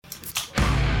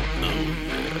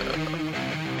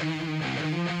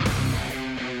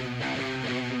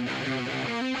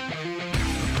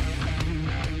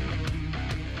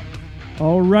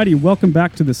Alrighty, welcome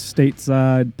back to the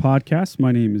Stateside Podcast.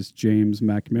 My name is James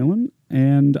Macmillan,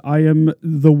 and I am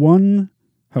the one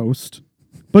host,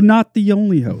 but not the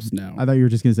only host now. I thought you were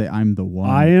just going to say, I'm the one.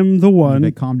 I am the one. Hey,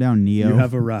 calm down, Neo. You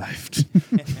have arrived.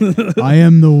 I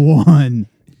am the one.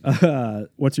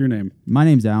 What's your name? My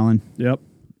name's Alan. Yep.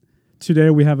 Today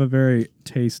we have a very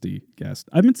tasty guest.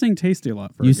 I've been saying tasty a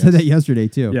lot for You said that yesterday,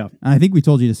 too. Yeah. And I think we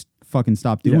told you to fucking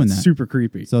stop doing that. Super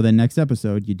creepy. So then next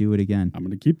episode, you do it again. I'm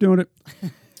going to keep doing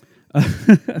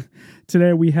it.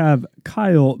 Today we have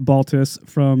Kyle Baltus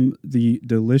from the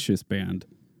delicious band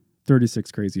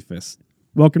 36 Crazy Fists.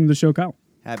 Welcome to the show, Kyle.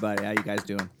 Hi, buddy. How you guys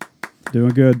doing?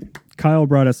 Doing good. Kyle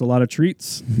brought us a lot of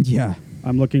treats. Yeah.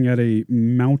 I'm looking at a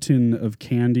mountain of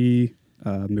candy.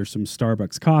 There's some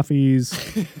Starbucks coffees,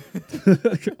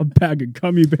 a bag of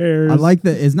gummy bears. I like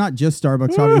that. It's not just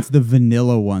Starbucks coffee. It's the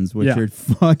vanilla ones, which are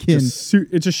fucking... it's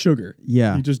just sugar.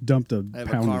 Yeah. You just dumped a I have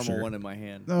a pound of caramel sugar. one in my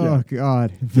hand. Oh,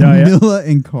 God. Yeah, Vanilla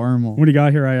and caramel. When he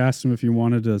got here, I asked him if he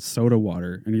wanted a soda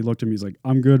water, and he looked at me. He's like,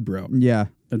 "I'm good, bro." Yeah.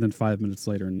 And then 5 minutes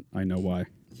later, and I know why.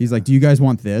 He's like, do you guys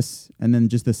want this? And then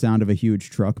just the sound of a huge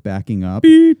truck backing up.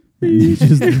 Beep, And beep.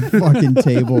 just the fucking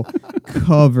table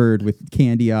covered with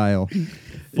candy aisle. You're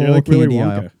Full like Willy candy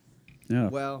Wonka. aisle.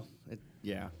 Oh.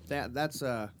 Yeah. Well,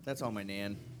 that's all my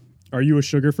nan. Are you a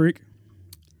sugar freak?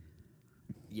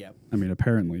 Yep. I mean,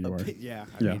 apparently you are. Yeah.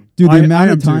 I Yeah. mean, Dude, I the am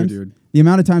too,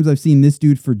 amount of times I've seen this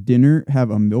dude for dinner have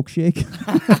a milkshake.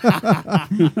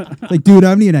 Like, dude, I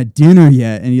haven't even had dinner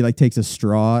yet. And he like takes a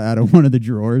straw out of one of the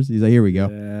drawers. He's like, here we go.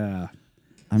 Yeah.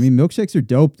 I mean, milkshakes are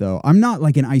dope though. I'm not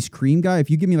like an ice cream guy. If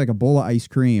you give me like a bowl of ice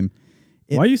cream,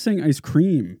 Why are you saying ice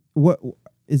cream? what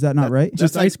is that not right?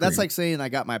 Just that's like, ice cream. That's like saying I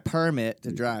got my permit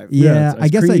to drive. Yeah, it's I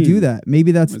ice guess I do cream. that.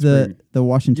 Maybe that's Ice the cream. the You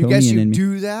Washingtonian guess you in me.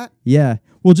 do that? Yeah.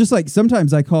 Well, just like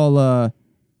sometimes I call it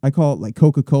like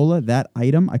Coca-Cola, that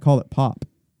item, I call it pop,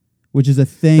 which is a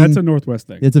thing. That's a Northwest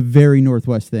thing. It's a very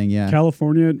Northwest thing, yeah.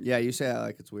 California, Yeah, you say that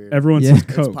like it's weird. everyone Yeah. says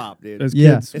It's Coke. pop, dude. As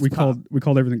Yeah. kids, It's we pop.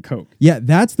 called everything Coke. Yeah,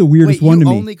 that's the weirdest Wait, one you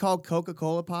to me. only call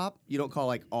Coca-Cola pop? You don't call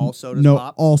like all sodas No,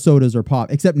 pop? all sodas are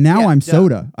pop. Except now Yeah, I'm duh.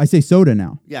 soda. I say soda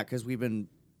now. Yeah, because we've been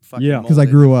fucking Yeah. 'Cause I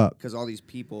grew up. Because all these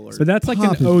people are... But that's like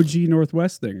Pop an is- OG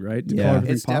Northwest thing, right? To Yeah. call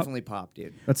everything it's pop. definitely pop,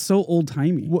 dude. That's so old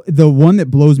timey. The one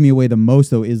that blows me away the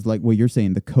most though is like what you're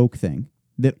saying, the Coke thing.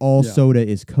 That all Yeah. soda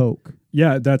is Coke.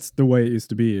 Yeah, that's the way it used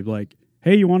to be. Like,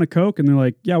 hey, you want a Coke? And they're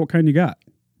like, yeah, what kind you got?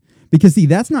 Because see,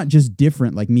 that's not just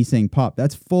different like me saying pop.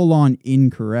 That's full on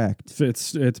incorrect.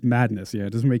 It's madness. Yeah,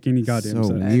 it doesn't make any goddamn So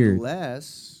sense. weird.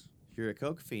 Unless you're a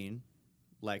Coke fiend,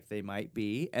 like they might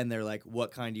be, and they're like,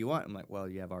 what kind do you want? I'm like, well,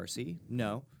 you have RC?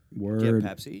 No. Do you Word.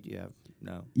 have Pepsi? Do you have...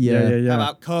 No. Yeah. Yeah. How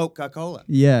about Coca-Cola?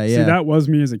 Yeah, yeah. See, that was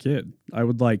me as a kid. I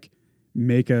would like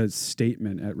make a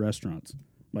statement at restaurants,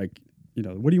 like, you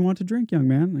know, what do you want to drink, young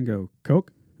man? And go,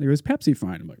 Coke. And he goes, Pepsi,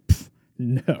 fine. I'm like,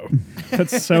 no,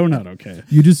 that's so not okay.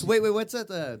 You just Wait, what's that?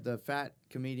 The fat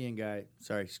comedian guy.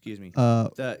 Sorry, excuse me. uh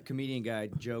The comedian guy,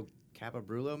 Joe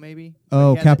Caparulo, maybe?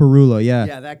 oh, He had that- Caparulo, yeah.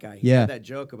 Yeah, that guy. He Yeah. had that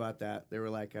joke about that. They were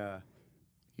like,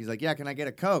 he's like, yeah, can I get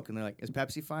a Coke? And they're like, is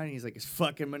Pepsi fine? And he's like, is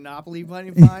fucking Monopoly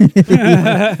money fine?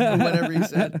 Or whatever he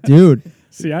said. Dude,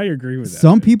 See, I agree with that.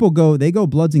 some dude. people go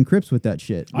Bloods and Crips with that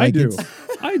shit. I Like, do. It's,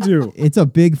 I do. it's a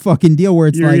big fucking deal where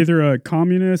it's You're like either a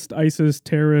communist, ISIS,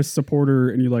 terrorist supporter,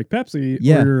 and you like Pepsi,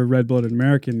 Yeah. or you're a red-blooded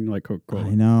American and you like Coca-Cola. I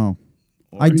know.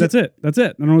 I mean, do- that's it. That's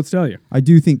it. I don't know what to tell you. I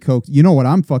do think Coke. You know what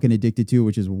I'm fucking addicted to,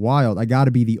 which is wild. I got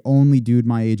to be the only dude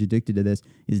my age addicted to this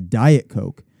is Diet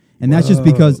Coke, and that's just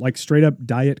because like straight up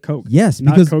Diet Coke. yes,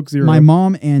 not because Coke Zero. my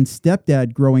mom and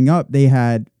stepdad growing up, they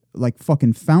had like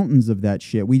fucking fountains of that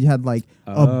shit. We had like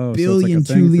Oh, a so it's like a billion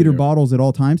thing for 2-liter you. bottles at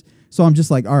all times. So I'm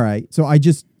just like, all right. So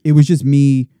it was just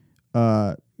me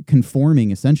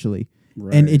conforming essentially.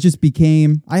 Right. And it just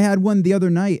became. I had one the other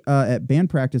night at band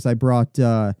practice. I brought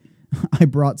I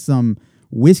brought some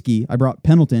whiskey. I brought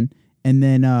Pendleton, and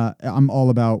then I'm all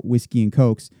about whiskey and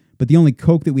Cokes. But the only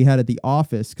Coke that we had at the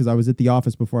office, because I was at the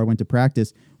office before I went to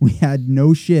practice, we had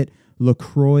no shit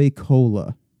LaCroix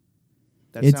Cola.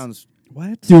 That It's- sounds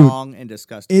what? Dude, wrong and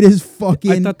disgusting. It is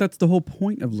fucking I thought that's the whole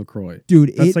point of LaCroix.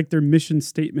 dude. That's like their mission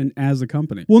statement as a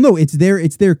company. well, no, it's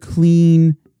their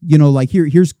clean. You know, like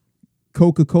here's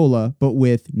Coca-Cola, but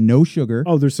with no sugar.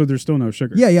 Oh, there's still no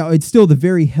sugar. Yeah, it's still the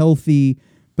very healthy.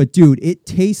 But dude, it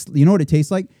tastes. You know what it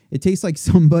tastes like? It tastes like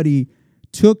somebody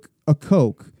took a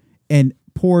Coke and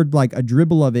poured like a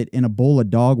dribble of it in a bowl of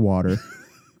dog water,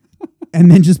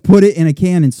 and then just put it in a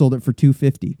can and sold it for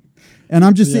 $2.50. And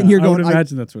I'm just sitting here I would going.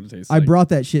 imagine that's what it tastes I like. brought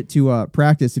that shit to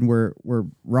practice, and we're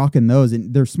rocking those,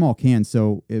 and they're small cans,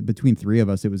 so between three of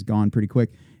us, it was gone pretty quick.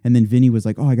 And then Vinny was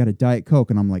like, "Oh, I got a Diet Coke,"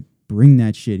 and I'm like, "Bring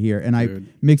that shit here." And Dude.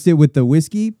 I mixed it with the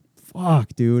whiskey. Fuck,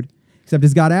 dude. Except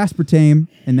it's got aspartame,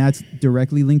 and that's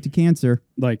directly linked to cancer.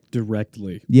 Like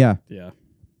directly. Yeah. Yeah.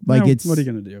 Like Well, it's what are you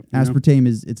gonna do? You know? aspartame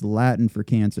it's Latin for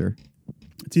cancer.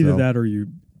 It's either so- that or you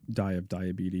die of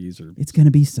diabetes or It's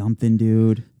gonna be something,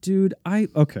 dude. dude.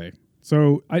 Okay.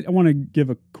 So I want to give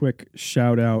a quick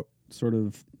shout out sort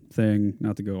of thing,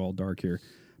 not to go all dark here,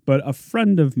 but a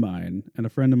friend of mine and a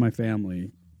friend of my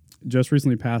family just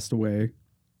recently passed away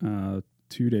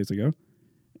 2 days ago,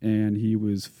 and he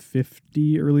was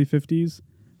 50, early 50s.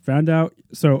 Found out.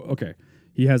 So okay,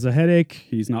 he has a headache.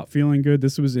 He's not feeling good.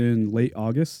 This was in late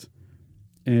August,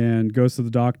 and goes to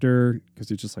the doctor because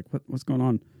he's just like, what's going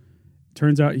on?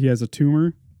 Turns out he has a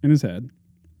tumor in his head,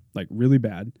 like really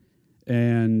bad,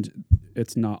 and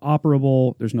it's not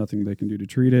operable. There's nothing they can do to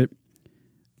treat it.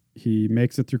 He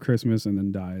makes it through Christmas and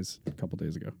then dies a couple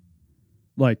days ago.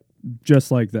 Like, just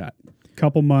like that.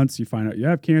 Couple months, you find out you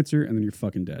have cancer, and then you're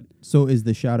fucking dead. So is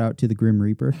the shout out to the Grim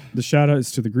Reaper The shout out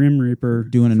is to the Grim Reaper.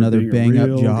 doing for another being a bang up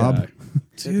real job? guy.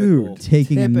 Typical-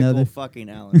 Taking typical another- fucking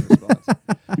Alan response.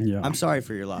 Yeah. I'm sorry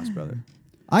for your loss, brother.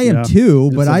 I am Yeah. too,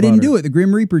 It's but a I didn't butter. do it. The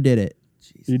Grim Reaper did it.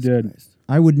 Jesus He did. Christ.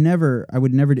 I would never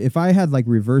if I had like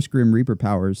reverse Grim Reaper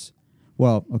powers.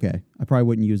 Well, okay, I probably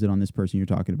wouldn't use it on this person you're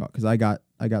talking about because I got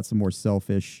some more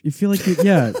selfish. You feel like,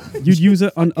 you'd use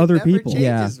it on other never people.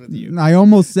 changes. Yeah, with you. I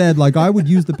almost said like I would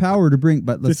use the power to bring,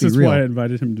 but let's This be is why I real.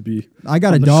 invited him to be. I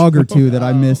got a on the dog or show. two that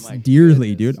I Oh, miss my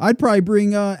dearly, goodness. dude. I'd probably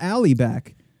bring Allie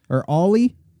back or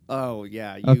Ollie. Oh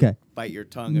yeah. You Okay. Bite your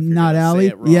tongue if you're Not gonna Allie.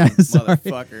 Say it wrong, Yeah, sorry.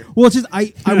 motherfucker. Well, it's just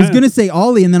I was gonna say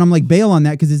Ollie, and then I'm like bail on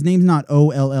that because his name's not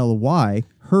Olly.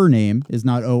 Her name is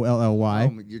not Olly. Oh,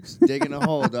 you're just digging a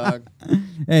hole, dog.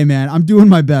 Hey man, I'm doing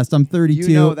my best. I'm 32.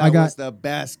 You know that I got was the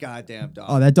best goddamn dog.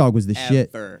 oh that dog was the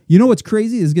shit. Ever. You know what's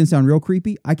crazy? This is gonna sound real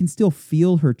creepy. I can still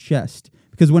feel her chest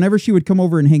because whenever she would come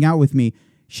over and hang out with me,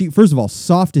 she first of all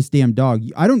softest damn dog.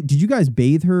 Did you guys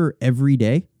bathe her every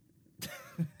day?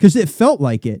 Because it felt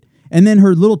like it. And then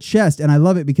her little chest, and I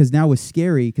love it because now it's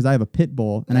scary because I have a pit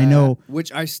bull, and I know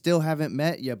which I still haven't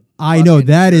met yet. I know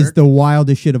that is the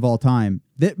wildest shit of all time.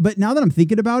 But now that I'm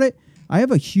thinking about it, I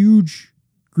have a huge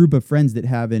group of friends that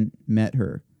haven't met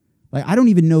her. Like I don't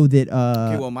even know that.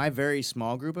 Okay, well, my very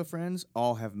small group of friends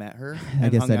all have met her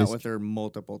and guess hung that out is with her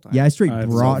multiple times. yeah, I straight I've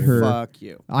brought so her. Fuck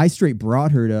you. I straight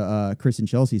brought her to Chris and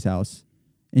Chelsea's house,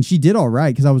 and she did all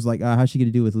right because I was like, how's she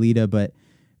gonna do with Lita? But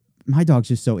my dog's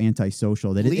just so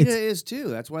antisocial that Lita it's is too.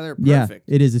 That's why they're yeah, perfect.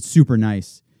 it is. It's super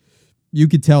nice. You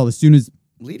could tell as soon as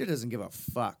Lita doesn't give a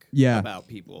fuck Yeah. about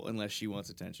people unless she wants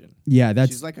attention. yeah,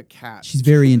 that's She's like a cat. she's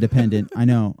very independent. I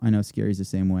know. Scary's the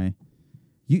same way.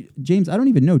 You, James, I don't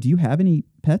even know. Do you have any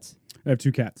pets? I have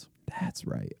 2 cats. That's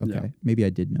right. Okay, Yeah. maybe I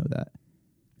did know that.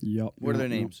 Yep. What are their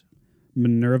Yep, yep. names?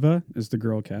 Minerva is the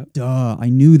girl cat. Duh, I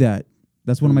knew that.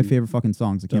 That's one of my favorite fucking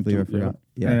songs. I can't believe I forgot.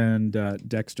 Yeah. And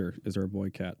Dexter is our boy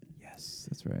cat. Yes,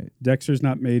 that's right. Dexter's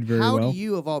not made very How well. do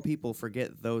you, of all people,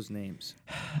 forget those names?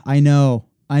 I know.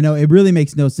 It really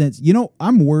makes no sense. You know,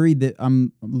 I'm worried that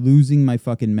I'm losing my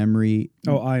fucking memory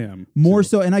Oh, I am. more too.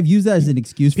 so, and I've used that as an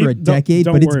excuse for a Don't- decade,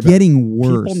 don't but it's worry about it. getting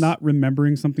worse. People not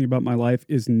remembering something about my life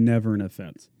is never an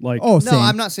offense. Like, oh, No, same.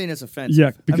 I'm not saying it's offensive.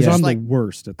 yeah, because just I'm like, the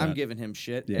worst at that. I'm giving him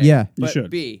shit. Yeah. A, Yeah. You but should.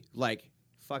 B, like,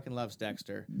 fucking loves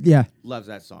Dexter. Yeah, Loves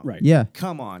that song. Right. yeah.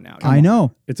 Come on now. I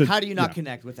know. It's a, How do you not yeah.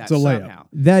 connect with that It's a layup. somehow?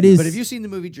 That is. But have you seen the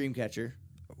movie Dreamcatcher?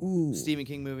 Ooh, Stephen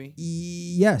King movie?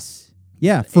 yes.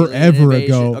 Yeah, Alien forever invasion.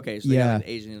 ago. Okay, so they yeah. got an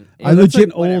Asian. I Oh, that's legit-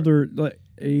 an older, like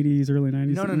 80s, early 90s.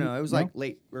 No. something? It was like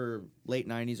late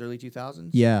 90s, early 2000s.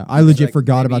 Yeah, I legit Like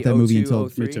forgot maybe about that movie 02, until.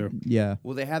 03. Me too. Yeah,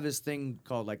 Well, they have this thing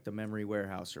called like the Memory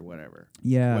Warehouse or whatever.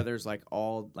 yeah. Where there's like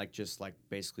all like just like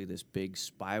basically this big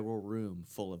spiral room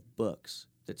full of books.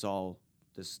 That's all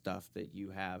this stuff that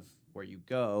you have where you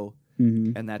go,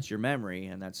 Mhm. and that's your memory,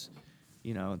 and that's,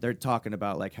 they're talking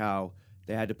about like how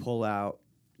they had to pull out.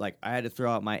 Like, I had to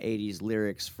throw out my 80s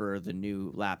lyrics for the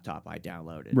new laptop I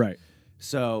downloaded. Right.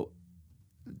 So,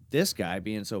 this guy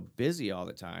being so busy all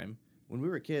the time, when we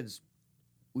were kids,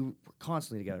 we were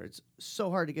constantly together. It's so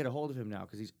hard to get a hold of him now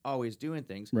because he's always doing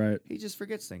things. Right. He just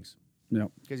forgets things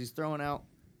Yep. because he's throwing out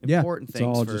Yeah. important It's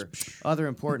things all for just- other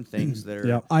important things that are,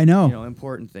 Yep. I know.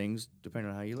 important things depending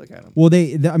on how you look at them. Well,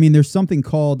 I mean, there's something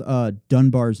called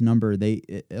Dunbar's number.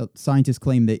 Scientists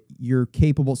claim that you're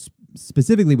capable,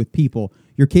 specifically with people,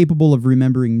 you're capable of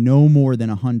remembering no more than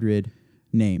 100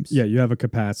 names. Yeah, you have a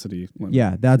capacity limit.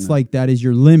 Yeah, that's you know? like that is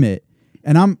your limit.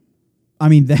 And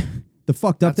the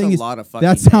fucked up That's thing a is lot of fucking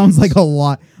that sounds names. like a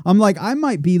lot. I'm like I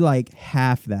might be like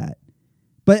half that.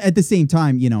 But at the same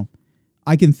time,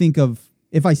 I can think of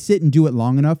if I sit and do it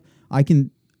long enough, I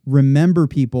can remember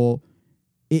people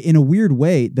in a weird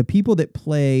way. The people that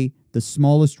play the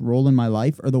smallest role in my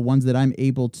life are the ones that I'm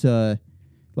able to,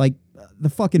 like the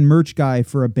fucking merch guy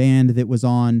for a band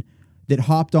that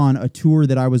hopped on a tour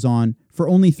that I was on for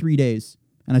only 3 days.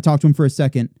 And I talked to him for a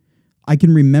second. I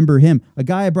can remember him. A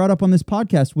guy I brought up on this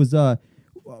podcast was,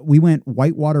 we went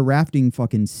whitewater rafting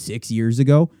fucking 6 years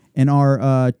ago. And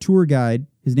our tour guide,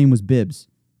 his name was Bibbs.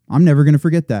 I'm never going to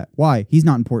forget that. Why? He's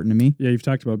not important to me. Yeah, you've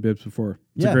talked about Bibbs before.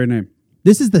 It's Yeah. a great name.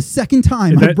 This is the second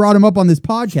time I brought him up on this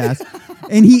podcast,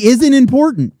 and he isn't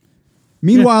important.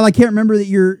 Meanwhile, I can't remember that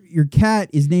your cat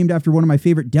is named after one of my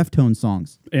favorite Deftones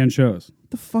songs. And shows.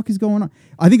 What the fuck is going on?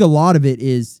 I think a lot of it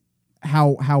is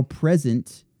how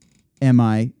present am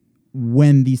I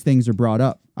when these things are brought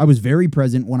up. I was very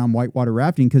present when I'm whitewater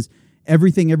rafting because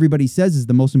everything everybody says is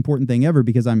the most important thing ever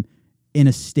because I'm in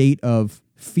a state of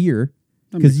fear.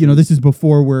 Because, this is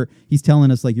before where he's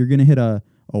telling us, like, you're going to hit a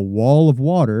wall of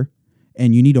water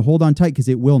and you need to hold on tight because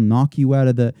it will knock you out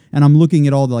of the... And I'm looking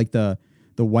at all the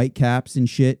white caps and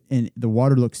shit, and the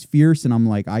water looks fierce, and I'm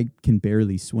like, I can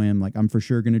barely swim. Like, I'm for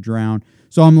sure going to drown.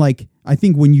 So I'm like, I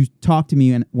think when you talk to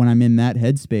me and when I'm in that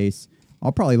headspace,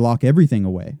 I'll probably lock everything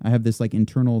away. I have this, like,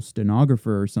 internal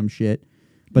stenographer or some shit.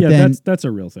 But then that's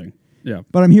a real thing. Yeah.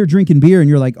 But I'm here drinking beer, and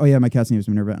you're like, oh, yeah, my cat's name is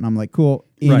Minerva. And I'm like, cool,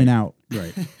 in Right. and out.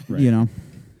 Right.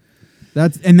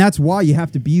 That's why you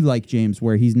have to be like James,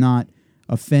 where he's not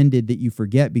offended that you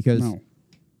forget, because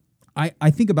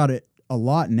I think about it a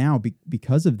lot now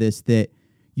because of this, that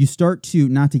you start to,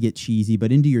 not to get cheesy,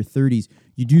 but into your 30s,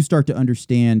 you do start to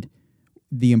understand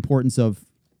the importance of,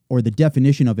 or the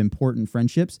definition of important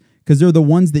friendships, because they're the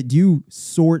ones that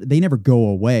they never go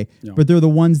away, but they're the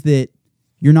ones that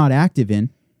you're not active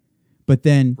in, but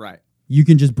then you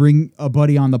can just bring a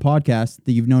buddy on the podcast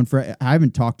that you've known for, I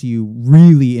haven't talked to you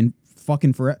really in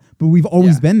fucking forever, but we've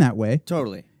always been that way.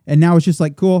 Totally. And now it's just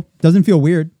like, cool. Doesn't feel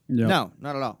weird. Yeah. No,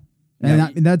 not at all.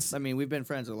 And that's... I mean, we've been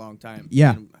friends a long time.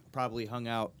 Yeah. And probably hung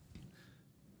out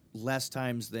less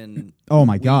times than Oh,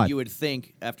 my God. you would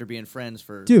think after being friends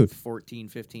for Dude. 14,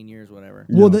 15 years, whatever.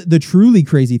 Well, the truly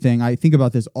crazy thing, I think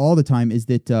about this all the time, is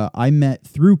that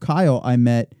through Kyle, I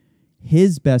met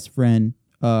his best friend,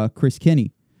 Chris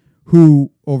Kinney,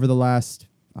 who over the last,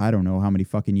 I don't know how many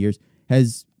fucking years,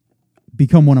 has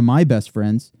become one of my best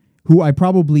friends, who I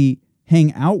probably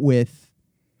hang out with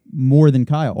more than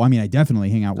Kyle. Well, I mean, I definitely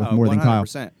hang out with more than Kyle.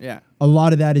 100%, yeah. A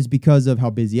lot of that is because of how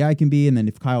busy I can be, and then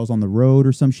if Kyle's on the road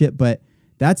or some shit. But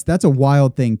that's a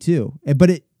wild thing too.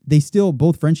 But they still,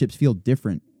 both friendships feel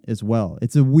different as well.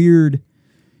 It's a weird.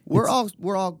 We're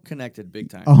all connected big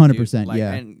time. 100%, Like,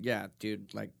 yeah. And yeah,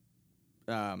 dude, like,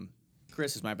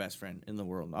 Chris is my best friend in the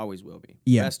world. Always will be.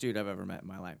 Yeah. Best dude I've ever met in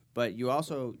my life. But you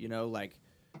also,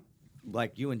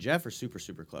 like you and Jeff are super,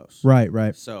 super close.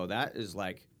 Right. So that is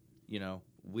like,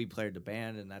 we played the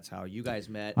band, and that's how you guys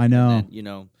met. I know. And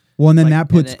then, Well, and then like, that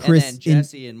puts Chris and then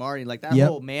Jesse and Marty, like that Yep.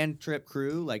 whole man trip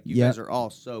crew, like you Yep. guys are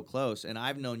all so close. And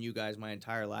I've known you guys my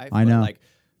entire life. I but, know. Like,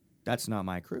 that's not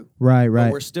my crew. Right.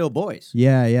 But we're still boys.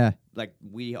 Yeah. Like,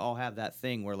 we all have that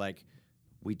thing where, like,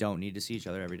 we don't need to see each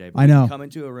other every day. I know. We can come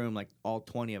into a room, like, all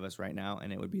 20 of us right now,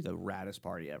 and it would be the raddest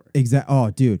party ever. Exactly. Oh,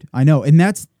 dude, I know. And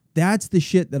that's the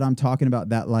shit that I'm talking about,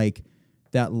 that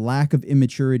lack of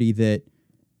immaturity that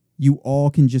you all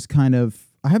can just kind of...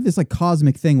 I have this, like,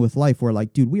 cosmic thing with life where,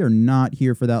 like, dude, we are not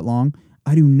here for that long.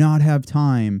 I do not have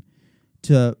time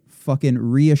to fucking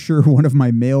reassure one of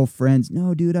my male friends,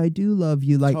 no, dude, I do love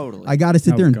you. Like, Totally. I got to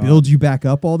sit there and God. build you back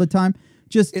up all the time.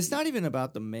 Just... It's not even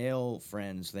about the male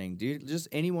friends thing, dude. Just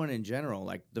anyone in general.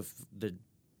 Like, the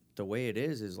way it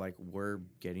is like, we're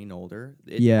getting older.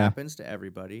 It happens to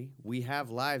everybody. We have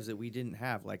lives that we didn't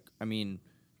have. Like, I mean,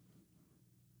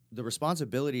 the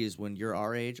responsibilities when you're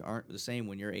our age aren't the same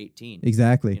when you're 18.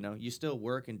 Exactly. You still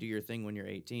work and do your thing when you're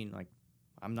 18. Like,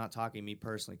 I'm not talking me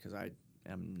personally because I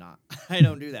am not. I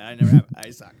don't do that. I never have. I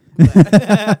suck.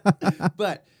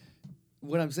 But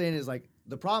what I'm saying is, like,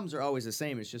 the problems are always the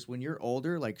same. It's just when you're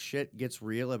older, like, shit gets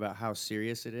real about how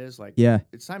serious it is. Like, Yeah.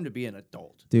 it's time to be an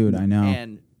adult. Dude, I know.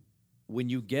 And when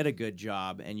you get a good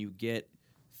job and you get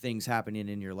things happening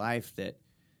in your life that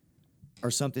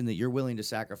are something that you're willing to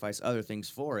sacrifice other things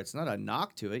for, it's not a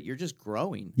knock to it. You're just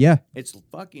growing. Yeah. It's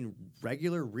fucking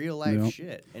regular real life Yep.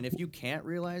 shit. And if you can't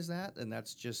realize that, then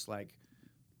that's just like,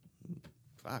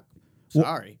 fuck. Well,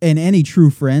 Sorry. and any true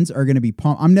friends are going to be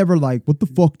pumped. I'm never like, what the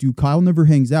fuck, dude? Kyle never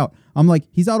hangs out. I'm like,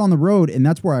 he's out on the road, and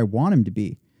that's where I want him to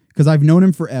be, because I've known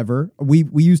him forever. We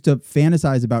used to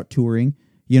fantasize about touring,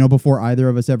 before either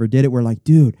of us ever did it. We're like,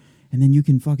 dude, and then you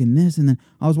can fucking this. And then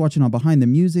I was watching on Behind the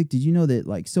Music. Did you know that,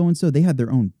 like, so-and-so, they had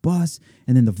their own bus,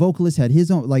 and then the vocalist had his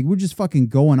own? Like, we're just fucking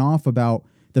going off about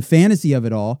the fantasy of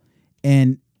it all.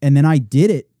 And then I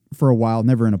did it for a while,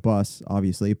 never in a bus,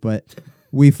 obviously, but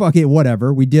we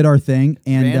whatever. We did our thing,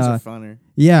 and Vans are funner.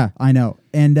 yeah, I know,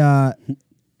 and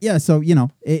yeah, so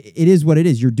it is what it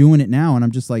is. You're doing it now, and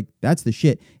I'm just like, that's the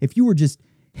shit. If you were just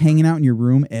hanging out in your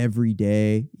room every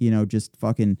day, just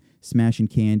fucking smashing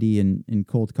candy and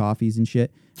cold coffees and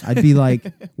shit, I'd be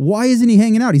like, why isn't he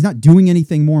hanging out? He's not doing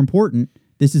anything more important.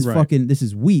 This is this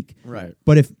is weak. Right.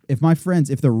 But if my friends,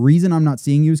 if the reason I'm not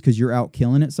seeing you is because you're out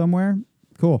killing it somewhere,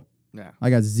 cool. Yeah. I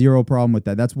got zero problem with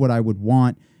that. That's what I would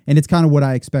want. And it's kind of what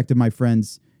I expected my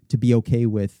friends to be okay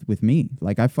with me.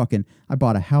 Like I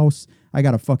bought a house. I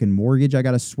got a fucking mortgage. I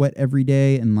got to sweat every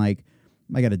day. And like,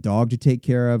 I got a dog to take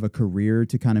care of, a career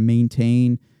to kind of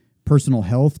maintain, personal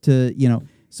health to,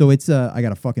 so it's I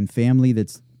got a fucking family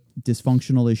that's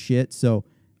dysfunctional as shit. So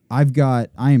I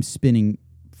am spinning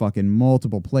fucking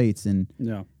multiple plates. And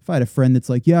if I had a friend that's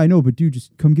like, yeah, I know, but dude,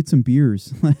 just come get some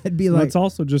beers. I'd be like, it's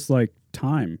also just like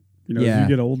time, as you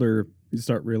get older, you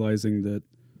start realizing that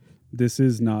this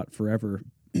is not forever.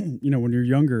 When you're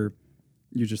younger,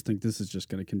 you just think this is just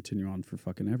going to continue on for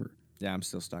fucking ever. Yeah, I'm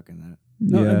still stuck in that.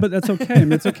 No, but that's okay. I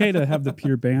mean, it's okay to have the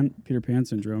Peter Pan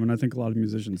syndrome, and I think a lot of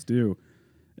musicians do.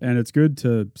 And it's good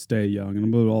to stay young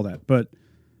and all that. But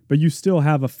you still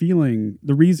have a feeling,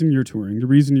 the reason you're touring, the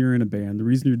reason you're in a band, the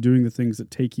reason you're doing the things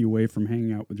that take you away from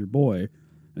hanging out with your boy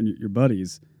and your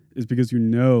buddies is because you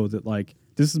know that, like,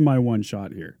 this is my one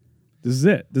shot here. This is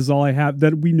it. This is all I have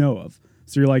that we know of.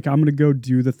 So you're like, I'm going to go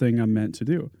do the thing I'm meant to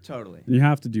do. Totally. And you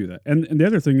have to do that. And the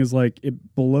other thing is, like,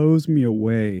 it blows me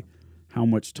away how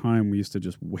much time we used to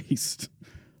just waste.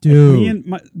 Dude. Like me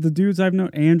and the dudes I've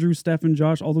known, Andrew, Steph,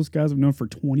 Josh, all those guys I've known for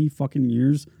 20 fucking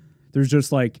years, there's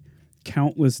just, like,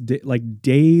 countless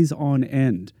days on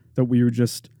end that we would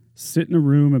just sit in a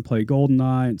room and play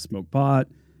GoldenEye and smoke pot.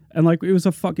 And, like, it was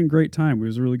a fucking great time. It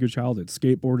was a really good childhood.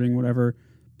 Skateboarding, whatever.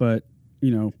 But,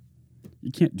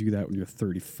 you can't do that when you're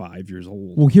 35 years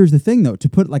old. Well, here's the thing, though. To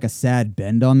put like a sad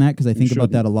bend on that, because I think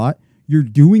about that a lot, you're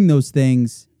doing those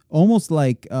things almost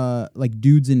like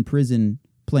dudes in prison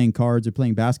playing cards or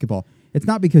playing basketball. It's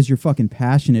not because you're fucking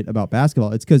passionate about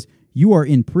basketball. It's because you are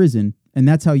in prison, and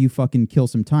that's how you fucking kill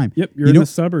some time. Yep, you're in the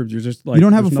suburbs. You're just like, you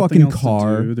don't have a fucking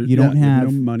car. You don't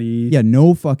have no money. Yeah,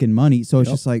 no fucking money. So it's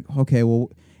just like, okay, well,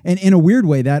 and in a weird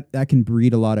way, that can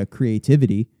breed a lot of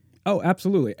creativity. Oh,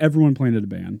 absolutely. Everyone played in a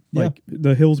band. Yeah. Like,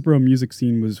 the Hillsborough music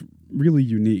scene was really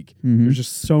unique. Mm-hmm. There's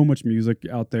just so much music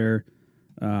out there,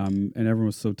 and everyone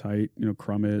was so tight.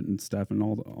 Crummett and Steph and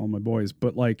all my boys.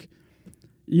 But, like,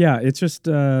 yeah, it's just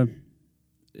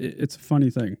it's a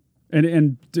funny thing.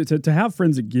 And to have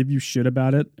friends that give you shit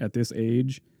about it at this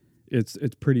age, it's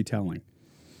pretty telling.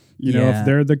 If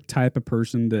they're the type of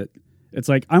person that it's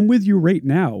like, I'm with you right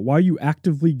now. Why are you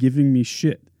actively giving me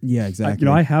shit? Yeah, exactly.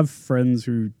 I have friends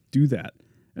who do that,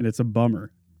 and it's a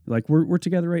bummer. Like, we're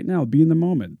together right now. Be in the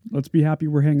moment. Let's be happy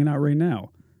we're hanging out right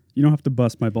now. You don't have to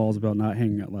bust my balls about not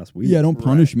hanging out last week. Yeah, don't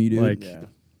punish me, dude. Like,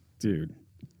 dude.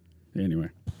 Anyway.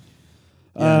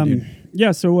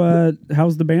 Yeah, so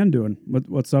how's the band doing?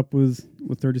 What's up with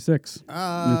 36?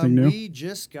 Anything new? I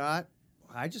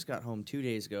just got home 2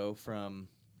 days ago from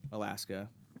Alaska.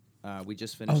 We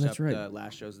just finished up the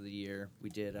last shows of the year. We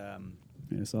did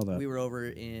I saw that. We were over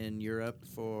in Europe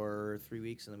for 3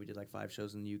 weeks, and then we did like 5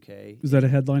 shows in the UK. Was that a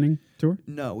headlining tour?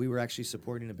 No, we were actually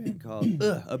supporting a band called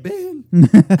a band.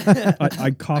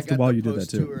 I coughed while you did that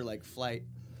too. Tour like flight.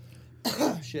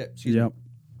 Shit. Excuse me.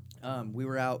 We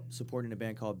were out supporting a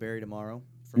band called Bury Tomorrow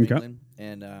from England,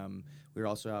 and we were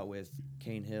also out with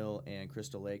Cane Hill and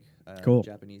Crystal Lake, cool.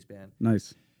 Japanese band.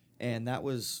 Nice. And that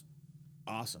was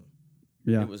awesome.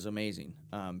 Yeah, it was amazing.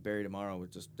 Bury Tomorrow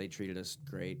was they treated us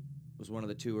great. It was one of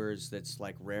the tours that's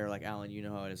like rare. Like Alan, you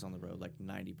know how it is on the road. Like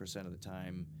 90% of the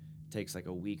time, it takes like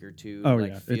a week or two. Oh, to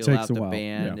like feel it takes out a the while.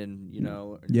 band and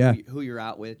who you're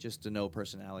out with, just to know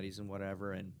personalities and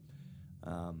whatever. And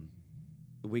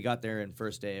we got there, and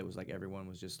first day it was like everyone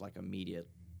was just like immediate.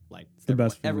 Like it's the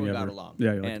best. Everyone got along.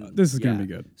 Yeah, you're like, this is gonna be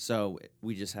good. So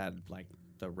we just had like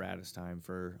the raddest time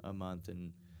for a month,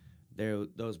 and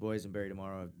those boys in Bury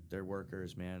Tomorrow, they're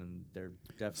workers, man, and they're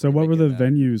definitely. So what were the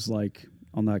venues like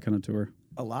on that kind of tour?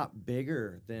 A lot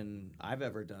bigger than I've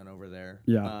ever done over there.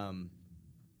 Yeah.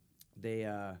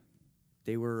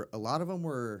 They were, a lot of them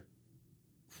were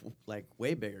like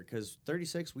way bigger, because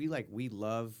 36 we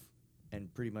love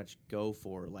and pretty much go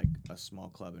for like a small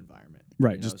club environment.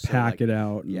 Right, just pack it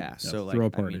out. And, yeah, so throw a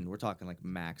like party. I mean, we're talking like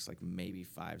max like maybe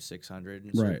 500-600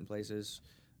 in certain places.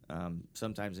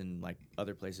 Sometimes in like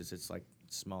other places it's like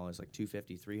small as like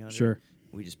 250-300. Sure.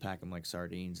 We just pack them like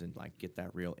sardines and like get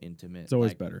that real intimate. It's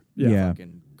always like, better. Yeah.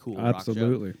 Fucking cool.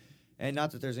 Absolutely. Rock show. And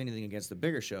not that there's anything against the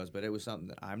bigger shows, but it was something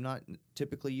that I'm not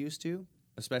typically used to.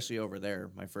 especially over there,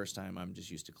 my first time, I'm just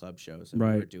used to club shows. And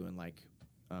Right. we were doing like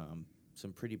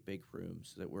some pretty big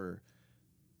rooms that were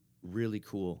really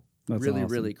cool. That's really,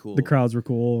 awesome. really cool. The crowds were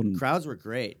cool. And Crowds were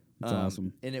great. That's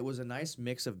awesome. And it was a nice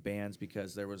mix of bands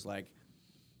because there was like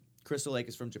Crystal Lake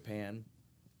is from Japan,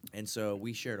 and so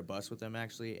we shared a bus with them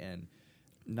actually, and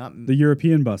not the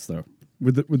European bus though,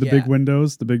 with the Yeah. big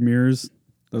windows, the big mirrors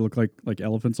that look like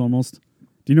elephants almost.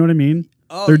 Do you know what I mean?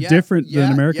 Oh, They're yeah, different yeah,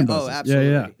 than American yeah. buses. Oh, absolutely.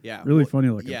 Yeah. Yeah. Really Well, funny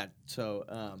looking. Yeah. So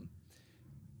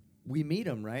we meet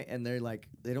them, right? And they're like,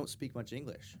 they don't speak much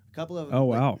English. A couple of them, Oh,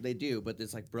 like, wow. they do, but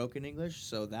it's like broken English.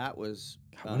 So that was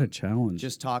God, what a challenge.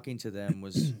 just talking to them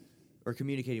was, or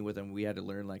communicating with them. We had to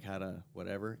learn like how to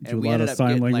whatever. Do And a we lot ended of up sign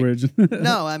getting, like- language.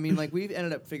 no, I mean, like we've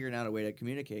ended up figuring out a way to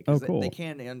communicate. 'Cause Oh, cool. They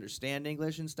can understand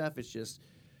English and stuff. It's just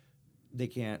they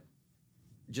can't.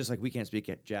 Just like we can't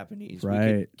speak Japanese, we Right.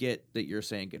 can get that you're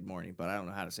saying good morning, but I don't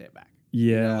know how to say it back.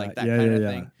 Yeah, Like that yeah, kind yeah, of yeah.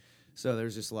 thing. So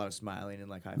there's just a lot of smiling and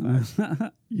like high fives.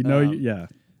 Yeah,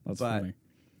 that's but- funny.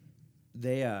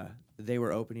 They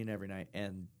were opening every night,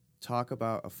 and talk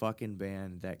about a fucking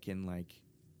band that can like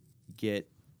get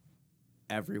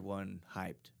everyone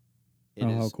hyped. It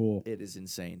Oh, how is- cool. It is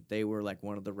insane. They were like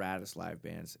one of the raddest live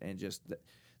bands, and just their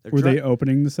Were drum- they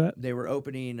opening the set? They were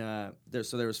opening.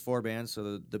 So there was 4 bands.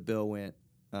 So the bill went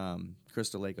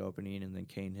Crystal Lake opening, and then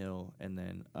Cane Hill, and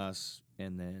then us,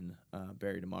 and then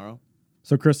Barry Tomorrow.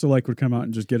 So Crystal Lake would come out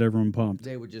and just get everyone pumped.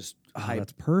 They would just Oh, hype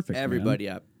that's perfect. man. everybody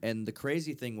up. And the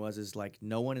crazy thing is like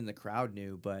no one in the crowd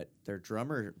knew, but their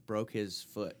drummer broke his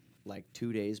foot like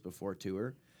 2 days before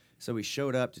tour. So he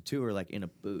showed up to tour like in a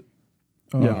boot.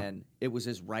 Oh. Yeah. And it was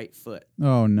his right foot.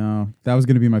 Oh no, that was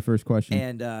going to be my first question.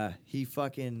 And he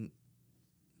fucking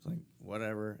was like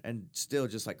whatever, and still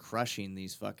just like crushing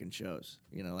these fucking shows,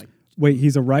 you know, like. Wait,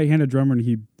 he's a right-handed drummer and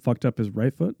he fucked up his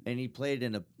right foot? And he played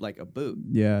in a boot.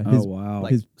 yeah, Oh, wow.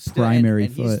 Like his still- primary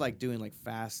and he's foot. like doing like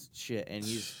fast shit, and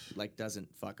he's like doesn't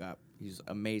fuck up. He's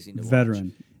amazing to Veteran.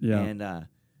 watch. Yeah. And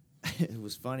it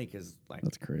was funny because like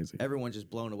That's crazy. everyone's just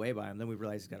blown away by him. Then we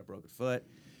realized he's got a broken foot.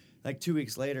 Like 2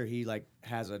 weeks later, he like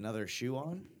has another shoe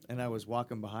on, and I was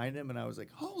walking behind him, and I was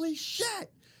like, "Holy shit,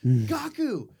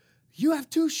 Gaku, you have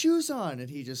 2 shoes on!" And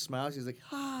he just smiles. He's like,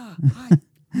 "Ah, hi."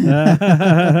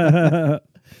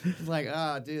 It's like,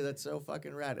 dude, that's so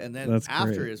fucking rad. And then That's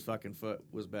after great. his fucking foot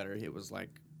was better, it was like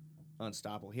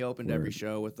unstoppable. He opened every Word.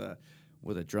 show with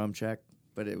a drum check,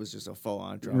 but it was just a full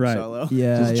on drum Right. solo.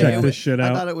 Yeah, Just yeah. check It this was- shit I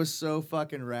out. thought it was so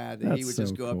fucking rad that he That's would just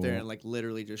so go up there cool. and like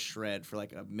literally just shred for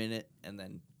like a minute and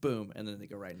then boom, and then they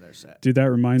go right into their set. Dude, that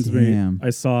reminds Damn. me.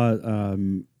 I saw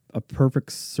a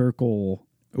Perfect Circle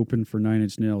open for 9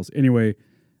 Inch Nails. Anyway,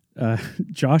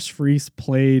 Josh Freese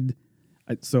played.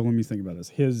 So let me think about this.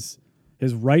 His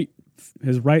right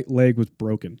leg was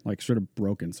broken, like straight up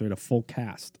broken. So he had a full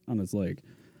cast on his leg.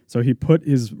 So he put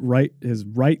his right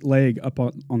leg up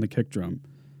on the kick drum,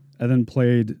 and then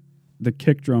played the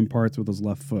kick drum parts with his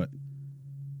left foot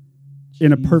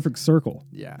in a Jeez. perfect circle.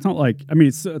 Yeah. It's not like, I mean,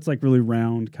 it's like really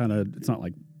round, kind of. It's not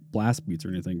like blast beats or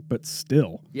anything, but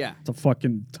still, Yeah. it's a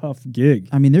fucking tough gig.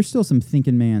 I mean, there's still some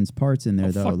thinking man's parts in there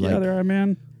Oh, though. fuck yeah, like, there are,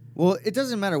 man. Well, it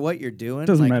doesn't matter what you're doing.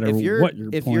 Doesn't Like, matter if you're, what you're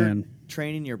if playing. You're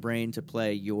training your brain to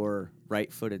play your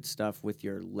right-footed stuff with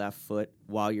your left foot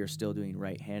while you're still doing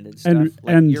right-handed stuff. And-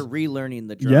 Like, and- you're relearning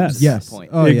the drums Yes. at Yes. that point.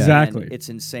 Oh, yeah. Exactly. And it's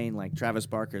insane. Like Travis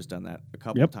Barker's done that a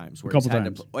couple Yep, times. a Where couple he's had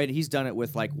times. To, and he's done it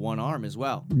with like one arm as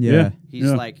well. yeah. He's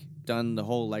Yeah. like done the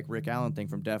whole like Rick Allen thing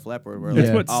from Def Leppard, where That's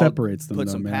like, what I'll separates them, Put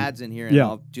though, some man. pads in here, and Yeah.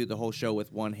 I'll do the whole show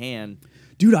with one hand.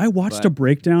 Dude, I watched But- a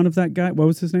breakdown of that guy. What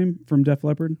was his name from Def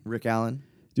Leppard? Rick Allen.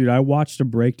 Dude, I watched a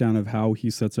breakdown of how he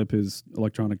sets up his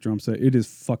electronic drum set. It is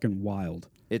fucking wild.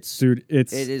 It's Dude,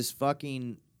 it is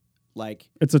fucking like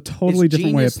it's a totally it's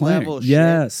different way of genius playing. level shit.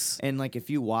 Yes. And like if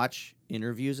you watch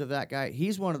interviews of that guy,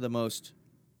 he's one of the most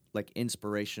like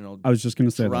inspirational I was just going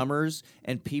to say that. drummers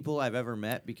and people I've ever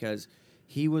met, because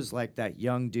he was like that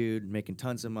young dude making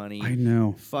tons of money, I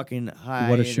know. fucking high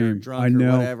What a or shame. drunk I or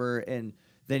know. whatever, and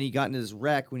then he got into this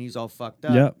wreck when he's all fucked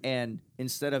up. Yep. And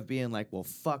instead of being like, well,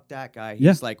 fuck that guy,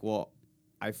 Yeah. he's like, well,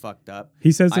 I fucked up.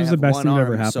 He says I it was the have best one thing that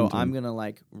ever arm, happened so to I'm him. gonna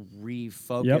like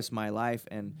refocus Yep. my life,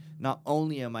 and not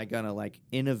only am I gonna like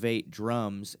innovate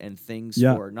drums and things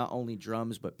Yeah. for not only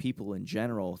drums but people in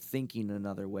general, thinking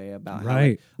another way about how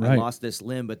Right, like, I right. lost this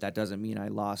limb, but that doesn't mean I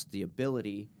lost the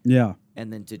ability. Yeah.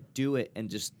 And then to do it and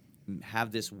just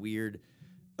have this weird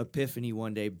epiphany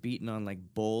one day, beating on like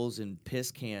bowls and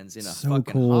piss cans in a So fucking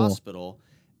cool. hospital,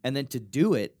 and then to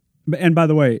do it And by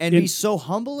the way, and in, be so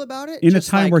humble about it in a just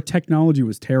time like- where technology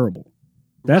was terrible.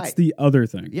 That's Right. the other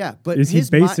thing. Yeah, but is he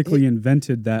his mi- basically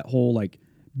invented that whole like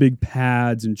big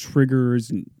pads and triggers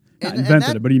and not And invented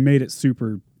that- it, but he made it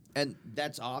super. and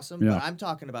that's awesome. Yeah. But I'm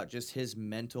talking about just his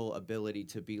mental ability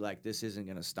to be like, this isn't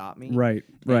going to stop me. Right.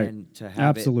 And to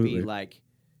have Absolutely. it be like,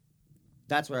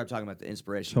 that's what I'm talking about. The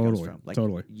inspiration Totally, comes from. Like,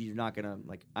 totally. You're not going to,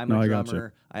 like, I'm No, a I gotcha.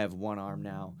 drummer. I have one arm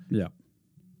now. Yeah.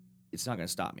 It's not going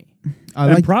to stop me. I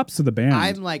And like props to the band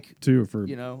I'm like, too for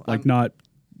I'm- not,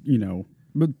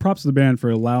 but props to the band for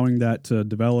allowing that to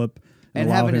develop and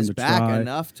allow having him his to back try.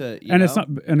 enough to, And it's not,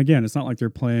 and again, it's not like they're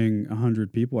playing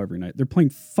 100 people every night. They're playing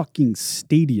fucking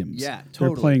stadiums. Yeah, They're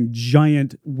totally. playing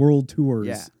giant world tours.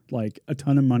 Yeah. Like a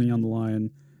ton of money on the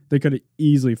line. They could have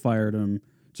easily fired him,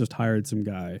 just hired some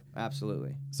guy.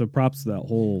 Absolutely. So props to that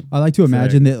whole. I like to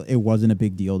imagine that it wasn't a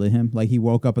big deal to him. Like he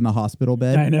woke up in the hospital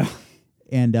bed. I know.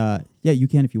 And yeah, you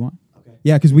can if you want. Okay.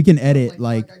 Yeah, because we can edit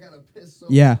like. I gotta piss so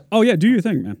Yeah. Oh yeah, do your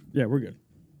thing, man. Yeah, we're good.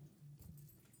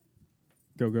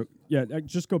 Go. Yeah,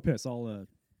 just go piss. I'll. Sorry.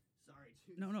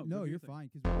 No. No, do your you're thing.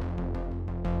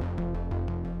 fine.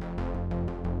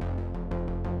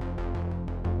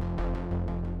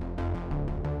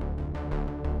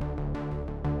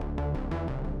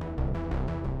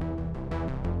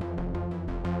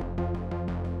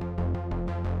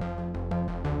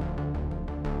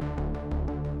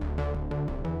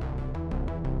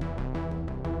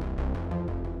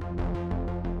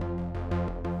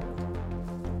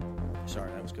 Sorry,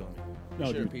 that was killing me. No,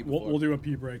 Should've dude, peed we'll before. do a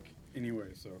pee break anyway.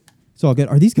 So. It's all good.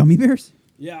 Are these gummy bears?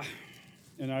 Yeah.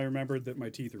 And I remembered that my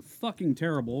teeth are fucking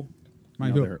terrible. Mine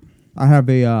Now too. they're- I have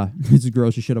a. This is the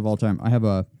grossest shit of all time. I have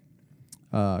a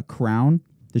crown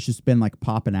that's just been like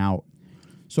popping out.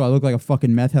 So I look like a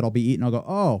fucking meth head. I'll be eating. I'll go,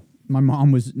 oh. My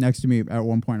mom was next to me at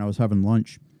one point. I was having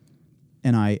lunch,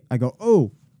 and I go,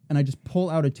 oh, and I just pull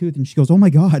out a tooth, and she goes, oh my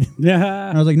god. And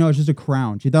Yeah. I was like, no, it's just a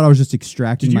crown. She thought I was just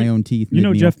extracting Did you- my own teeth. You know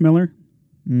mid-meal. Jeff Miller?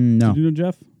 No. Did you know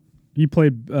Jeff? He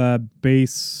played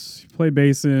bass. He played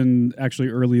bass in actually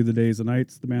early of the days and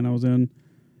nights. The band I was in.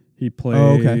 He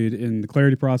played okay. in the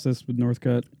Clarity Process with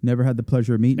Northcutt. Never had the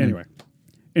pleasure of meeting him.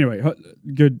 Anyway,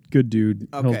 good dude,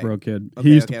 Okay. Hillsborough kid. Okay,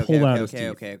 He used okay, to pull okay, out okay,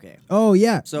 his okay, teeth. okay. Oh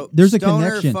yeah. So there's a stoner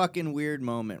connection. fucking weird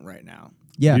moment right now.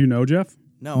 Yeah. Do you know Jeff?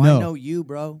 No, No. I know you,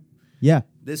 bro. Yeah.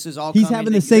 This is all. He's coming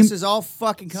having the to- same- This is all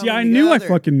fucking coming. See, I knew I together.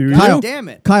 fucking knew God you. damn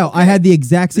it, Kyle, Okay. I had the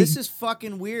exact same. This is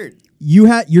fucking weird.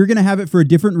 You're gonna have it for a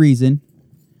different reason.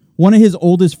 One of his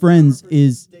oldest friends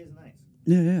is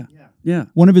Yeah.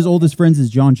 one of his oldest friends is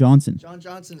John Johnson. John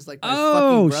Johnson's like my Oh,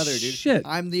 fucking brother, dude. shit.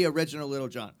 I'm the original Little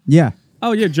John. Yeah.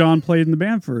 Oh yeah, John played in the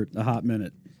band for a hot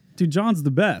minute. Dude, John's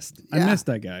the best. I Yeah. miss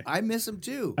that guy. I miss him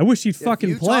too. I wish he'd If fucking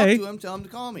you play. Talk to him, tell him to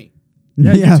call me.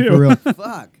 Yeah, you too. for real.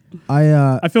 Fuck.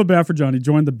 I feel bad for John. He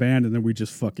joined the band and then we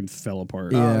just fucking fell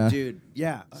apart. Yeah. Oh, dude.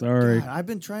 Yeah. Sorry. God, I've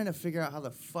been trying to figure out how the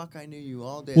fuck I knew you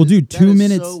all day. Well, dude, That 2 is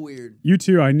minutes- So weird. You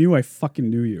too. I knew I fucking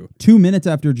knew you. 2 minutes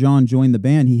after John joined the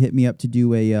band, he hit me up to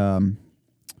do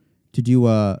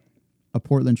a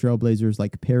Portland Trailblazers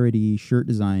like parody shirt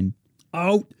design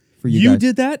Oh, for you you guys.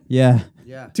 did that? Yeah.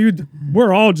 Yeah. Dude,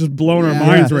 we're all just blowing our Yeah,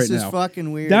 minds this right is now.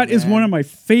 fucking weird. That is man. one of my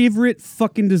favorite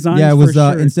fucking designs. Yeah, it was for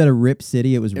a shirt. instead of Rip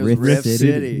City, it was It was Riff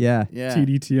City. Yeah. Yeah.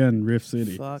 TDTN Riff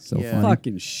City. Fuck So yeah. funny.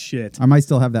 Fucking shit. I might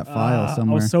still have that file I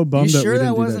somewhere. was so You bummed that sure we that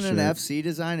didn't do wasn't that an shit. FC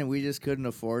design and we just couldn't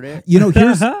afford it? You know,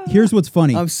 here's what's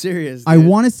funny. I'm serious. I dude.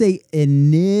 want to say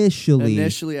initially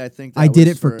Initially, I think that I did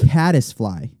was it for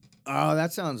Caddisfly. Oh,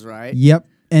 that sounds right. Yep.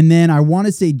 And then I want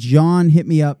to say John hit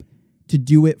me up to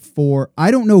do it for,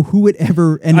 I don't know who it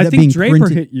ever ended I up being think Draper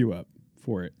printed. hit you up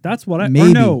for it. That's what I. Maybe.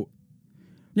 Or no.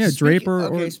 Yeah, Speaking- Draper.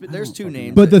 Okay, or, there's two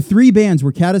names. But the three bands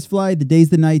were Caddisfly, The Days,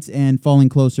 the Nights, and Falling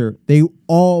Closer. They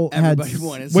all Everybody had.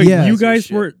 wanted Wait, yeah. you guys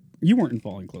Shit. were. You weren't in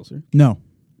Falling Closer, No.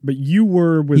 but you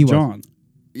were with He was. John.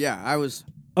 Yeah, I was.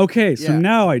 Okay, so Yeah.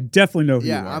 now I definitely know who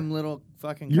Yeah, you are. I'm little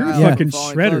fucking. You're Kyle a fucking from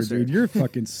Falling shredder, Closer. dude. You're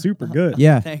fucking super good.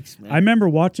 Yeah. Thanks, man. I remember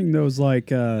watching those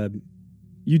like.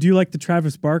 You do like the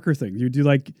Travis Barker thing. You do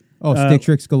like. Oh, Stick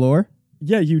Tricks Galore?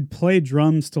 Yeah, you'd play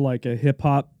drums to like a hip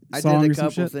hop I song did or a some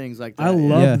couple shit. things like that. I yeah.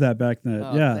 loved Yeah. that back then.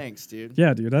 Oh, yeah, thanks, dude.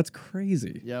 yeah, dude, that's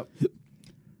crazy. Yep,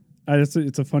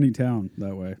 It's a funny town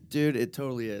that way. dude, it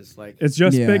totally is. Like, It's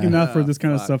just Yeah. big enough where Oh, this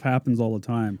kind of fuck. stuff happens all the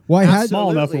time. Well, I had Small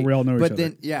enough where absolutely. we all know each But other.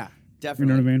 then, yeah, You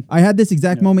definitely. know what I mean? I had this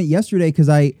exact Yeah. moment yesterday because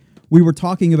we were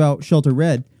talking about Shelter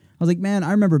Red. I was like, man,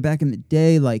 I remember back in the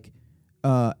day, like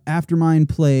Aftermind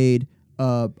played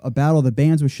a battle of the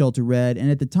bands with Shelter Red, and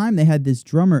at the time they had this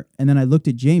drummer, and then I looked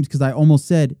at James because I almost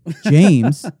said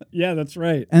James, Yeah, that's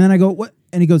right. and then I go, what?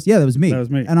 And he goes, yeah, that was me. That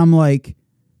was me. And I'm like,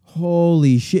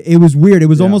 holy shit! It was weird. It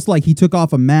was Yeah. almost like he took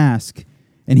off a mask,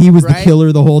 and he was the Right?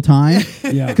 killer the whole time.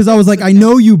 Yeah. Because I was like, I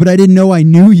know you, but I didn't know I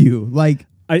knew you. Like,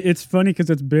 It's funny because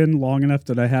it's been long enough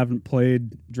that I haven't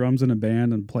played drums in a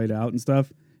band and played out and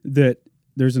stuff that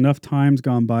there's enough times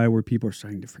gone by where people are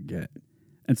starting to forget.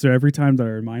 And so every time that I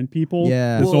remind people,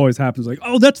 Yeah. this Well- always happens. Like,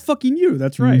 oh, that's fucking you.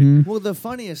 That's right. Mhm. Well, the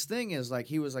funniest thing is like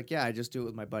he was like, yeah, I just do it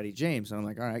with my buddy James. And I'm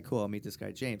like, all right, cool. I'll meet this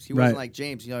guy James. He wasn't Right. like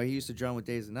James. You know, he used to drum with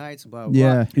Days and Nights and blah blah.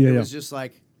 Yeah. blah. Yeah, It yeah. was just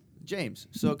like James.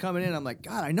 So coming in, I'm like,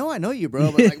 God, I know you,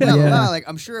 bro. But like, blah, blah, Yeah. blah. Like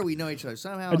I'm sure we know each other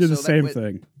somehow. I did the So that same with-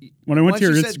 thing. When I went Once to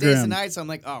your you said Days Instagram, and Nights, I'm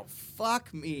like, oh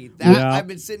fuck me. That Yeah. I've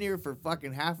been sitting here for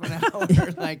fucking half an hour.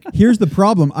 Like, Here's the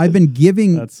problem. I've been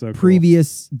giving That's so cool.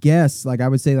 previous guests, like I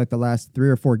would say like the last 3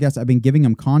 or 4 guests, I've been giving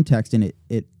them context and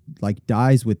it like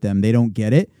dies with them. They don't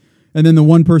get it. And then the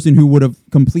one person who would have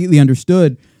completely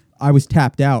understood, I was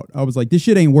tapped out. I was like, this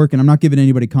shit ain't working. I'm not giving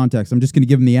anybody context. I'm just going to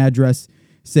give them the address,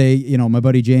 say, you know, my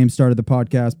buddy James started the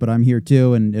podcast, but I'm here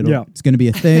too. And Yeah. it's going to be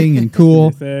a thing and cool.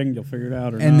 your thing, you'll figure it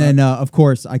out. Or And not. then, of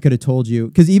course, I could have told you.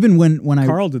 Because even when I...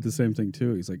 Carl did the same thing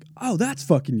too. He's like, oh, that's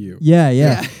fucking you. Yeah.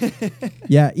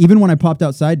 Yeah, even when I popped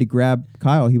outside to grab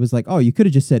Kyle, he was like, "Oh, you could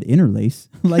have just said interlace."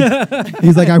 Like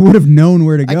he's like, "I would have known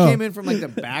where to I go." came in from like the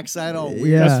backside all weird.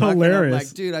 Yeah. as That's fuck, and I'm hilarious.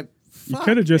 like, dude, You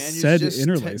could have just said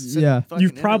interlace. Yeah.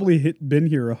 You've probably been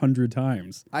here 100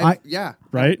 times. Yeah.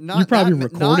 Right? You probably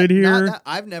recorded here.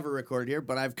 I've never recorded here,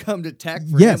 but I've come to tech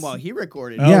for Yes. him while he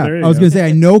recorded. Oh, Yeah, there you I was go. gonna say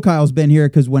I know Kyle's been here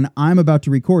because when I'm about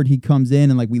to record, he comes in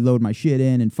and like we load my shit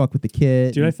in and fuck with the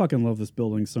kit. Dude, I fucking love this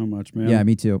building so much, man. yeah,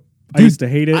 me too. I used to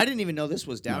hate it. I didn't even know this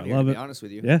was down I here. love To it. be honest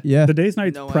with you. Yeah. Yeah. The Days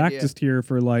Nights No idea. practiced here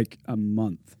for like a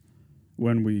month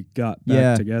when we got back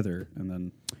Yeah. together. And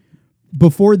then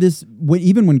Before this,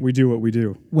 even we do what we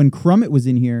do. when Crummett was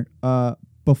in here,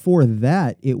 before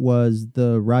that, it was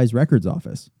the Rise Records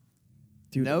office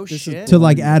Dude, No this is shit. to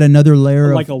like add another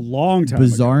layer like a of long time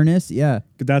ago. bizarreness. Yeah,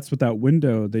 That's what that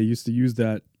window, they used to use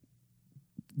that.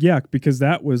 Yeah, because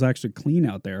that was actually clean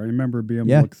out there. I remember being able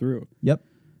Yeah. to look through. yep.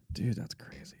 Dude, that's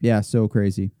crazy. Yeah, so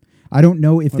crazy. I don't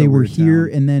know if What they a were weird here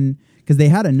town. and then because they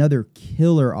had another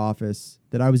killer office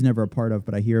that I was never a part of,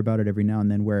 but I hear about it every now and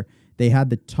then where they had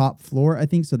the top floor, I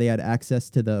think, so they had access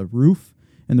to the roof,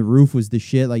 and the roof was the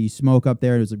shit. Like you smoke up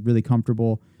there, it was really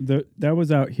comfortable. That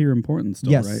was out here in Portland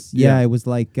still, Yes, right? yeah, it was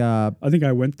like I think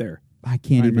I went there. I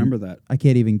can't I even remember that. I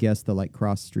can't even guess the like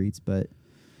cross streets, but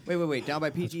Wait. Down by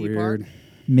That's PGE Park, weird.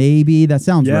 maybe that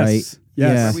sounds Yes. right.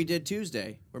 Yes. Yeah. where we did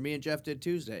Tuesday, where me and Jeff did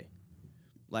Tuesday,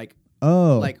 like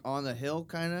Oh, like on the hill,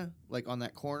 kind of like on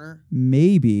that corner.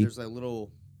 maybe There's a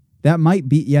little. that might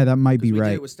be. Yeah, that might 'cause be we did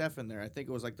right. it with Stefan there. I think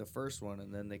it was like the first one,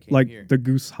 and then they came Like here. the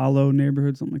Goose Hollow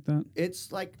neighborhood, something like that.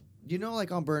 It's like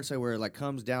like on Burnside where it like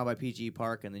comes down by PGE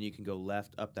Park, and then you can go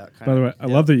left up that kind By of. the way, I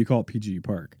hill. love that you call it PG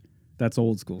Park. That's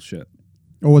old school shit.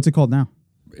 Oh, what's it called now?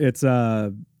 It's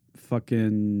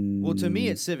fucking. Well, to me,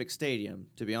 it's Civic Stadium.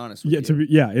 To be honest with you.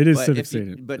 it is But Civic if you-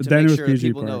 Stadium. But to then it make was sure that PG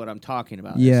people know Park. what I'm talking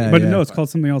about. Yeah, it's But Civic no, it's Park. called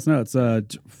something else now.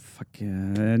 It's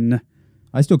fucking.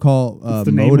 I still call It's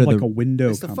the name Moda of like a window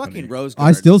It's the company. fucking Rose I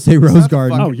Garden. still say It's Rose not the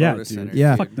Garden. fucking Oh, yeah, Moda dude. Center,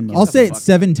 Yeah. Fuck the I'll Moda. say it Fuck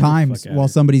 7 Get the times fuck outta while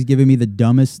here. somebody's giving me the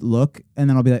dumbest look, and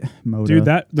then I'll be like, Moda. Dude,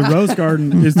 the Rose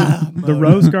Garden is the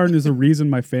Rose Garden is the reason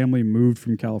my family moved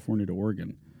from California to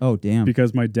Oregon Oh, damn.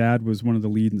 because my dad was one of the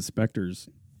lead inspectors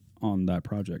on that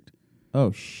project. Oh,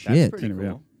 That's shit. pretty Anyway,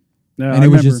 cool. Yeah, And I it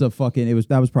was remember- just a fucking,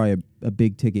 that was probably a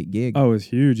big ticket gig. Oh, it was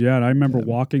huge. Yeah, and I remember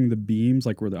walking the beams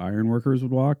like where the iron workers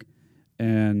would walk.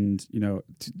 And,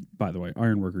 by the way,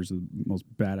 iron workers are the most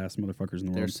badass motherfuckers in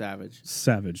the They're world. savage.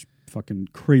 Savage, fucking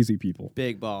crazy people.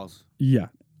 Big balls. Yeah.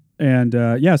 And,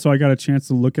 so I got a chance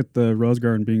to look at the Rose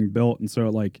Garden being built. And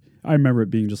so, I remember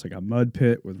it being just like a mud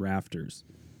pit with rafters.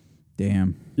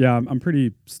 Damn. Yeah, I'm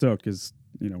pretty stoked because,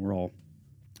 we're all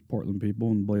Portland people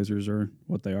and Blazers are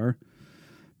what they are.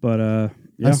 But,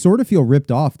 yeah, I sort of feel ripped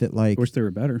off that, I wish they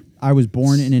were better. I was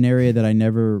born in an area that I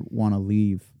never want to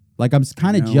leave. Like, I'm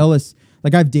kind of know. jealous.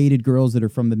 Like, I've dated girls that are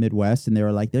from the Midwest, and they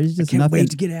were like, there's just nothing.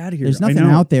 get out of here. There's nothing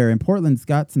out there, and Portland's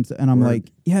got some. And I'm Word.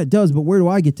 like, yeah, it does, but where do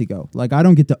I get to go? Like, I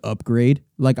don't get to upgrade.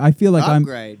 Like, I feel like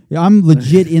Upgrade. I'm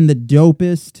legit in the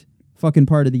dopest fucking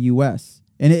part of the U.S.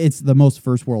 And it's the most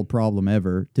first world problem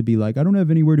ever to be like, I don't have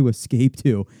anywhere to escape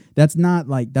to. That's not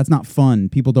fun.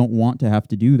 People don't want to have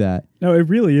to do that. No, it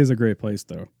really is a great place,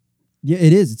 though. Yeah,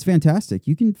 it is. It's fantastic.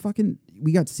 You can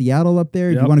we got Seattle up there.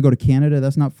 If Yep. you want to go to Canada,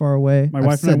 that's not far away. My I've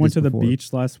wife and I said went this to the before.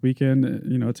 beach last weekend.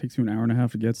 It takes you an hour and a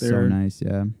half to get there. So nice,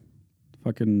 yeah.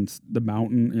 Fucking the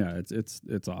mountain. Yeah,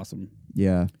 it's awesome.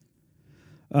 Yeah.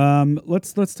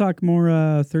 Let's talk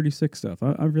more 36 stuff.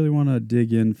 I really want to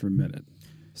dig in for a minute.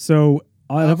 So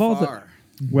out How of all far?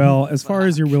 as far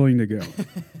as you're willing to go.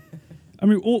 I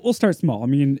mean, we'll start small. I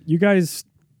mean, you guys,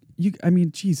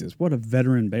 Jesus, what a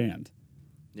veteran band.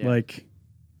 Yeah. Like,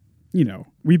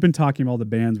 we've been talking about all the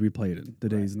bands we played in, the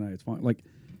Days and Nights. Like,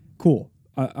 cool.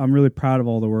 I'm really proud of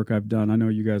all the work I've done. I know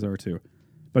you guys are too.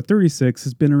 But 36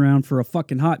 has been around for a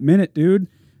fucking hot minute, dude.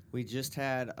 We just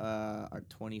had our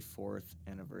 24th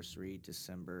anniversary,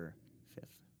 December 5th.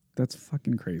 That's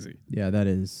fucking crazy. Yeah, that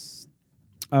is.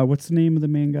 What's the name of the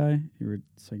main guy you were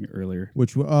saying earlier?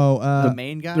 Which The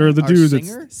main guy, or the our dude that's-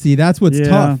 singer. see, that's what's Yeah,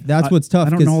 tough. That's what's tough. I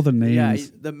don't 'cause- know all the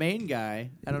names. Yeah, the main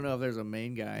guy. I don't know if there's a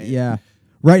main guy. Yeah.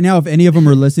 Right now, if any of them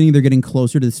are listening, they're getting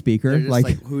closer to the speaker. They're just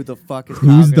like, who the fuck is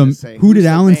who's Kyle gonna the? say? Who Who's did the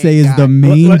Alan main say is guy? the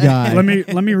main let, guy? let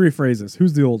me rephrase this.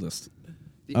 Who's the oldest?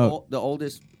 The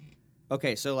oldest.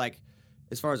 Okay, so like,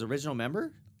 as far as original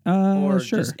member or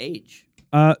Sure. just age.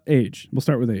 Age. We'll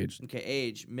start with age. Okay,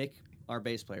 age. Mick, our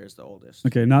bass player, is the oldest.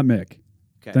 Okay, not Mick.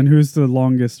 Okay. Then who's the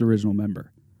longest original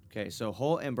member? Okay, so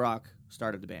Holt and Brock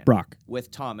started the band. Brock. With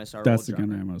Thomas, our That's the old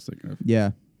kind of drummer. name I was thinking of.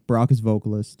 Yeah, Brock is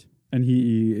vocalist. And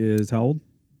he is how old?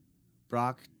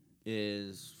 Brock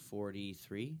is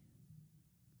 43.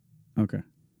 Okay.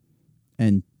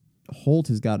 And Holt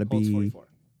has got to Holt's be 44.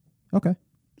 okay.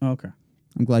 Okay.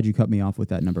 I'm glad you cut me off with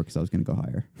that number because I was going to go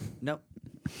higher. Nope.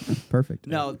 Perfect.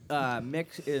 No,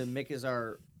 Mick is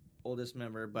our oldest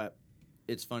member, but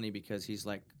it's funny because he's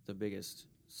like the biggest,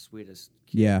 sweetest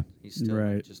kid. Yeah. He's still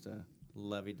Right. like just a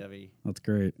lovey-dovey That's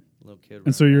great. little kid.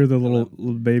 And so running you're the around. I little, love him.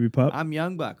 little baby pup? I'm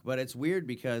young buck, but it's weird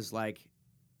because like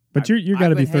But I've- you got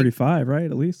to I've be been hang- 35, right?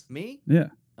 At least? me, Yeah.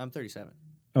 I'm 37.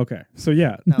 Okay. So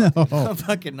yeah. No, No. I'm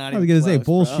fucking not I was even going to say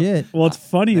close, bro. bullshit. Well, it's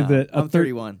funny No, that I'm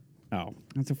 31. Oh,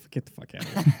 get the fuck out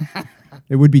of here.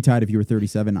 It would be tight if you were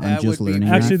 37. I'm That just would be learning.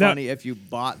 pretty Actually, that. that- funny if you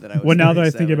bought that I was Well, now that I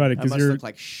think 37. about it, I 'cause must you're- look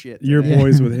like shit. You're today.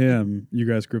 boys with him. You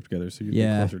guys grouped together, so you're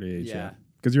Yeah. closer to age. Yeah. Yeah.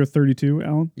 Because you're 32,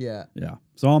 Alan? Yeah. Yeah.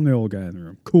 So I'm the old guy in the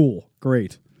room. Cool.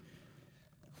 Great.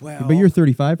 Well, But you're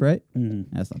 35, right?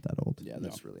 Mm-hmm. That's not that old. yeah,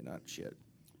 that's really not shit.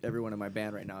 Everyone in my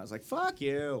band right now is like, "Fuck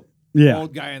you, Yeah.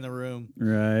 old guy in the room."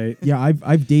 Right. Yeah,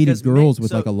 I've dated 'Cause girls me-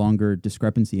 with so- like a longer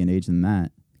discrepancy in age than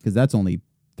that because that's only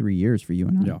 3 years for you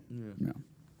and I. Yeah. Yeah. Yeah.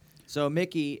 So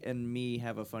Mickey and me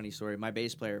have a funny story. My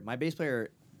bass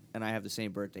player and I have the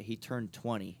same birthday. He turned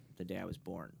 20 the day I was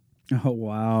born. Oh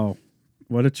wow.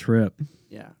 What a trip.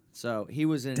 Yeah. So he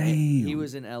was in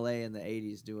Damn. LA in the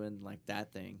 80s doing like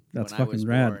that thing That's when I was fucking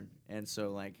rad. born. And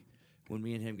so like when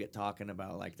me and him get talking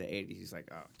about like the 80s, he's like,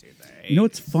 "Oh, dude, the 80s." You know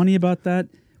what's funny about that?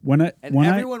 When And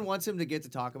everyone wants him to get to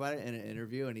talk about it in an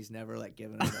interview, and he's never like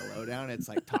giving them the lowdown. It's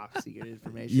like top secret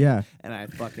information. Yeah. And I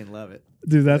fucking love it.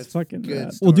 dude, that's It's fucking good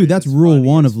rad. stuff. Well, dude, that's It's rule funny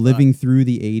one as of fuck. living through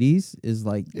the 80s is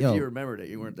like, If yo, you remembered it,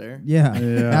 you weren't there. yeah,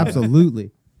 Yeah.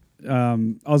 absolutely. I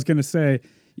was gonna say,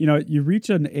 you reach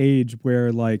an age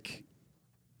where like,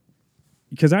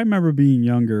 because I remember being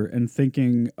younger and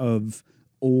thinking of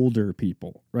older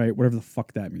people, right? Whatever the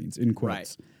fuck that means in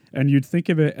quotes, and you'd think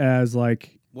of it as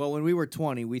like Well, when we were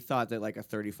 20, we thought that like a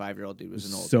 35-year-old dude was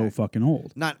an old so guy. fucking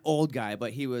old. Not old guy,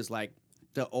 but he was like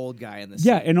the old guy in the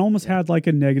Yeah, scene. and almost had like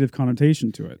a negative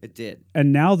connotation to it. It did.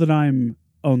 And now that I'm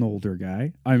an older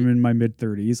guy, I'm in my mid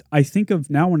 30s. I think of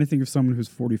now when I think of someone who's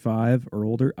 45 or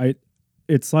older,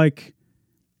 it's like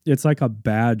a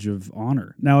badge of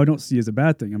honor. Now I don't see it as a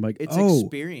bad thing. I'm like, It's oh,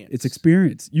 experience. it's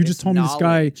experience. You just It's told me this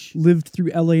guy knowledge. lived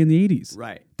through LA in the 80s.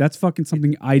 Right. That's fucking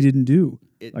something I didn't do.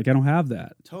 It- Like I don't have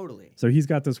that. Totally. So he's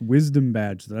got this wisdom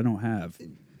badge that I don't have.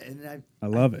 And I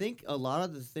love it. I think a lot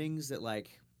of the things that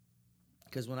like,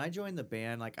 because when I joined the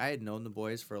band, like I had known the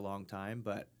boys for a long time,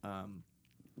 but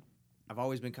I've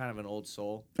always been kind of an old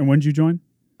soul. And when did you join?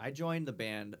 I joined the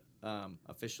band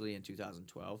officially in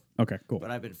 2012, Okay, cool. but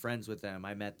I've been friends with them.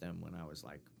 I met them when I was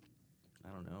like, I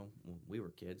don't know, we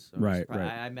were kids. So Right, it's prob-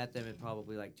 right. I met them in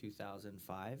probably like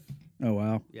 2005. Oh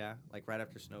wow, Yeah, like right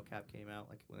after Snowcap came out,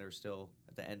 like when they were still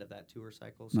at the end of that tour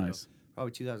cycle. So nice.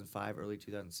 probably 2005, early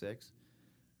 2006.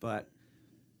 But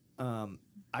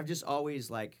I've just always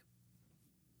like,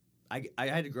 I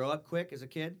had to grow up quick as a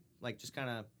kid, like just kind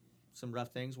of some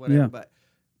rough things, whatever. Yeah. But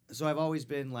so I've always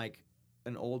been like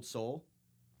an old soul,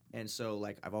 and so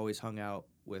like I've always hung out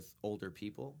with older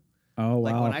people. Oh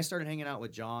Like wow. when I started hanging out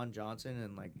with John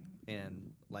Johnson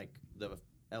and like the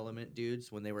Element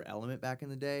dudes when they were Element back in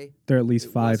the day, They're at least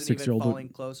it 5, wasn't 6 even year old. falling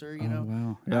closer, you know.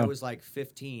 Wow. I Yeah. was like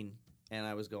 15, and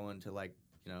I was going to like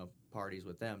parties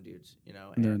with them dudes,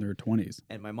 And they're in their 20s.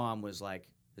 and my mom was like,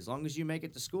 as long as you make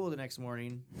it to school the next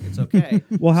morning, it's okay.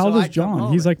 Well, how So old is I'd come John?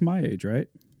 home He's and- like my age, right?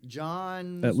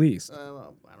 John, At least. I don't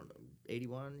know,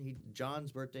 81.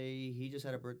 John's birthday, he just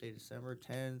had a birthday December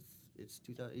 10th. It's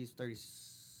 2000. He's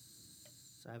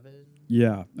 37.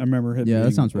 Yeah, I remember him. Yeah, that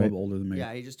being sounds a little right. Older than me.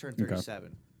 Yeah, he just turned Okay.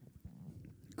 37.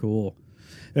 Cool.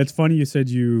 It's funny you said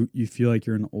you feel like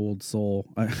you're an old soul.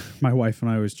 My wife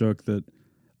and I always joke that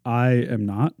I am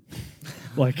not.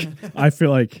 Like I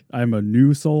feel like I'm a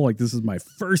new soul. Like this is my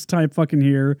first time fucking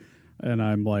here, and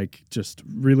I'm like just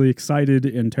really excited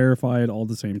and terrified all at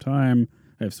the same time.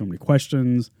 I have so many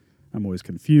questions. I'm always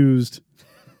confused.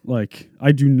 Like,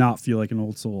 I do not feel like an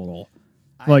old soul at all.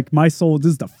 Like, my soul, this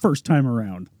is the first time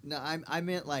around. No, I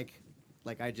meant like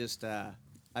I just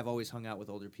I've always hung out with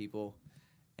older people,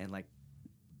 and like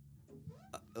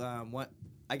what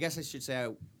I guess I should say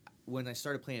when I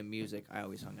started playing music, I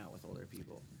always hung out with older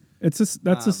people. That's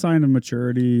a sign of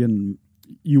maturity and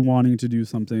you wanting to do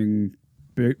something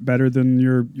better than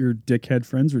your dickhead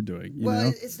friends are doing. You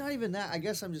know? It's not even that. I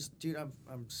guess I'm just, dude.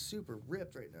 I'm super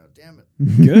ripped right now. Damn it,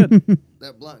 Good.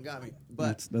 that blunt got me.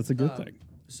 But That's a good thing.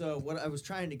 So what I was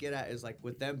trying to get at is like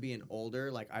with them being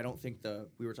older, like I don't think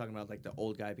we were talking about like the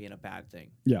old guy being a bad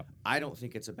thing. Yeah. I don't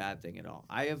think it's a bad thing at all.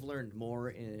 I have learned more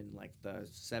in like the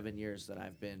 7 years that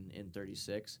I've been in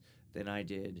 36 than I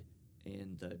did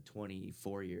in the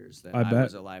 24 years that I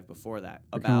was alive before that.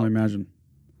 I can only imagine.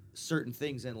 Certain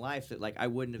things in life that like I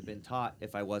wouldn't have been taught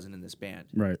if I wasn't in this band.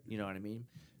 Right. You know what I mean?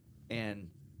 And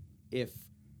if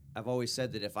I've always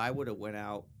said that if I would have went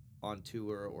out on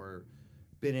tour or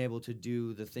been able to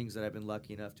do the things that I've been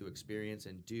lucky enough to experience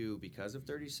and do because of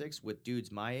 36 with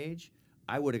dudes my age,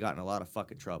 I would have gotten a lot of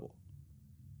fucking trouble.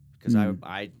 Because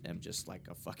I am just like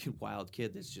a fucking wild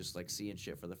kid that's just like seeing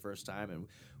shit for the first time and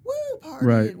woo,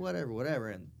 partying, whatever.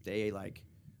 And they like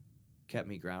kept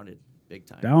me grounded big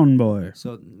time. Down boy.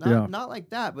 So not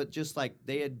like that, but just like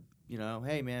they had, you know,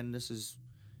 hey man,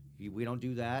 we don't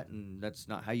do that, and that's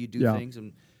not how you do things.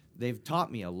 And they've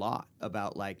taught me a lot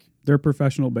about like they're a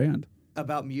professional band.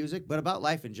 About music, but about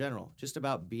life in general. Just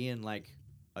about being like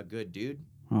a good dude.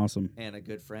 Awesome. And a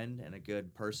good friend and a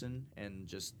good person and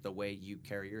just the way you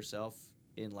carry yourself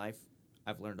in life.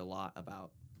 I've learned a lot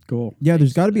about. Cool. Yeah,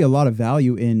 there's got to be a lot of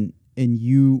value in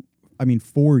you. I mean,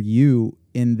 for you,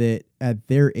 in that at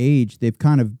their age, they've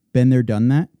kind of been there, done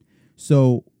that.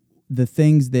 So the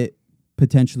things that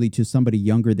potentially to somebody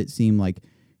younger that seem like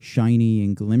shiny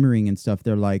and glimmering and stuff,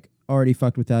 they're like, already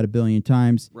fucked with that a billion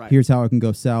times. Right. Here's how it can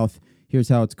go south. Here's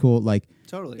how it's cool. Like,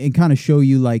 totally. And kind of show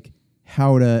you like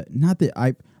how to, not that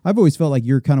I've always felt like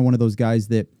you're kind of one of those guys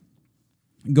that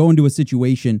go into a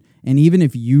situation, and even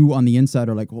if you on the inside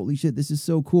are like, holy shit, this is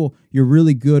so cool, you're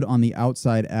really good on the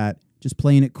outside at just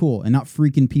playing it cool and not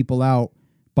freaking people out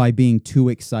by being too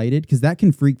excited, because that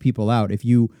can freak people out. If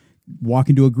you walk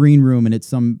into a green room and it's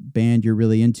some band you're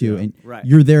really into and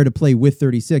you're there to play with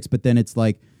 36, but then it's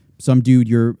like some dude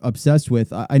you're obsessed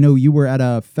with. I know you were at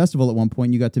a festival at one point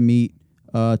and you got to meet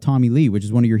Tommy Lee, which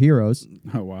is one of your heroes.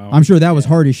 Oh, wow. I'm sure that was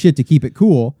hard as shit to keep it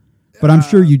cool, but I'm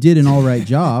sure you did an all right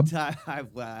job.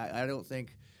 I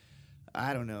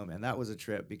don't know, man. That was a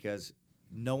trip because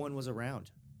no one was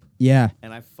around. Yeah.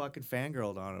 And I fucking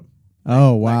fangirled on him.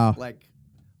 Oh, wow. Like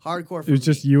hardcore for me. It was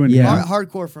just you and him?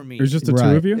 Hardcore for me. It was just the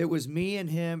two of you? It was me and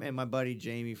him and my buddy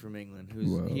Jamie from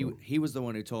England. He was the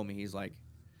one who told me, he's like,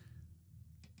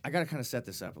 I got to kind of set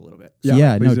this up a little bit.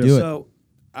 Yeah, no, do it. So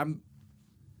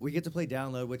we get to play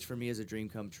Download, which for me is a dream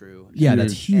come true. Yeah,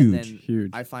 that's huge. And then huge.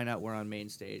 I find out we're on main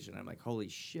stage, and I'm like, holy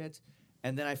shit.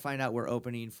 And then I find out we're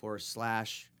opening for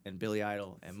Slash and Billy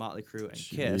Idol and Motley Crue and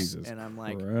Kiss. And I'm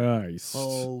like,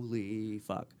 holy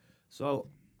fuck. So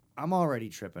I'm already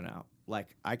tripping out.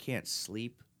 Like, I can't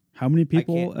sleep. How many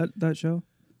people at that show?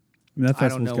 I mean, that I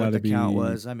don't know what the be count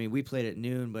was. I mean, we played at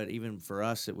noon, but even for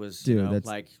us, it was,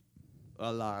 like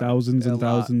a lot. Thousands and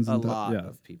thousands and thousands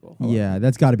of people. Yeah,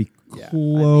 that's got to be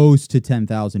close to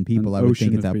 10,000 people, I would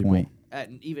think, at that people. point.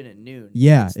 Even at noon.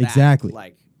 Yeah, exactly.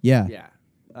 Like, yeah.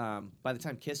 By the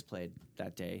time Kiss played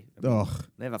that day,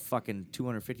 they have a fucking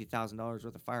 $250,000 worth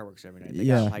of fireworks every night. They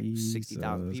got like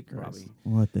 60,000 people probably.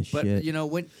 What the shit? But you know,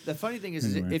 when the funny thing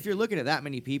is if you're looking at that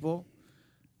many people,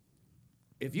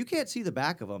 if you can't see the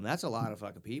back of them, that's a lot of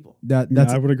fucking people.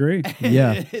 I would agree.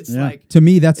 Yeah, it's like, to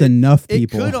me that's enough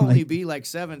people. It could only be like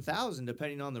 7,000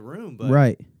 depending on the room, but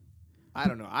I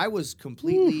don't know. I was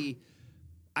completely.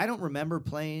 I don't remember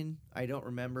playing. I don't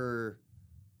remember.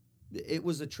 It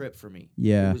was a trip for me.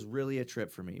 Yeah. It was really a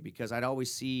trip for me because I'd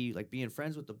always see, like being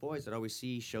friends with the boys, I'd always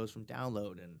see shows from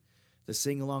Download and the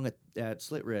sing along at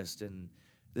Slit Wrist and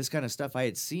this kind of stuff. I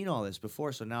had seen all this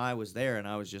before, so now I was there and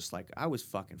I was just like, I was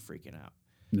fucking freaking out.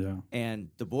 Yeah. And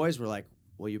the boys were like,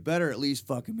 well, you better at least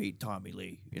fucking meet Tommy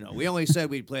Lee. You know, we only said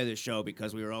we'd play this show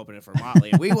because we were opening for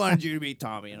Motley and we wanted you to meet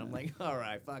Tommy. And I'm like, all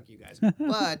right, fuck you guys.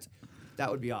 But that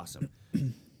would be awesome.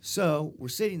 So we're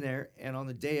sitting there, and on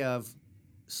the day of,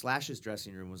 Slash's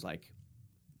dressing room was like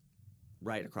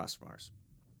right across from ours.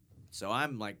 So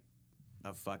I'm like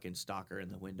a fucking stalker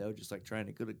in the window, just like trying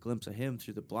to get a glimpse of him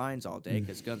through the blinds all day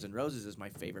because Guns N' Roses is my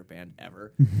favorite band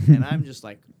ever. And I'm just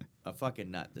like a fucking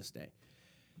nut this day.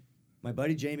 My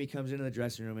buddy Jamie comes into the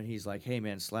dressing room and he's like, hey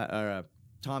man,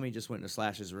 Tommy just went into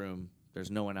Slash's room.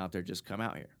 There's no one out there. Just come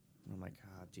out here. And I'm like,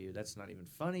 up to you. That's not even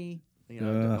funny. You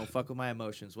know, don't fuck with my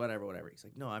emotions, whatever. He's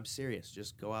like, no, I'm serious.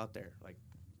 Just go out there. Like,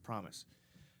 promise.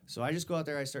 So I just go out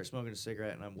there, I start smoking a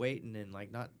cigarette, and I'm waiting, and like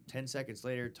not 10 seconds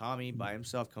later, Tommy by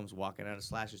himself comes walking out of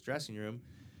Slash's dressing room,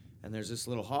 and there's this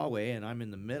little hallway, and I'm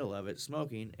in the middle of it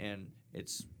smoking, and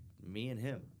it's me and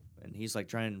him. And he's like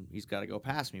he's got to go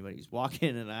past me, but he's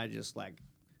walking, and I just like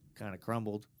kind of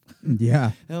crumbled.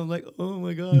 Yeah. And I'm like, oh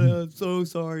my God, I'm so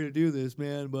sorry to do this,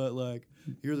 man, but like,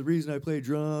 you're the reason I play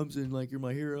drums, and like, you're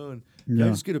my hero, and can I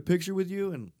just get a picture with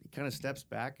you? And he kind of steps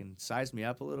back and sized me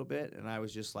up a little bit, and I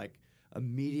was just like,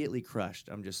 immediately crushed.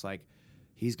 I'm just like,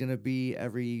 he's gonna be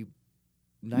every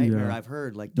nightmare I've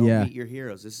heard. Like, don't meet your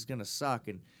heroes. This is gonna suck.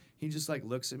 And he just like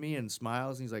looks at me and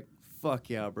smiles, and he's like, fuck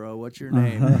yeah, bro. What's your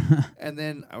name? And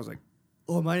then I was like,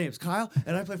 oh, my name's Kyle,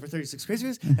 and I play for 36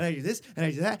 Christmas, and I do this, and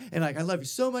I do that, and like, I love you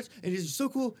so much, and you're so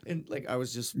cool. And like, I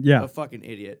was just a fucking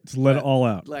idiot. Just let it all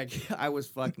out. Like, I was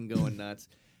fucking going nuts.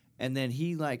 And then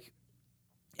he like,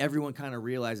 everyone kind of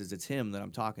realizes it's him that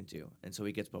I'm talking to, and so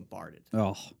he gets bombarded.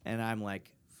 Oh. And I'm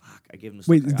like, fuck, I give him this.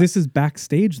 Wait, this is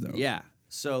backstage, though? Yeah.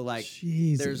 So, like,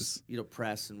 there's,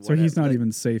 press and whatever. So he's not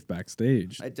even safe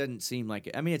backstage. It doesn't seem like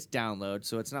it. I mean, it's download,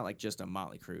 so it's not like just a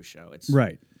Motley Crue show. It's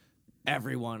right.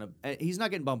 Everyone. He's not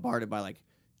getting bombarded by, like,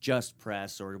 just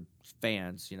press or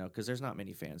fans, because there's not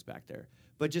many fans back there.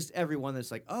 But just everyone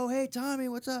that's like, oh, hey, Tommy,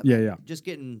 what's up? Yeah. Just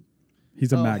getting.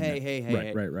 He's a magnet.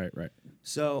 Hey. Right.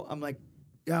 So I'm like,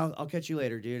 yeah, I'll catch you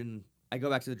later, dude. And I go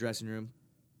back to the dressing room,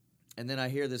 and then I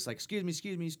hear this, like, excuse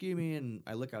me. And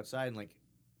I look outside and, like,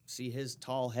 see his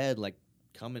tall head, like,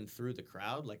 coming through the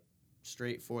crowd, like,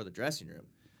 straight for the dressing room.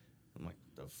 I'm like,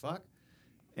 the fuck?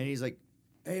 And he's like,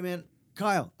 hey, man,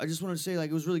 Kyle, I just wanted to say, like,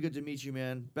 it was really good to meet you,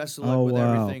 man. Best of luck with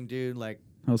everything, dude. Like,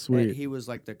 how sweet. He was,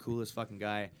 like, the coolest fucking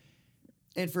guy.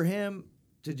 And for him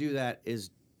to do that is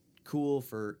cool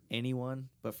for anyone,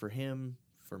 but for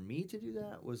me to do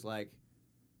that was, like,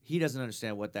 he doesn't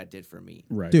understand what that did for me.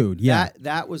 Right. Dude, yeah.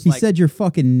 That was he said your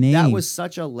fucking name. That was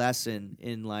such a lesson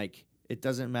in, like, it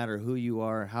doesn't matter who you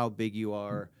are, how big you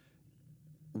are,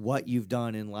 what you've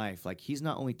done in life. Like, he's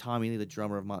not only Tommy Lee, the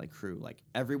drummer of Motley Crue. Like,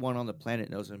 everyone on the planet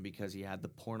knows him because he had the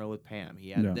porno with Pam.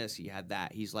 He had this, he had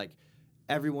that. He's like,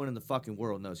 everyone in the fucking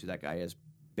world knows who that guy is,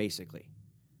 basically.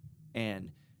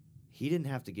 And he didn't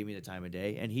have to give me the time of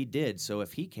day, and he did. So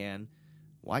if he can,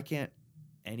 why can't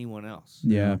anyone else?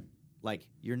 Yeah. Like,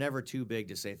 you're never too big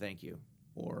to say thank you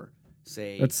or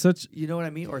say, that's such, you know what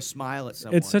I mean? Or smile at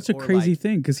someone. It's such a crazy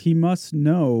thing because he must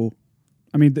know.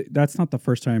 I mean, that's not the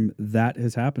first time that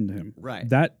has happened to him. Right.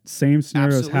 That same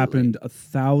scenario has happened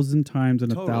 1,000 times in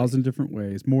 1,000 different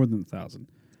ways, more than 1,000.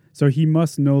 So he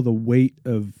must know the weight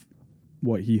of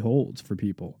what he holds for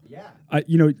people. Yeah.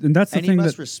 And that's the thing. And he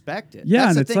must respect it. Yeah,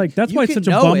 and it's like, that's why it's such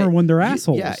a bummer when they're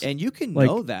assholes. Yeah, and you can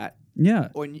know that. Yeah.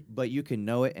 But you can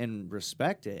know it and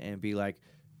respect it and be like,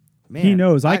 man. He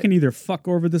knows I can either fuck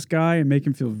over this guy and make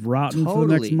him feel rotten for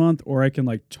the next month, or I can,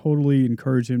 like, totally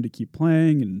encourage him to keep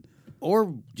playing and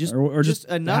or just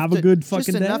enough have a good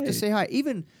fucking day. Just enough to say hi.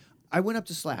 Even I went up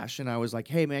to Slash and I was like,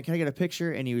 hey, man, can I get a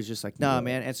picture? And he was just like, nah,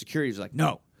 man. And security was like,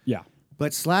 no. Yeah.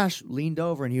 But Slash leaned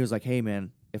over and he was like, hey,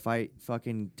 man, if I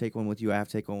fucking take one with you, I have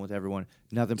to take one with everyone.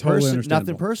 Nothing personal.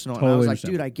 Totally and I was like,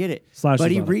 dude, I get it. Slash, but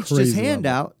he reached his hand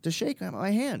out to shake my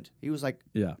hand. He was like,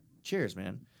 yeah, cheers,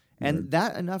 man. And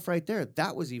that enough right there,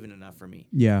 that was even enough for me.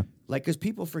 Yeah. Like, because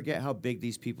people forget how big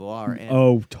these people are.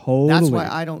 And totally. That's why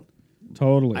I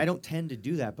don't tend to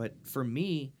do that. But for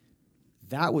me,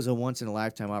 that was a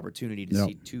once-in-a-lifetime opportunity to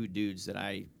see two dudes that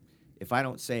if I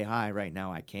don't say hi right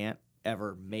now, I can't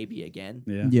ever maybe again.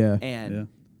 Yeah. And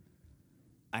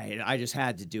I just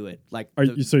had to do it. Like,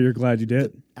 so you're glad you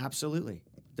did? Absolutely.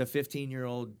 The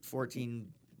 15-year-old, 14,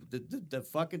 the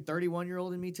fucking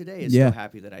 31-year-old in me today is so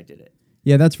happy that I did it.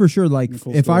 Yeah, that's for sure. Like,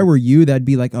 if I were you, that'd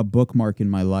be like a bookmark in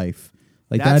my life.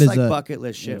 Like, that's that is like a bucket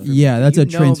list shit. For yeah, me. that's a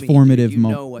transformative moment. You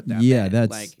know what that meant. That's.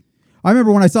 Like, I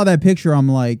remember when I saw that picture, I'm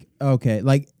like, okay,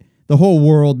 like the whole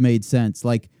world made sense.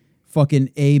 Like, fucking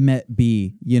A met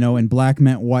B, and black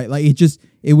meant white. Like,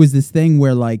 it was this thing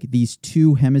where, like, these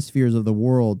two hemispheres of the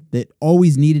world that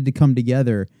always needed to come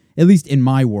together. At least in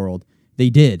my world, they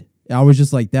did. I was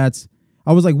just like, I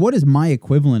was like, what is my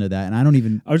equivalent of that? And I don't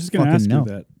even. I was just going to ask you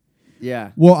that.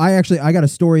 Yeah. Well, I got a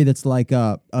story that's like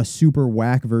a super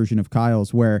whack version of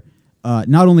Kyle's where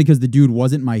not only because the dude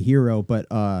wasn't my hero, but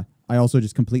I also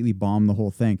just completely bombed the whole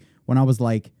thing. When I was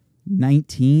like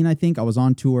 19, I think, I was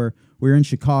on tour. We were in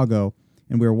Chicago,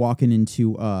 and we were walking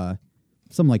into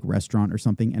some like restaurant or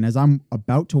something. And as I'm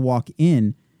about to walk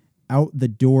in, out the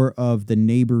door of the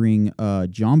neighboring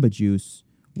Jamba Juice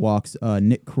walks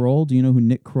Nick Kroll. Do you know who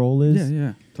Nick Kroll is?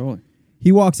 Yeah, totally.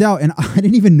 he walks out, and I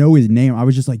didn't even know his name. I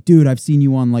was just like, dude, I've seen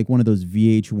you on like one of those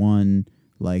VH1,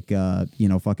 like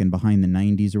fucking Behind the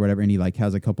 90s or whatever. And he like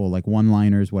has a couple like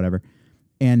one-liners, whatever.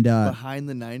 And Behind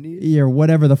the 90s? yeah, or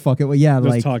whatever the fuck it was. Yeah, Those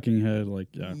like talking head, like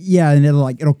yeah. yeah, and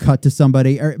it'll cut to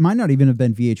somebody, or it might not even have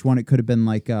been VH1. It could have been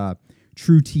like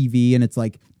True TV, and it's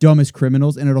like Dumbest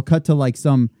Criminals, and it'll cut to like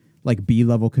some like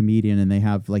B-level comedian, and they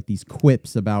have like these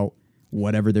quips about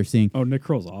whatever they're seeing. Oh, Nick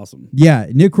Kroll's awesome. Yeah,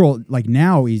 Nick Kroll, like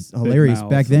now he's hilarious.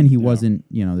 mouth Back then he and- yeah. wasn't,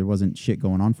 there wasn't shit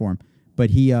going on for him. But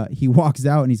he walks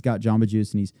out and he's got Jamba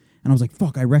Juice, and I was like,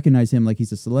 fuck, I recognize him, like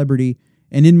he's a celebrity.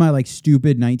 And in my like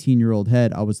stupid 19-year-old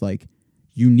head, I was like,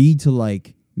 you need to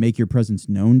like make your presence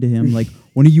known to him. Like,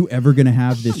 when are you ever gonna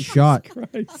have this shot?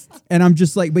 Christ. And I'm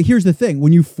just like, but here's the thing: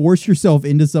 when you force yourself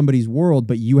into somebody's world,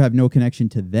 but you have no connection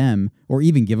to them or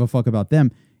even give a fuck about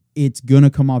them, it's gonna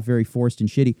come off very forced and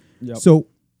shitty. Yep. So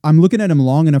I'm looking at him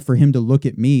long enough for him to look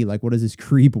at me like, what does this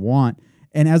creep want?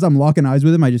 And as I'm locking eyes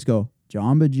with him, I just go,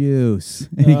 Jamba Juice.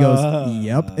 And he goes,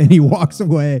 yep. And he walks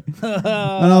away. And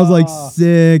I was like,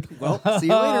 sick. Well, see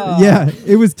you later. Yeah,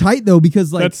 it was tight though,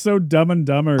 because like, That's so Dumb and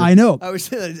Dumber. I know. I was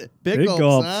big Big gulps,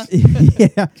 gulps. huh?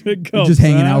 Yeah. Big gulps, Just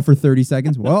hanging huh? out for 30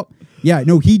 seconds. Well, yeah,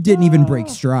 no, he didn't even break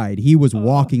stride. He was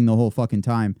walking the whole fucking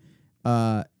time.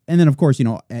 And then, of course,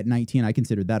 at 19, I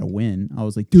considered that a win. I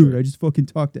was like, dude, I just fucking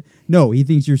talked to... No, he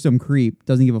thinks you're some creep.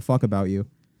 Doesn't give a fuck about you.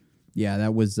 Yeah,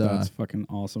 that was... That's fucking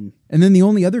awesome. And then the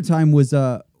only other time was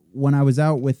when I was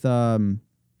out with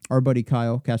our buddy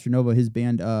Kyle Castronova, his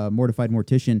band, Mortified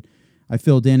Mortician. I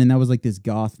filled in, and that was like this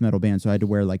goth metal band, so I had to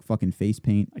wear like fucking face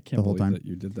paint I can't the whole believe time. that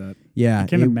you did that. Yeah, I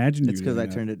can't it- imagine It's you because I doing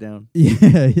that. turned it down.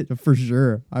 Yeah, for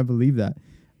sure. I believe that.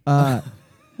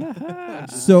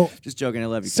 So Just joking. I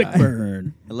love you, Sick Kyle.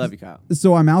 burn. I love you, Kyle.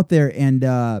 so I'm out there, and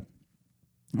I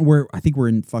think we're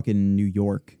in fucking New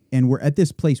York, and we're at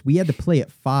this place. We had to play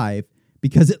at 5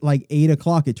 because at like 8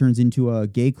 o'clock it turns into a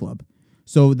gay club.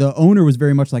 So the owner was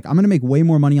very much like, I'm gonna make way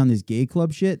more money on this gay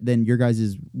club shit than your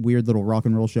guys' weird little rock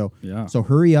and roll show. Yeah. So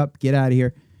hurry up, get out of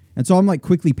here. And so I'm like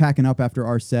quickly packing up after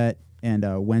our set, and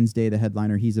Wednesday, the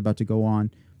headliner, he's about to go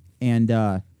on, and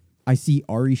I see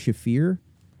Ari Shafir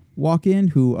walk in,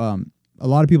 who a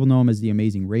lot of people know him as the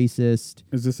Amazing Racist.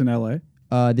 Is this in L.A.?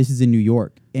 This is in New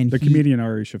York, and The comedian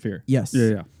Ari Shafir. Yes.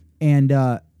 Yeah. And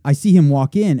I see him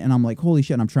walk in, and I'm like, holy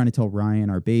shit. And I'm trying to tell Ryan,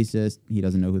 our bassist. He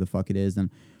doesn't know who the fuck it is. And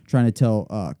I'm trying to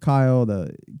tell Kyle,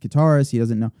 the guitarist. He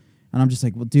doesn't know. And I'm just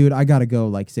like, well, dude, I got to go,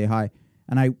 like, say hi.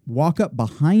 And I walk up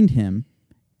behind him,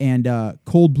 and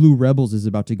Cold Blue Rebels is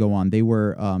about to go on. They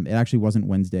were, it actually wasn't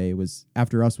Wednesday. It was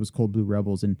after us was Cold Blue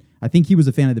Rebels. And I think he was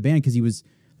a fan of the band because he was,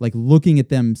 like, looking at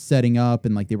them setting up,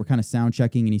 and, like, they were kind of sound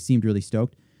checking, and he seemed really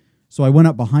stoked. So I went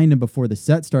up behind him before the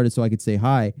set started so I could say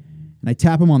hi. And I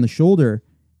tap him on the shoulder,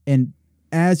 and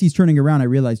as he's turning around, I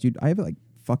realized, dude, I have like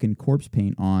fucking corpse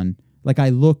paint on. Like I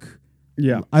look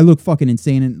fucking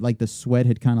insane, and like the sweat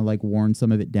had kind of like worn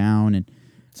some of it down. And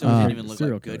So it didn't even look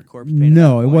serial like killer. good corpse paint. at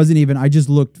no, that it point? wasn't even. I just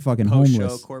looked fucking Post-show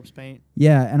homeless. corpse paint.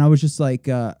 Yeah, and I was just like,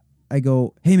 I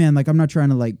go, hey man, like I'm not trying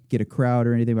to like get a crowd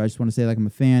or anything, but I just want to say like I'm a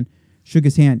fan. Shook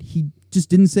his hand. He just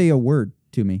didn't say a word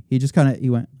to me. He just he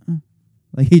went.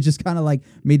 Like he just kind of like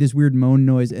made this weird moan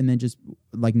noise and then just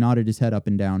like nodded his head up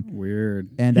and down. Weird.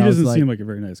 And he I was doesn't like- seem like a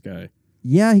very nice guy.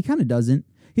 Yeah, he kind of doesn't.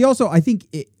 He also, I think,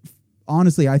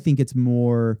 honestly, I think it's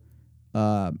more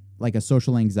like a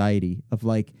social anxiety of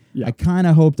like, Yeah. I kind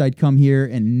of hoped I'd come here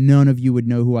and none of you would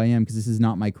know who I am because this is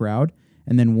not my crowd.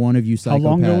 And then one of you psychopaths. How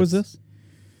long ago was this?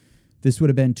 This would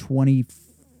have been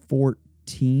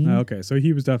 2014. Oh, okay, so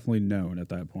he was definitely known at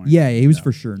that point. Yeah, he was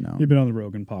for sure known. He'd been on the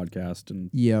Rogan podcast, and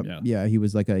Yep. yeah. Yeah, he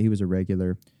was he was a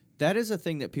regular. That is a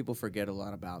thing that people forget a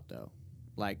lot about, though.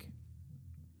 Like,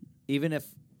 even if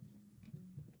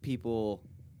people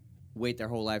wait their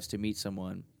whole lives to meet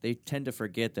someone, they tend to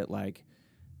forget that, like,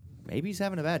 maybe he's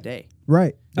having a bad day.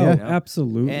 Right. Oh, Yeah. know?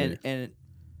 absolutely, And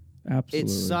absolutely. it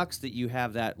sucks that you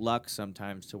have that luck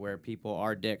sometimes to where people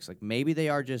are dicks. Like, maybe they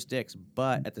are just dicks,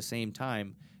 but at the same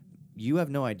time, you have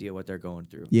no idea what they're going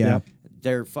through. Yeah. Yep.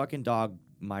 Their fucking dog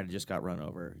might have just got run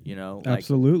over, you know? Like,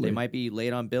 Absolutely. They might be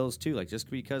late on bills, too. Like, just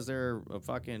because they're a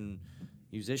fucking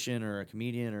musician or a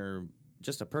comedian or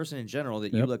just a person in general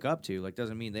that you Yep. look up to, like,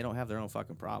 doesn't mean they don't have their own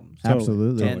fucking problems.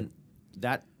 Absolutely. And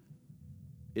that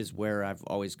is where I've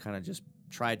always kind of just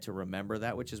tried to remember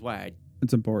that, which is why I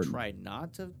It's important. try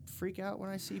not to freak out when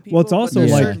I see people. Well, it's but also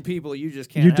there's like- certain people you just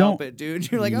can't you help don't- it,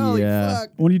 dude. You're like, holy Yeah. fuck.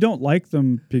 When you don't like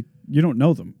them, you don't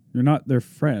know them. You're not their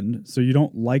friend, so you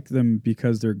don't like them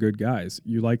because they're good guys.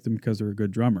 You like them because they're a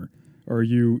good drummer, or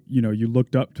you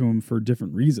looked up to them for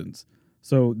different reasons.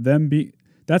 So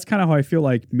that's kind of how I feel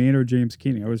like Maynard James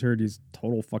Keeney. I always heard he's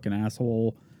total fucking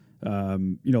asshole.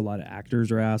 You know, a lot of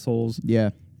actors are assholes.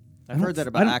 Yeah. I've heard that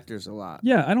about actors a lot.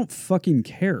 Yeah, I don't fucking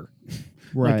care.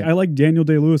 Right. Like, I like Daniel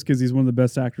Day-Lewis because he's one of the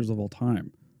best actors of all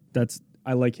time.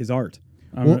 I like his art.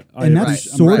 Well, I'm that's a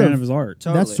sort fan of of his art.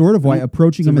 Totally. That's sort of why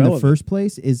approaching It's him in the irrelevant. first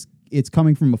place is it's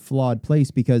coming from a flawed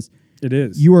place because It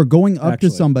is. you are going up Actually.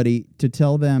 to somebody to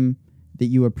tell them that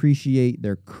you appreciate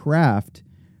their craft,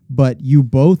 but you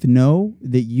both know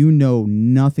that you know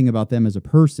nothing about them as a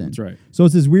person. That's right. So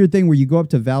it's this weird thing where you go up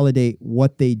to validate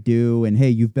what they do and, hey,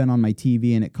 you've been on my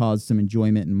TV and it caused some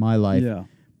enjoyment in my life. Yeah.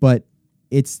 But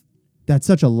that's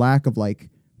such a lack of like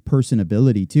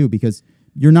personability too, because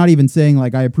you're not even saying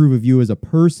like I approve of you as a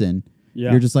person.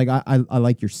 Yeah. You're just like I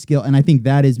like your skill, and I think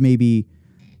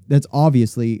that's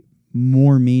obviously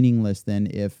more meaningless than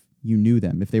if you knew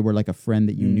them, if they were like a friend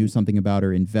that you knew something about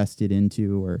or invested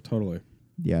into, or Totally.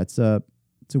 yeah, it's a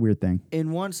weird thing.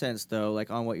 In one sense, though, like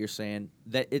on what you're saying,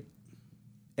 I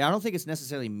don't think it's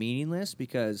necessarily meaningless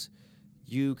because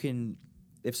you can,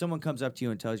 if someone comes up to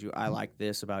you and tells you, I like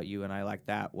this about you and I like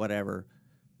that, whatever,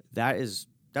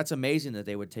 that's amazing that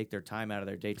they would take their time out of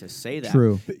their day to say that.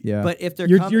 True. Yeah. But if they're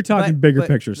You're talking bigger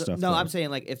picture stuff. No, though. I'm saying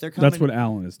like if they're coming. That's what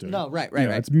Alan is doing. No, right.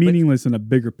 Yeah, it's meaningless in a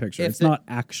bigger picture. if It's the- not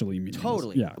actually meaningless.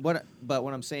 Totally. Yeah. But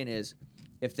what I'm saying is,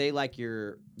 if they like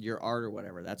your art or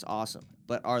whatever, that's awesome.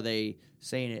 But are they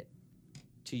saying it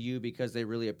to you because they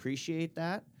really appreciate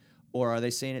that, or are they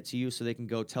saying it to you so they can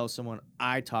go tell someone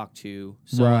I talked to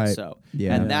so and so?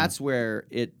 Yeah. And that's where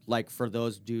it, like, for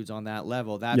those dudes on that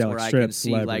level, that's Yeah, where like I straight can up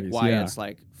see like celebrities, why yeah. it's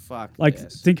like fuck Like,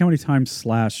 this. think how many times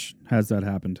Slash has that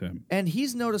happen to him. And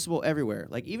he's noticeable everywhere.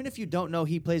 Like, even if you don't know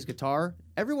he plays guitar,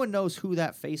 everyone knows who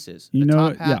that face is. You the know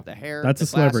top it, hat, yeah. the hair, That's the a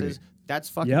celebrity. glasses, that's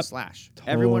fucking Yep. Slash.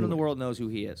 Everyone in the Totally. world knows who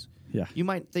he is. Yeah. You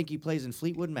might think he plays in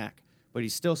Fleetwood Mac, but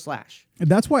he's still Slash. And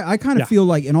that's why I kind of Yeah. feel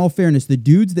like, in all fairness, the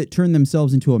dudes that turn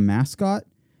themselves into a mascot,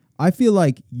 I feel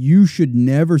like you should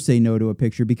never say no to a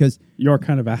picture because You're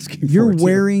kind of asking for you're it, too.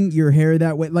 wearing your hair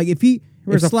that way. Like if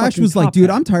wears a Slash fucking was like, top dude,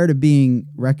 hat. I'm tired of being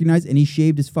recognized, and he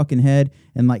shaved his fucking head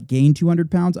and like gained 200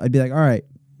 pounds, I'd be like, all right,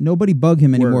 nobody bug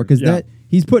him anymore Word, because yeah. that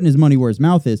he's putting his money where his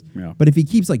mouth is. Yeah. But if he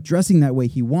keeps like dressing that way,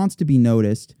 he wants to be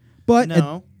noticed. But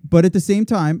No. at the same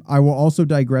time, I will also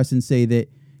digress and say that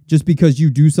just because you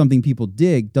do something people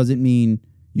dig doesn't mean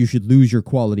you should lose your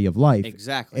quality of life.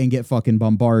 Exactly. And get fucking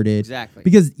bombarded. Exactly.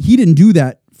 Because he didn't do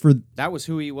that for That was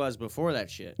who he was before that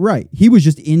shit. right. He was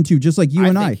just into just like you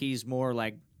and think I. he's more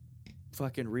like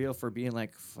fucking real for being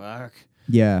like, fuck,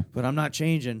 Yeah. but I'm not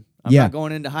changing. I'm Yeah. not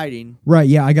going into hiding. Right,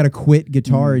 yeah, I got to quit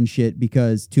guitar and shit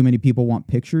because too many people want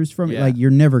pictures from it. Yeah. Like,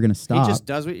 you're never going to stop. He just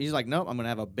does what he's like, nope, I'm going to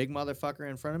have a big motherfucker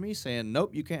in front of me saying,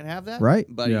 nope, you can't have that. Right.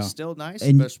 But Yeah. he's still nice,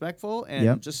 And- respectful, and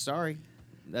Yep. just sorry.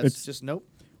 That's It's- just nope.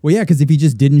 Well, yeah, because if he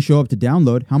just didn't show up to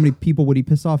download, how many people would he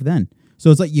piss off then? So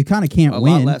it's like you kind of can't A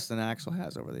win. lot less than Axel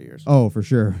has over the years. Oh, for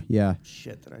sure. Yeah.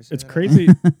 Shit, that I said. It's that out crazy.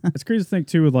 It's crazy to think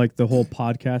too with like the whole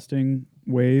podcasting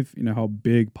wave. You know how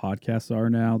big podcasts are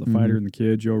now. The Fighter and the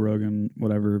Kid, Joe Rogan,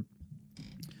 whatever.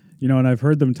 You know, and I've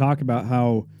heard them talk about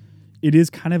how it is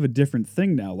kind of a different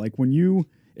thing now. Like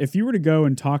if you were to go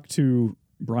and talk to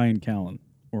Brian Callen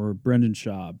or Brendan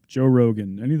Schaub, Joe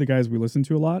Rogan, any of the guys we listen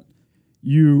to a lot,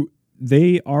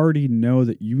 they already know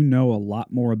that you know a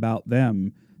lot more about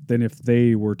them than if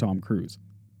they were Tom Cruise.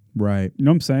 Right. You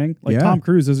know what I'm saying? Like Yeah. Tom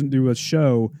Cruise doesn't do a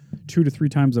show 2 to 3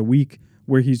 times a week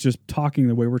where he's just talking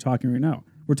the way we're talking right now.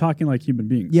 We're talking like human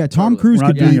beings. Yeah, Tom Totally. Cruise We're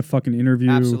not could doing be a fucking interview.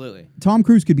 Absolutely. Tom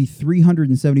Cruise could be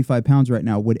 375 pounds right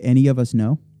now. Would any of us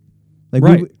know? Like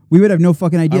Right. we would have no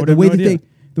fucking idea. would The have way no that idea.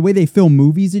 the way they film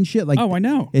movies and shit, like Oh, I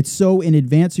know. it's so in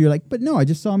advance. So you're like, but no, I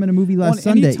just saw him in a movie last and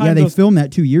Sunday. anytime Yeah, they those- filmed that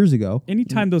 2 years ago.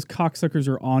 Anytime those cocksuckers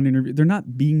are on interview, they're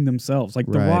not being themselves. Like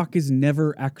The Right. Rock is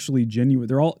never actually genuine.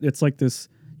 It's like this,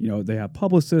 you know, they have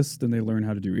publicists and they learn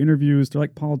how to do interviews. They're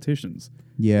like politicians.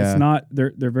 Yeah. It's not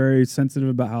they're very sensitive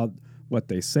about what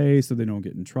they say so they don't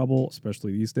get in trouble,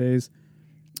 especially these days.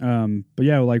 But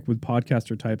yeah, like with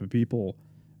podcaster type of people,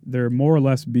 they're more or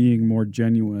less being more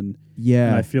genuine. Yeah.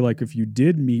 And I feel like if you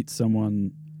did meet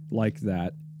someone like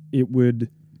that, it would,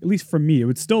 at least for me, it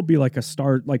would still be like a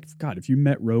start. Like, God, if you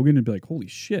met Rogan, it'd be like, holy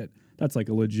shit, that's like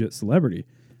a legit celebrity.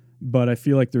 But I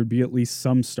feel like there'd be at least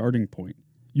some starting point.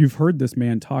 You've heard this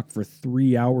man talk for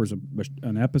 3 hours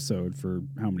an episode for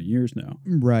how many years now?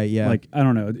 Right, yeah. Like, I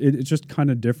don't know. It's just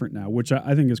kind of different now, which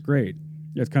I think is great.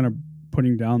 It's kind of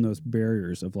putting down those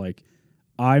barriers of like,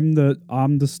 I'm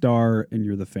the star and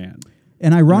you're the fan.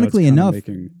 And ironically You know, enough, it's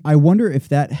kinda making- I wonder if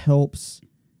that helps.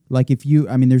 Like,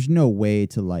 I mean, there's no way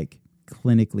to like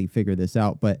clinically figure this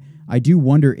out, but I do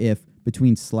wonder if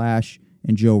between Slash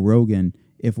and Joe Rogan,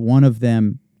 if one of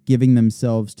them giving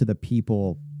themselves to the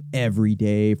people every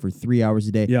day for 3 hours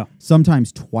a day. Yeah.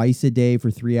 Sometimes twice a day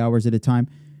for 3 hours at a time.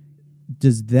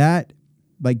 Does that,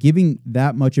 like giving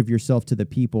that much of yourself to the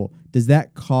people, does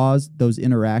that cause those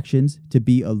interactions to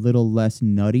be a little less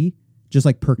nutty, just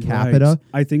like per capita?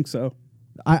 Right. I think so.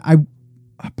 I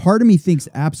part of me thinks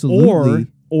absolutely.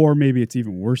 Or maybe it's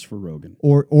even worse for Rogan.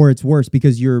 Or it's worse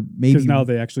because you're maybe Because now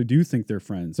they actually do think they're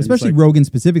friends. And especially it's like, Rogan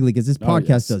specifically, because this oh, podcast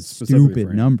yes, does specifically stupid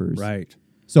for him. numbers. Right.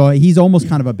 So he's almost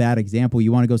kind of a bad example.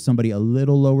 You want to go somebody a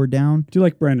little lower down, Do you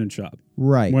like Brandon Schaub?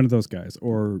 right? One of those guys.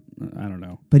 Or, I don't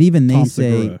know. But even they Tom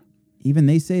say,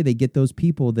 Segura. they get those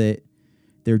people that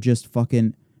they're just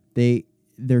fucking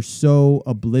they're so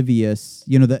oblivious.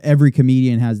 You know, that every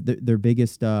comedian has their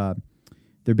biggest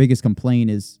complaint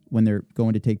is when they're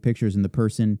going to take pictures and the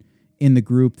person in the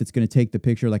group that's going to take the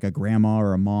picture, like a grandma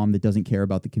or a mom that doesn't care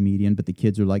about the comedian, but the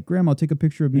kids are like, "Grandma, take a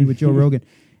picture of me with Joe Rogan,"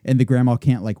 and the grandma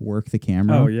can't like work the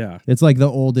camera. Oh, yeah. It's like the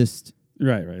oldest,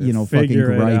 Right. fucking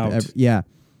Figure it gripe out. ever. Yeah,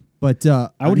 but I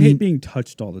would mean, hate being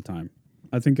touched all the time.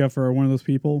 I think if I were one of those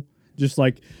people, just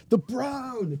like the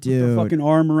bro, they put Dude. the fucking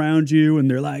arm around you, and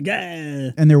they're like, "Eh."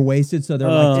 and they're wasted, so they're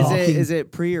like, talking. Is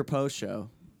it pre or post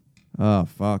show? Oh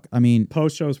fuck! I mean,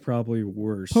 Post show's probably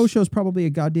worse. post show's probably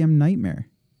a goddamn nightmare.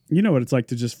 You know what it's like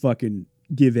to just fucking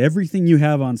give everything you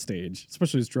have on stage,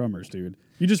 especially as drummers, dude.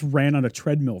 You just ran on a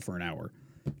treadmill for an hour.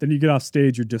 Then you get off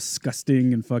stage, you're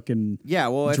disgusting and fucking. Yeah,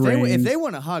 well, if drained. they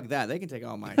want to hug that, they can take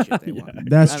all my shit they want.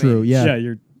 That's I true. mean, Yeah. Yeah,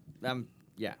 you're.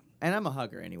 Yeah, and I'm a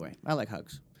hugger anyway. I like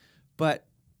hugs, but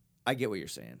I get what you're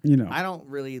saying. You know. I don't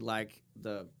really like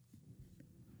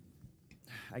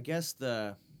I guess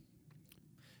the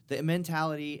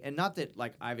mentality, and not that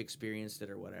like I've experienced it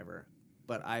or whatever,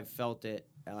 but I've felt it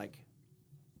like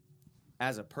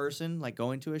as a person, like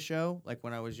going to a show. Like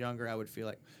when I was younger, I would feel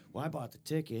like, well, I bought the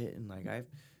ticket, and like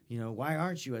why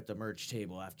aren't you at the merch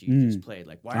table after you just played?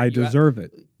 Like, why? I deserve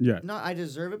it. Yeah. Not I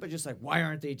deserve it, but just like, why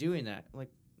aren't they doing that? Like,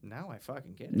 now I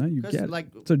fucking get it. No, you 'Cause, get it. like,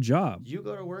 It's a job. you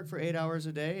go to work for 8 hours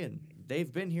a day, and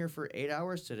they've been here for 8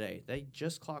 hours today. They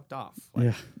just clocked off. Like,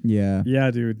 Yeah. Yeah.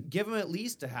 Yeah, dude. give them at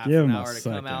least a half Give an 'em a hour to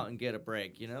second. come out and get a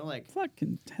break. You know, like,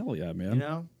 Fucking hell yeah, man. you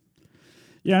know,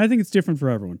 Yeah, I think it's different for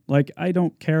everyone. Like, I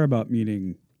don't care about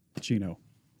meeting Chino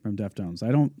from Deftones.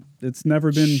 I don't. It's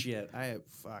never been. shit.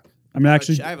 Fuck. I mean, I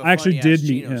actually, have a I actually funny-ass did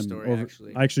meet Chino him. story,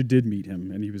 actually. I actually did meet him,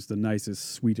 and he was the nicest,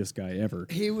 sweetest guy ever.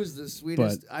 He was the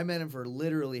sweetest. I met him for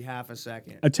literally half a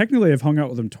second. Technically, I've hung out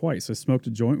with him twice. I smoked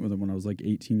a joint with him when I was like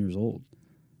 18 years old.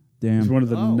 He's Damn. one of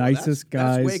the Oh, nicest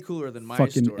guys. That's way cooler than my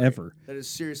fucking story. ever. That is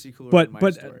seriously cooler But than my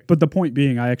but story. but the point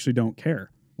being, I actually don't care.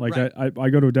 Like Right. I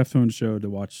go to a Deftones show to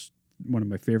watch one of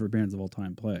my favorite bands of all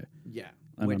time play, Yeah.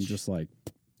 and Which I'm just like,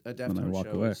 a I Deftones walk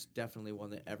show away. is definitely one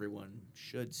that everyone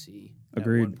should see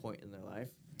Agreed. at one point in their life.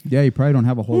 Yeah, you probably don't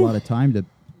have a whole lot of time to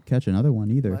catch another one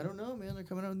I either. don't know, man. They're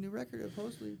coming out with a new record,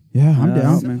 supposedly. Yeah, I'm Yeah,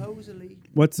 down. man. Supposedly.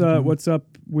 what's up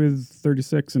with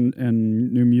 36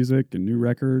 and new music and new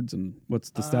records, and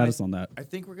what's the status on that? I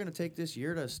think we're gonna take this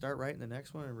year to start writing the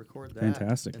next one and record that.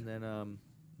 Fantastic. And then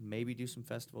maybe do some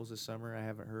festivals this summer. I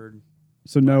haven't heard.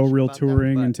 So no much real about that,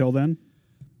 touring but- until then.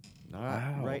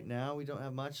 Not right now. We don't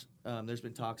have much. There's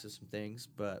been talks of some things,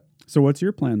 but So what's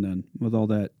your plan then with all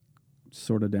that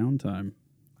sort of downtime?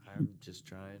 I'm just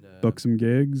trying to Book some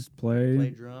gigs, play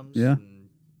drums. Yeah. And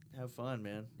have fun,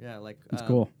 man. Yeah, like That's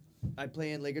cool. I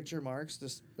play in Ligature Marks,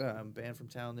 this band from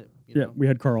town that Yeah, we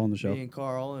had Carl on the show. me and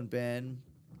Carl and Ben,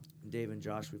 and Dave and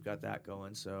Josh, we've got that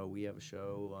going. So we have a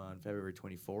show on February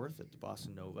 24th at the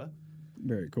Boston Nova.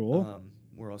 Very cool.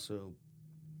 We're also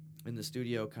in the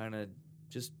studio, kind of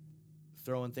just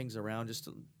throwing things around, just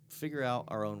to figure out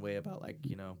our own way about, like,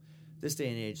 this day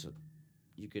and age.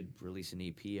 You could release an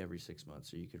EP every 6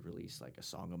 months, or you could release like a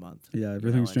song a month. Yeah,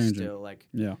 everything's and changing. Still, like,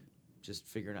 Yeah. just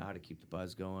figuring out how to keep the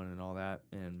buzz going and all that.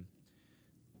 And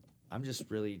I'm just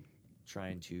really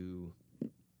trying to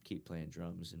keep playing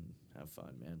drums and have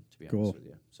fun, man, to be Cool. honest with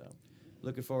you. So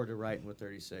looking forward to writing with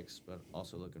 36, but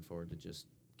also looking forward to just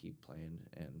keep playing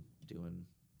and doing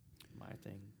my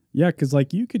thing. Yeah, because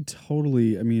like you could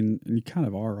totally, I mean, and you kind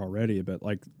of are already, but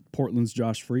like Portland's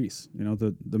Josh Freese,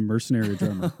 the mercenary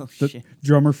drummer, Oh, the shit.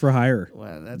 drummer for hire.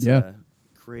 Well, that's Yeah. a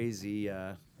crazy...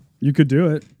 You could do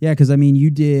it. Yeah, because you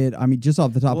did. Just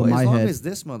off the top well, of my as long head, as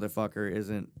this motherfucker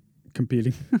isn't...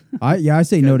 Competing. I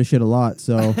say no to shit a lot.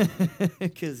 So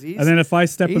Because he's... And then if I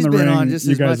step in he's the been ring, on just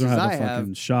you as guys much don't as have a I have.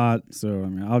 fucking shot. So I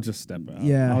mean, I'll just step out.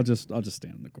 Yeah. I'll just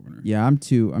stand in the corner. yeah, I'm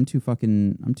too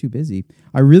busy.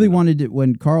 I really wanted to,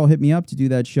 when Carl hit me up to do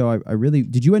that show. I really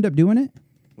did. You end up doing it?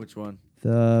 Which one?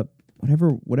 The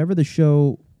whatever the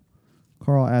show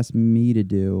Carl asked me to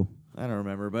do. I don't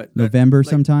remember, but... November like,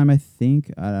 sometime, I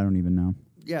think. I don't even know.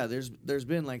 Yeah, there's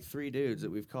been like 3 dudes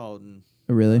that we've called, and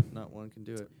Oh, really? not one can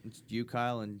do it. It's you,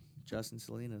 Kyle, and Justin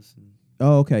Salinas. And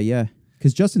Oh, okay, yeah.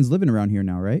 Because Justin's living around here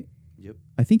now, right? yep,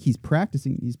 I think he's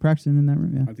practicing. He's practicing in that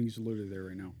room. Yeah. I think he's literally there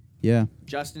right now. Yeah,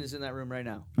 Justin is in that room right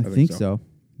now. I think think so. so.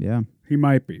 Yeah. He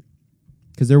might be.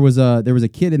 Because there was a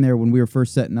kid in there when we were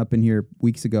first setting up in here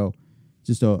weeks ago.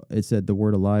 Just it said the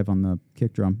word alive on the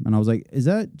kick drum, and I was like, "Is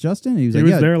that Justin?" And he was He like,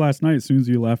 was "Yeah." there last night as soon as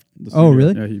you left. The Oh, studio.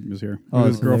 really? Yeah, he was here. Oh, With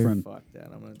his that's hilarious. girlfriend. Fuck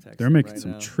that! I'm gonna text. They're him making right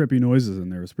some now. trippy noises in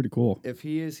there. It's pretty cool. If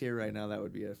he is here right now, that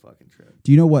would be a fucking trip.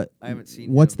 Do you know what? I haven't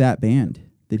seen What's him. that band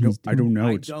that he's? I don't know.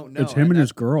 I It's, don't know. It's him and his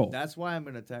That- girl. That's why I'm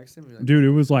gonna text him. Be like, Dude,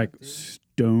 it was like dude.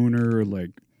 stoner,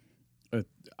 like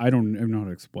I don't even know how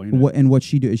to explain it. What and what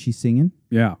she do? Is she singing?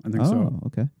 Yeah, I think Oh, so.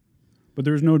 okay. But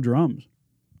there's no drums.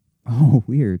 Oh,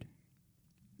 weird.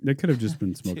 They could have just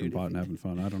been smoking Dude, pot and having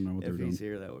fun. I don't know what they're If doing. he's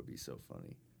here, that would be so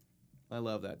funny. I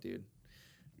love that dude.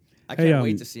 I Hey, can't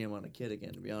wait to see him on a kid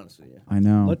again. To be honest with you. I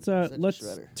know. Let's Such a let's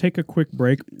shredder. take a quick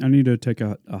break. I need to take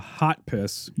a hot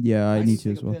piss. Yeah, I need to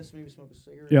take as a well. piss, maybe smoke a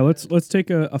cigarette. Yeah, let's take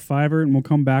a $5 and we'll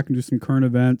come back and do some current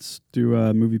events, do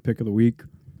a movie pick of the week,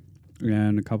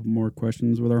 and a couple more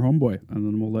questions with our homeboy, and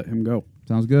then we'll let him go.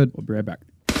 Sounds good. We'll be right back.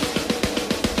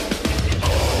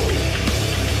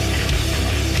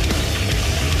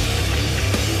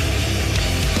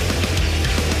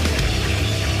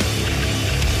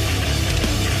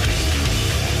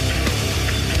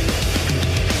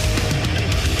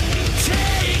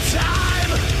 Take time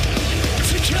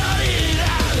to cut it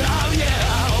out of you.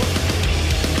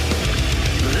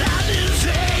 That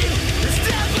insane, it's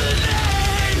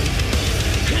deafening,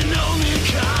 and only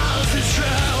cause it's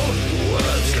true.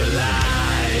 Words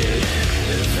collide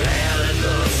and fail at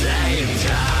the same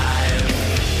time.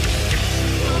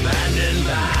 Abandoned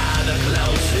by the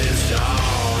closest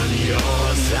on your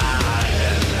side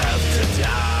and left to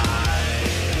die.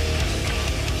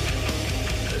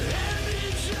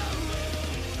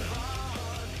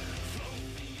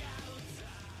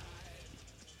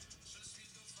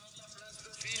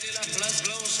 La place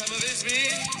blanche à mauvaise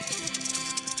mine.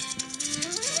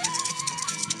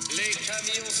 Les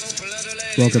camions sont pleins de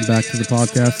lait. Welcome Les back to the balayeurs sont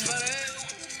podcast. pleins de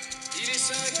balais. Il est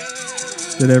 5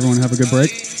 heures. Did everyone have a good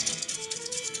break?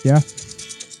 Yeah.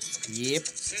 Yep.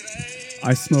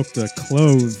 I smoked a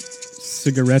clove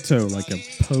cigaretto like a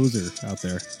poser out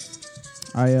there.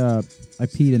 I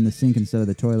peed in the sink instead of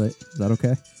the toilet. Is that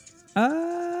okay?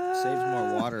 Saves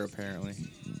more water apparently.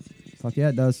 Fuck yeah,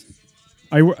 it does.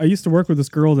 I used to work with this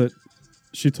girl that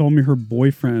she told me her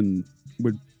boyfriend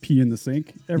would pee in the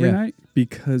sink every Yeah. night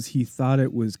because he thought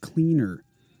it was cleaner.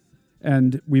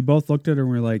 And we both looked at her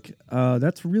and we're like,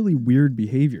 that's really weird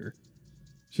behavior.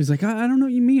 She's like, I don't know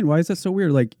what you mean. Why is that so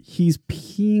weird? Like, he's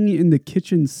peeing in the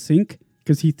kitchen sink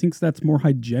because he thinks that's more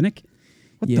hygienic?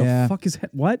 What Yeah. the fuck is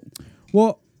what?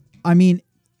 Well, I mean,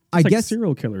 I It's like guess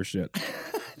serial killer shit.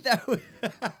 That would,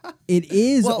 it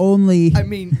is Well, only. I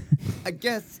mean, I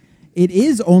guess. It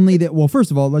is only that. Well, first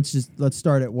of all, let's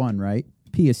start at one. Right,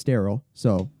 pee is sterile,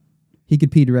 so he could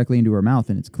pee directly into her mouth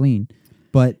and it's clean.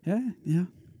 But Yeah.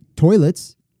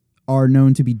 toilets are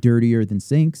known to be dirtier than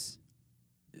sinks.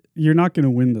 You're not going to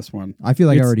win this one. I feel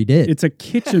like I already did. It's a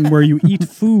kitchen where you eat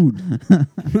food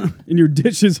and your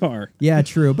dishes are. Yeah,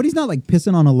 true. But he's not like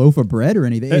pissing on a loaf of bread or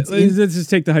anything. It's Let's just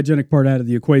take the hygienic part out of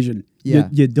the equation. Yeah.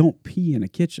 You don't pee in a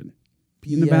kitchen.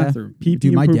 Pee in the Yeah. bathroom. Pee,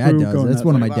 Dude, pee, my poo, dad poo, does. go in That's that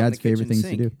one of thing. my What about in dad's the favorite kitchen things to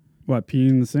sink? do. What, pee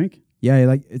in the sink? Yeah,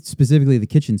 like it's specifically the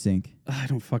kitchen sink. I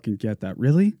don't fucking get that.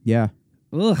 Really? Yeah.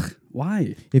 Ugh.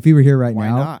 Why? If he were here right Why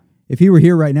now, not? if he were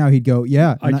here right now, he'd go,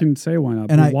 yeah. I and can say why not,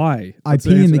 and but I- why? I Let's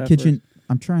pee in answer the that kitchen. first.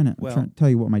 I'm trying to Well- tell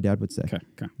you what my dad would say. Okay.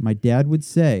 My dad would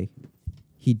say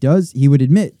he would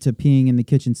admit to peeing in the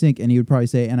kitchen sink, and he would probably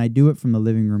say, and I do it from the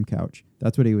living room couch.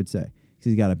 That's what he would say.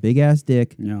 Because he's got a big ass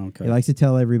dick. Yeah, okay. He likes to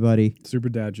tell everybody. Super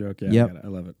dad joke. Yeah, Yep. I get it. I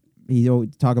love it. He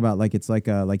always talk about like it's like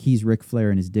he's Ric Flair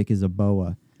and his dick is a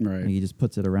boa. Right. And he just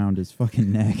puts it around his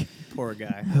fucking neck. Poor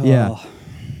guy. Yeah. Oh,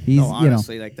 He's No,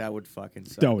 honestly, like that would fucking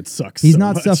suck. oh, it sucks. he's so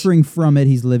not much. suffering from it.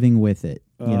 He's living with it.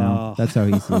 You know, Oh. that's how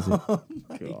he sees it.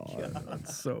 God,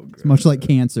 that's so good. It's much like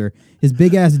cancer. His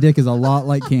big ass dick is a lot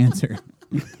like cancer.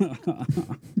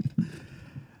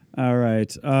 All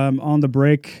right. On the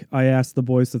break, I asked the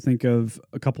boys to think of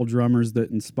a couple drummers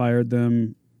that inspired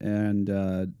them and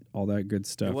all that good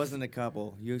stuff. It wasn't a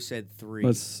couple. You said 3.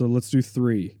 Let's do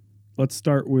 3. Let's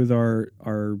start with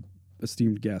our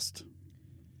esteemed guest.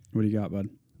 What do you got, bud?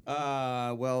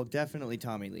 Well, definitely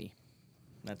Tommy Lee.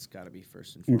 That's got to be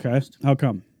first and Okay. foremost. How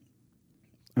come?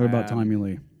 What about Um, Tommy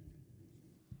Lee?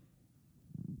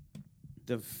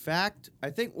 The fact, I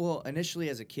think, well, initially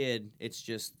as a kid, it's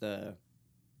just the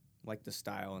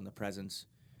style and the presence,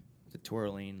 the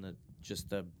twirling, the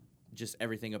just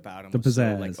everything about him The was so,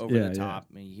 pizzazz. like over Yeah, the yeah. top.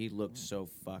 I mean, he looked so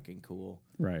fucking cool.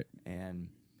 Right. And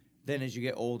then as you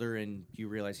get older and you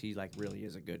realize he like really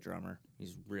is a good drummer,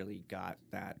 he's really got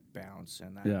that bounce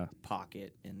and that Yeah.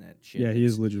 pocket and that shit. Yeah, he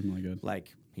that's- is legitimately good.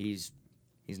 like he's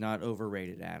not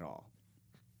overrated at all.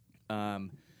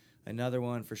 Another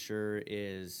one for sure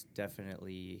is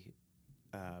definitely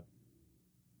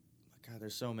God,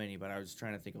 there's so many, but I was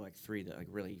trying to think of like 3 that like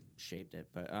really shaped it.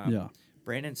 But Yeah.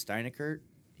 Brandon Steinekert,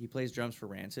 he plays drums for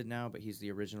Rancid now, but he's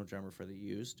the original drummer for The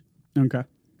Used. Okay.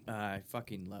 I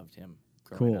fucking loved him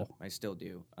growing Cool. up. I still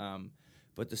do.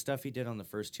 But the stuff he did on the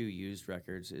first 2 Used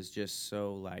records is just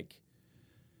so like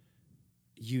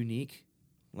unique.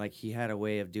 Like he had a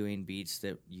way of doing beats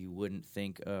that you wouldn't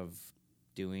think of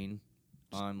doing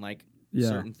on like Yeah.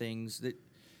 certain things. That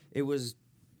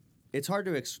it's hard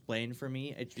to explain for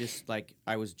me. It's just like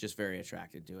I was just very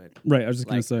attracted to it. Right. I was just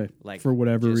gonna say, for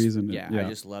whatever just- reason. Yeah, I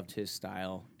just loved his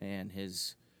style and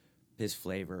his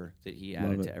flavor that he Love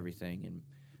added it. to everything, and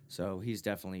so he's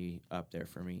definitely up there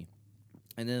for me.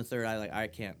 And then the third, I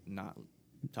can't not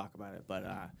talk about it, but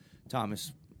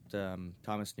Thomas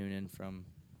Noonan from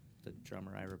the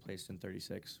drummer I replaced in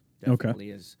 36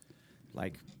 definitely is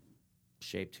like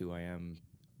shaped who I am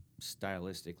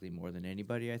stylistically more than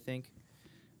anybody, I think.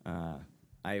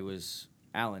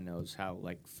 Alan knows how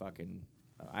like fucking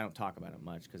I don't talk about it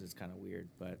much because it's kind of weird,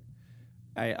 but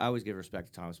I always give respect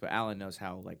to Thomas, but Alan knows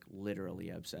how like literally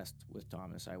obsessed with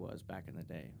Thomas I was back in the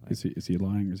day. Like, Is he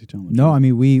lying or is he telling the No, truth? I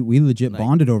mean we legit Like-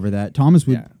 bonded over that. Thomas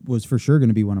Yeah. was for sure going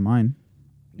to be one of mine.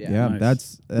 Yeah, Nice.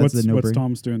 that's what's a no-brainer.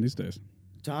 Thomas doing these days?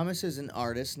 Thomas is an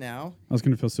artist now. I was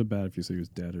gonna feel so bad if you said he was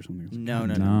dead or something. No.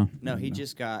 No. He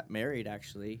just got married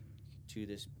actually to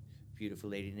this beautiful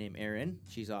lady named Erin.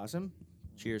 She's awesome.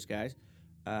 Cheers, guys.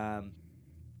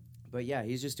 But yeah,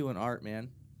 he's just doing art, man.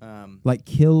 Like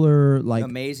killer, like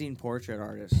Amazing portrait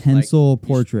artist. pencil Like, you sh-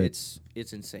 portraits.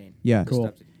 It's insane. Yeah. The Cool.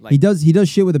 stuff that- like, he does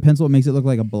shit with a pencil. It makes it look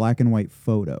like a black and white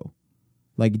photo,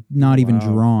 like not even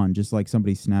Wow. drawn, just like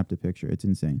somebody snapped a picture. It's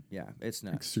insane. Yeah, it's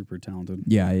Like nuts. super talented.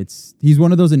 Yeah, he's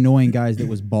one of those annoying guys that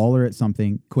was baller at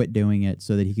something, quit doing it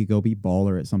so that he could go be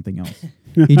baller at something else.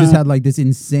 He just had like this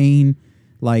insane,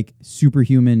 like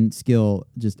superhuman skill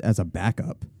just as a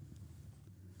backup.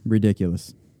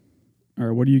 Ridiculous. All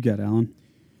right, what do you get, Alan?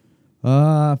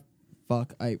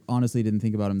 Fuck. I honestly didn't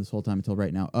think about him this whole time until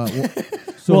right now.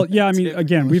 Well, yeah, I mean,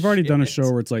 again, we've already done a shit.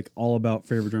 show where it's like all about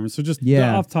favorite drummers. So just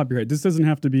Yeah. off the top of your head, this doesn't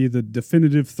have to be the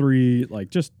definitive 3, like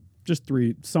just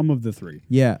 3, some of the 3.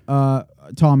 Yeah,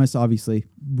 Thomas, obviously,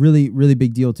 really, really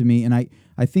big deal to me, and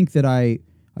I think that I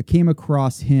came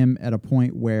across him at a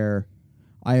point where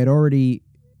I had already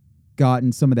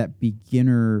gotten some of that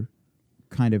beginner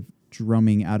kind of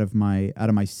drumming out of my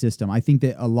system. I think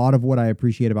that a lot of what I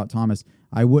appreciate about Thomas,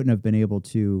 I wouldn't have been able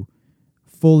to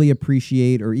fully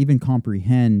appreciate or even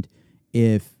comprehend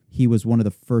if he was one of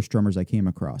the first drummers I came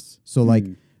across. So like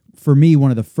for me, one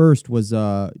of the first was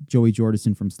Joey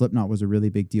Jordison from Slipknot was a really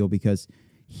big deal because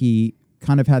he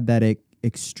kind of had that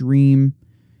extreme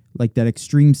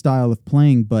style of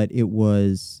playing, but it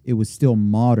was still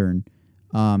modern.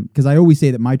 Because I always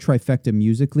say that my trifecta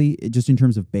musically, just in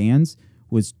terms of bands,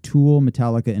 was Tool,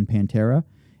 Metallica, and Pantera.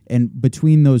 And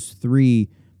between those 3,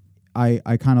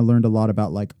 I kind of learned a lot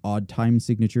about like odd time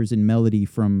signatures and melody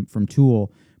from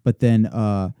Tool, but then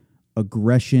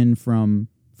aggression from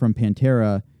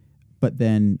Pantera, but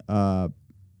then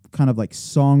kind of like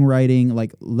songwriting,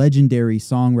 like legendary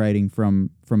songwriting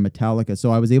from Metallica.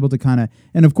 So I was able to kind of,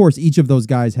 and of course each of those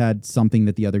guys had something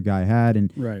that the other guy had,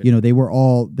 and Right. you know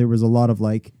there was a lot of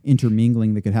like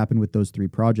intermingling that could happen with those 3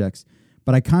 projects.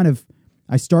 But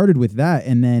I started with that,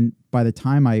 and then by the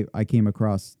time I came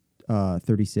across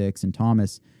 36 and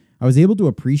Thomas, I was able to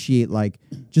appreciate like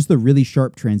just the really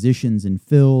sharp transitions and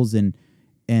fills, and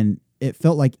it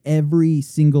felt like every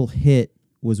single hit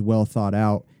was well thought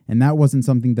out, and that wasn't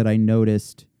something that I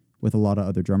noticed with a lot of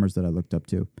other drummers that I looked up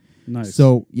to. Nice.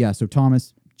 So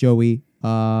Thomas, Joey,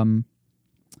 and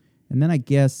then I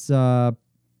guess I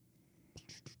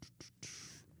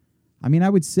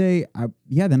would say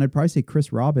then I'd probably say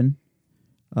Chris Robin,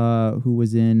 who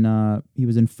was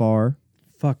in Far.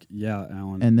 Fuck yeah,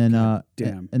 Alan. And then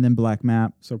damn. and then Black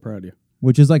Map, So proud of you.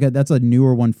 which is that's a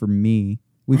newer one for me.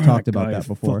 We've talked about Guy that is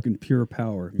before. Fucking pure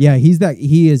power. man. Yeah,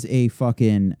 he is a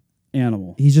fucking,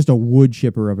 Animal. he's just a wood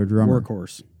chipper of a drummer.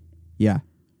 Workhorse. Yeah.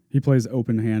 He plays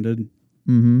open-handed.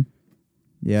 Mm-hmm.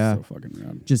 Yeah. So fucking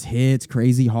rad. Just hits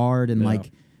crazy hard and Yeah.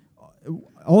 like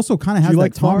also kind of Do has you that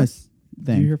like Far? Thomas Do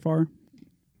you thing. hear Far?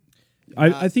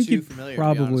 Not I think too you'd familiar, to be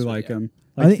probably honest with like you. him.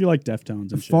 Like, I I think feel like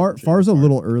Deftones and shit. Far's a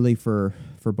little early for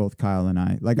both Kyle and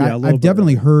I. Like Yeah, a little I've bit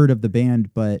definitely early. heard of the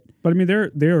band, but But I mean,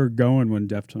 they were going when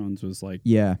Deftones was like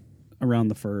yeah. around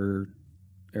the Fur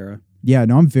era. Yeah,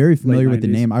 no, I'm very familiar with the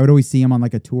 90s. name. I would always see him on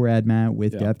like a tour ad mat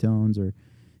with Yeah. Deftones or,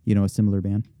 a similar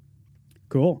band.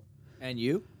 Cool. And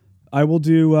you? I will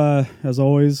do, as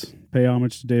always, pay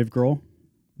homage to Dave Grohl.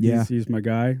 Yeah. He's my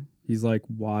guy. He's like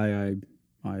why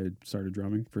I started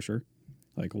drumming for sure.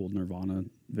 Like old Nirvana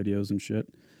videos and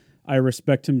shit. I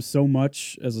respect him so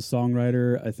much as a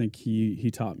songwriter. I think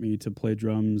he taught me to play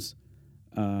drums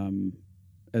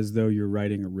as though you're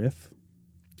writing a riff,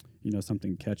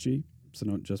 something catchy. So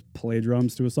don't just play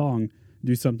drums to a song.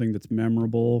 Do something that's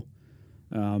memorable.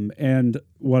 And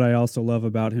what I also love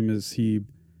about him is he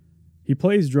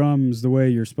plays drums the way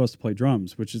you're supposed to play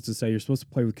drums, which is to say you're supposed to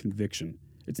play with conviction.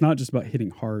 It's not just about hitting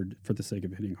hard for the sake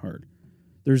of hitting hard.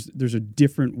 There's a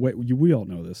different way. We all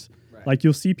know this. Right. Like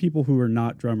you'll see people who are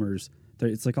not drummers.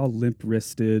 It's like all limp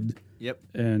wristed. Yep.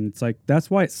 And it's like, that's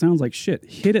why it sounds like shit.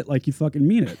 Hit it like you fucking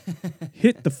mean it.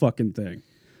 Hit the fucking thing.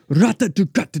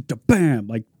 Bam.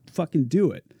 Like fucking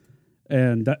do it.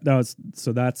 And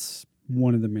that's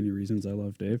one of the many reasons I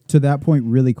love Dave. To that point,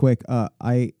 really quick,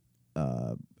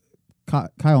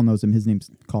 Kyle knows him. His name's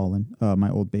Colin, my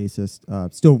old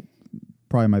bassist. Still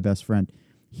probably my best friend.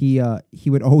 He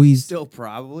would always Still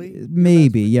probably.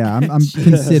 maybe, yeah. I'm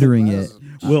considering it.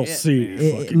 We'll Shit, see.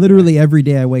 man. fucking Literally every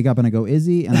day I wake up and I go, is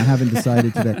he? And I haven't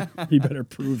decided today. guy. He better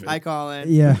prove it. Hi,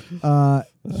 Colin. Yeah.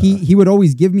 He would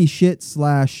always give me shit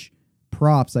 /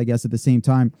 props, I guess, at the same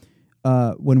time.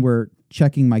 When we're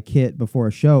checking my kit before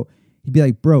a show, he'd be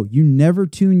like, bro, you never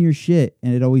tune your shit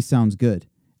and it always sounds good.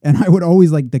 And I would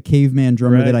always, like the caveman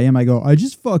drummer Right. that I am, I go, I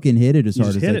just fucking hit it as You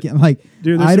hard just as I hit it. can. Like,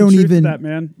 Dude, there's I some don't truth to even. that,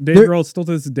 man. Dave there- Grohl still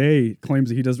to this day claims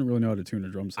that he doesn't really know how to tune a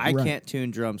drum set. I Right. can't tune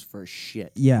drums for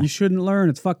shit. Yeah. You shouldn't learn.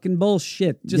 It's fucking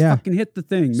bullshit. Just Yeah. fucking hit the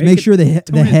thing. Just make it- sure the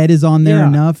tune it- head is on there Yeah.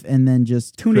 enough and then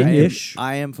just Tune crank it it. ish.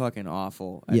 I am fucking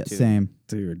awful at Yeah, tuning. same.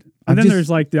 Dude. I've And then just- there's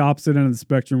like the opposite end of the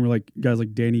spectrum where like guys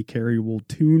like Danny Carey will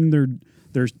tune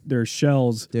their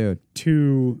shells Dude.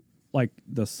 to like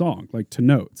the song, like to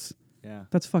notes. Yeah.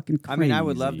 That's fucking crazy. I mean, I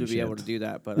would love to be shit. able to do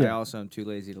that, but I Yeah. also am too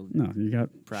lazy to No, you got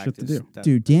practice. shit to do. that.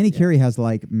 Dude, Danny Carey has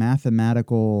like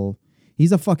mathematical.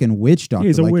 He's a fucking witch doctor.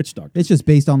 He's a like, witch doctor. It's just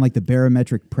based on like the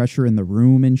barometric pressure in the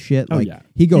room and shit. Oh like yeah,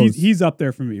 he goes. He's up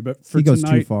there for me, but for he goes too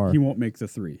tonight, far. he won't make the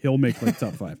 3. He'll make like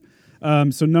top 5.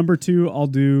 So number 2, I'll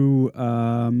do.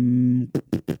 Who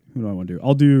do I want to do?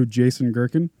 I'll do Jason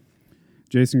Gherkin.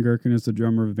 Jason Gherkin is the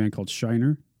drummer of a band called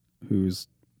Shiner, who's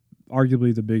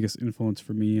arguably the biggest influence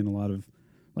for me and a lot of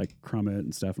like Crummett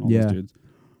and stuff and all Yeah. those dudes.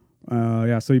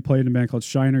 So he played in a band called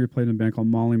Shiner. He played in a band called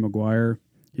Molly Maguire.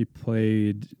 He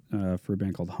played for a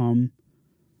band called Hum.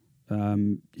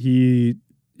 He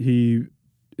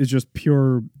is just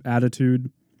pure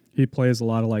attitude. He plays a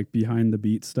lot of like behind the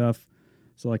beat stuff.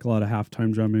 So like a lot of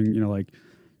halftime drumming, like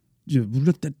Oh,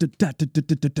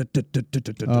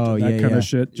 that yeah, kind yeah. of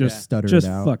shit. Yeah. Just Stutter it just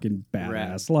out. fucking badass.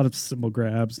 Rad. A lot of cymbal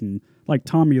grabs and like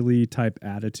Tommy Lee type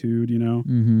attitude,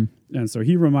 Mm-hmm. And so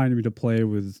he reminded me to play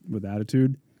with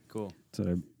attitude Cool.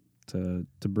 to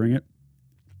bring it.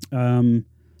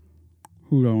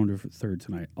 Who do I want to do for third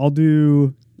tonight?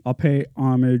 I'll pay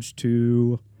homage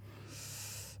to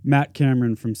Matt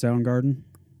Cameron from Soundgarden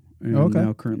and Okay.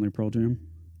 now currently Pearl Jam.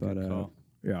 But Good call.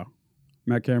 yeah,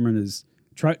 Matt Cameron is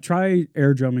try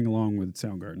air drumming along with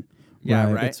Soundgarden. Yeah,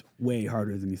 Right. right. It's way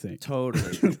harder than you think.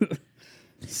 Totally.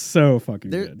 So fucking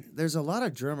good. There's a lot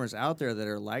of drummers out there that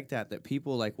are like that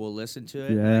people like will listen to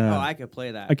it. Yeah. Like, oh, I could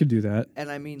play that. I could do that. And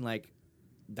I mean, like,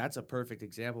 that's a perfect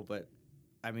example. But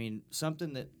I mean,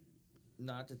 something that,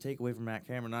 not to take away from Matt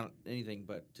Cameron, not anything,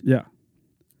 but to Yeah.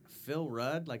 Phil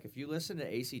Rudd. Like, if you listen to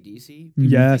AC/DC,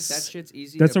 Yes. that shit's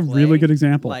easy. That's to a play. really good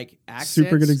example. Like accents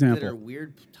Super good example. that are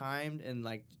weird timed, and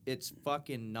like it's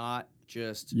fucking not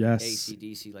just Yes.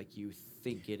 AC/DC like you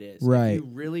think it is. Right.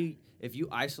 If you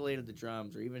isolated the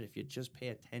drums, or even if you just pay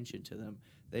attention to them,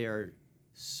 they are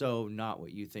so not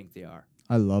what you think they are.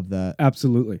 I love that.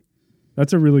 Absolutely.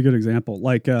 That's a really good example.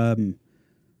 Like, I mean,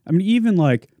 even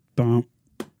like, bump,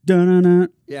 da-na-na,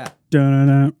 Yeah.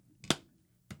 da-na-na,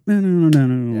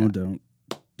 da-na-na-na-na, don't,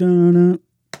 da-na-na,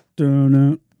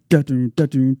 da-na, da-doo,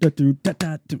 da-doo, da-doo,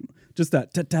 da-da-doo. Just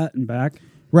that tat and back.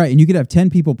 Right, and you could have 10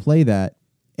 people play that,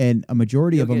 and a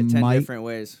majority You'll of them get 10 might. different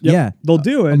ways. Yep, Yeah, they'll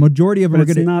do it, A majority of but them are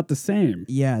it's going to. not the same.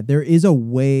 Yeah, there is a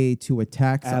way to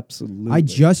attack. Absolutely. I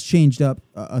just changed up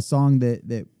a song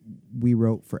that we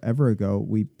wrote forever ago.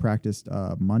 We practiced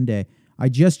Monday. I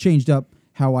just changed up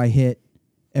how I hit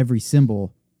every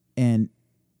cymbal, and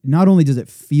not only does it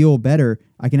feel better,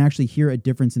 I can actually hear a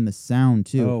difference in the sound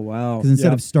too. Oh wow! Because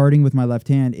instead of starting with my left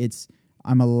hand,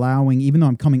 I'm allowing, even though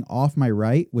I'm coming off my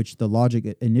right, which the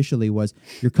logic initially was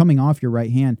you're coming off your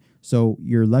right hand, so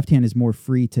your left hand is more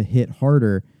free to hit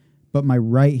harder, but my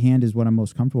right hand is what I'm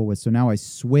most comfortable with. So now I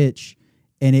switch,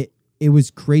 and it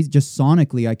was crazy. Just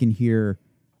sonically, I can hear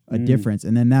a difference,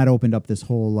 and then that opened up this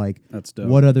whole like, that's dope.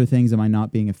 What other things am I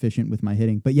not being efficient with my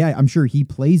hitting? But yeah, I'm sure he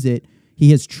plays it.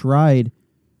 He has tried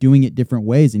doing it different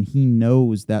ways, and he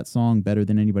knows that song better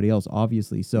than anybody else,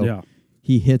 obviously. So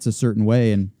he hits a certain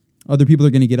way, and other people are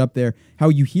going to get up there. How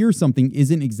you hear something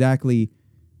isn't exactly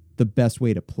the best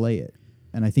way to play it.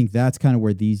 And I think that's kind of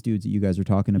where these dudes that you guys are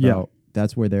talking about,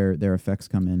 that's where their effects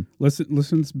come in.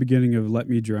 Listen to the beginning of Let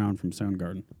Me Drown from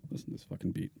Soundgarden. Listen to this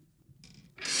fucking beat.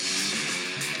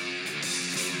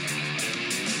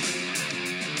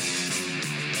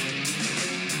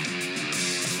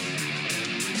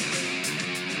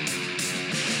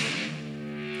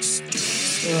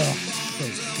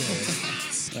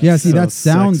 Yeah, see, that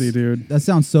sounds sexy, dude. That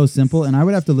sounds so simple, and I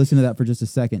would have to listen to that for just a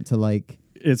second to like.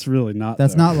 It's really not.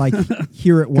 That's though. not like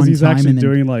hear it one he's time. actually and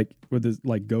then doing like with his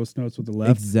like ghost notes with the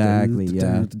left. Exactly.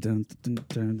 Yeah.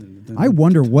 I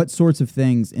wonder what sorts of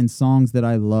things in songs that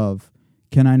I love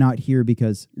can I not hear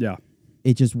because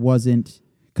it just wasn't.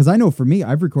 Because I know for me,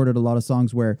 I've recorded a lot of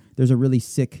songs where there's a really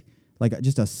sick, like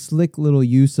just a slick little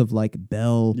use of like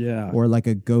bell or like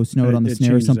a ghost note on the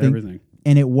snare or something. Everything.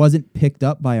 And it wasn't picked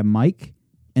up by a mic.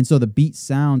 And so the beat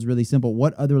sounds really simple.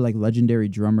 What other like legendary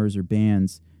drummers or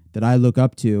bands that I look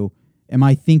up to am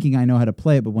I thinking I know how to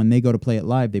play it, but when they go to play it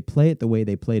live, they play it the way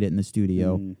they played it in the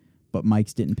studio, but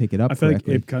mics didn't pick it up correctly. I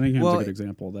feel like Abe Cunningham's a good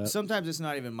example of that. Sometimes it's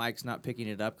not even mics not picking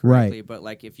it up correctly, but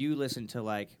like if you listen to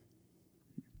like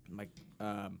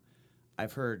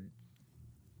I've heard,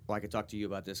 well, I could talk to you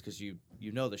about this because you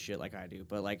know the shit like I do,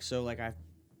 but like so like I've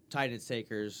Tidance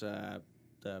Takers,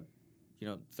 the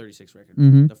 36 record,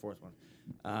 the fourth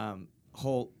one.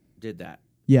 Holt did that.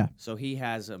 Yeah. So he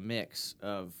has a mix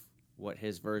of what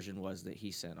his version was that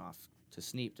he sent off to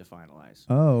Sneap to finalize.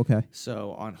 Oh, okay.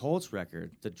 So on Holt's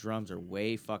record, the drums are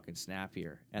way fucking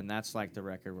snappier, and that's like the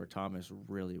record where Thomas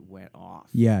really went off.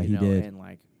 Yeah, he did. And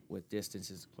like with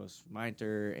Distances Close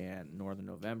Minter and Northern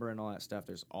November and all that stuff,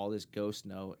 there's all this ghost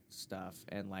note stuff,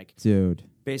 and like, dude,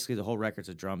 basically the whole record's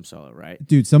a drum solo, right?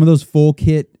 Dude, some of those full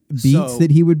kit beats that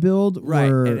he would build,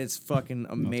 were and it's fucking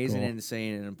amazing, and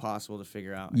insane, and impossible to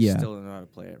figure out. I still don't know how to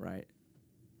play it right.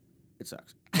 It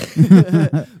sucks.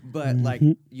 But like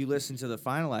you listen to the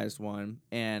finalized one,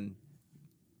 and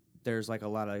there's like a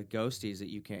lot of ghosties that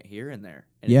you can't hear in there,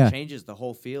 and it changes the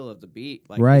whole feel of the beat.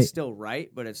 Like it's still right,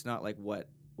 but it's not like what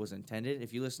was intended.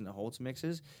 If you listen to Holt's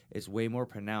mixes, it's way more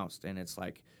pronounced, and it's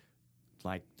like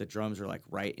the drums are like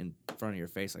right in front of your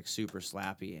face, like super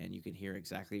slappy, and you can hear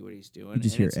exactly what he's doing. You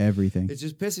just hear everything. It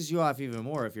just pisses you off even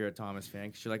more if you're a Thomas fan,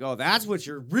 because you're like, oh, that's what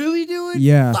you're really doing?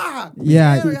 Yeah. Fuck,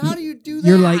 yeah. Man, how do you do that?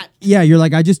 You're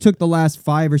like, I just took the last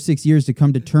 5 or 6 years to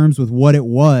come to terms with what it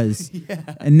was.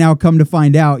 And now come to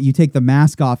find out, you take the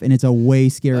mask off and it's a way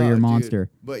scarier monster.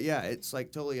 Dude. But yeah, it's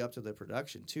like totally up to the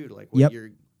production too, to like what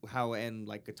how and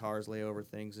like guitars lay over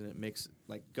things, and it makes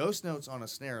like ghost notes on a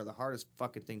snare are the hardest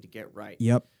fucking thing to get right.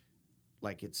 Yep.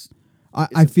 Like it's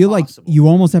I feel like you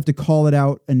almost have to call it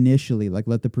out initially, like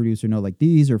let the producer know, like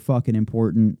these are fucking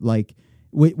important, like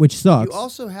which sucks. You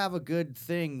also have a good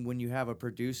thing when you have a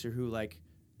producer who like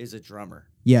is a drummer.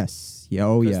 Yes. Yeah.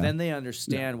 Oh yeah. Because then they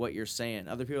understand what you're saying.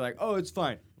 Other people are like, oh, it's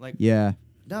fine. Like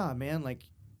nah, man. Like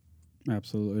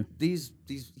absolutely. These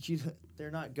they're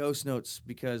not ghost notes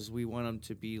because we want them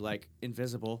to be like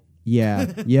invisible.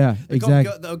 Yeah. Yeah.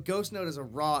 Exactly. The ghost note is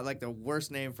the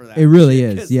worst name for that. It really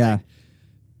is. Yeah. Like,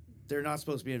 they're not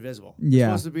supposed to be invisible. They're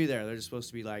supposed to be there. They're just supposed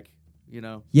to be like,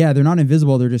 Yeah, they're not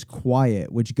invisible. They're just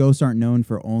quiet, which ghosts aren't known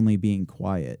for only being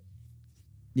quiet.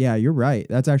 Yeah, you're right.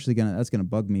 That's actually gonna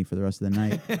bug me for the rest of the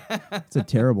night. It's a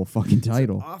terrible fucking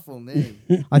title. It's an awful name.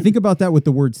 I think about that with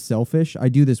the word selfish. I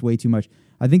do this way too much.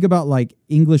 I think about like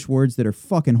English words that are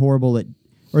fucking horrible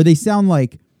or they sound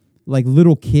like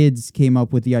little kids came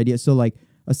up with the idea. So like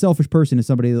a selfish person is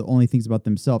somebody that only thinks about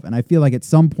themselves. And I feel like at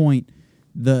some point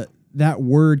that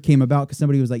word came about because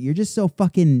somebody was like, you're just so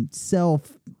fucking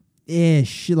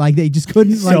self-ish. Like they just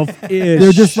couldn't self-ish.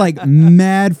 They're just like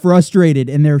mad frustrated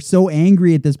and they're so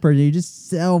angry at this person. You're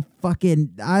just and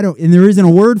there isn't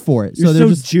a word for it. You're so they're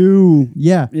just Jew.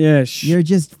 Yeah. Ish. You're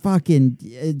just fucking,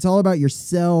 it's all about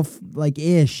yourself, like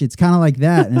ish. It's kind of like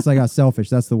that. And it's like, selfish.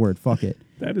 That's the word. Fuck it.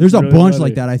 There's a bunch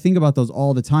like that. I think about those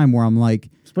all the time where I'm like,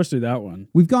 especially that one.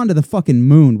 We've gone to the fucking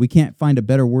moon. We can't find a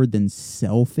better word than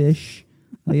selfish.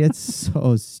 Like it's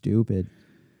so stupid.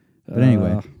 But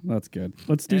anyway. That's good.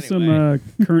 Let's do Anyway.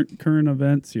 some current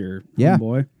events here. Yeah.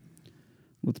 Boy.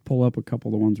 Let's pull up a couple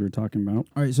of the ones we were talking about.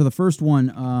 All right, so the first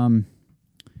one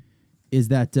is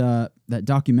that that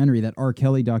documentary, that R.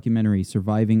 Kelly documentary,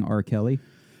 Surviving R. Kelly.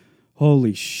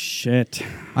 Holy shit,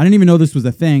 I didn't even know this was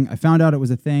a thing. I found out it was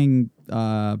a thing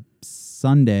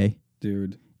Sunday,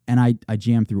 dude. and I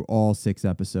jammed through all 6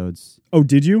 episodes. Oh,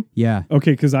 did you? Yeah.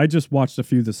 Okay, because I just watched a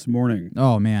few this morning.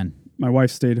 Oh man, My wife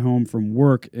stayed home from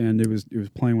work, and it was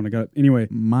playing when I got up. Anyway,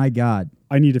 my God,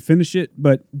 I need to finish it,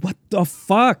 but what the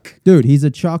fuck? dude, he's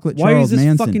a chocolate Why Charles is this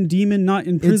Manson. fucking demon not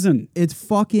in prison? It's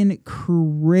fucking like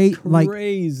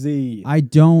Crazy. I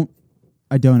don't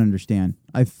understand.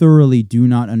 I thoroughly do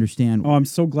not understand. Oh, I'm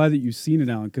so glad that you've seen it,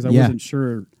 Alan, because I Yeah. wasn't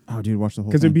sure. Oh, dude, watch the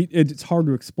whole Because thing. it's hard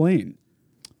to explain.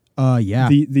 Yeah.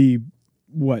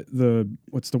 What's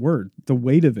the word? The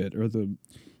weight of it, or the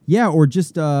Yeah, or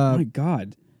just my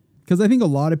God. because I think a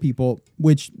lot of people,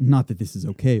 which not that this is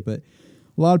okay, but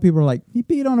a lot of people are like, he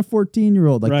beat on a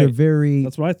 14-year-old. Like Right. they're very,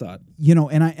 That's what I thought.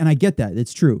 and I get that.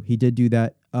 It's true. He did do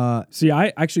that. See,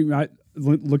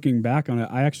 looking back on it,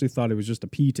 I actually thought it was just a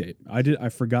P tape. I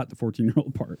forgot the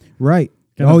 14-year-old part. Right.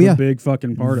 Kind Oh of yeah. a big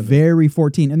fucking part of it. Very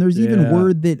 14. And there's even Yeah.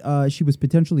 word that she was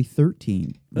potentially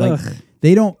 13. Like Ugh.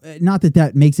 they don't, not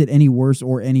that makes it any worse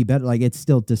or any better. Like it's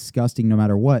still disgusting no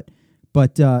matter what.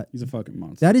 But He's a fucking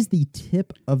monster. that is the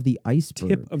tip of the iceberg.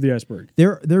 Tip of the iceberg.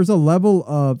 There's a level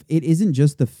of, it isn't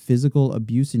just the physical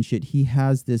abuse and shit. He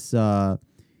has this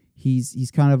he's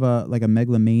kind of a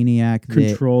megalomaniac that,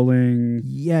 Controlling.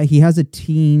 yeah, he has a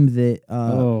team that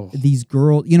these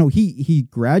girls, he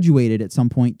graduated at some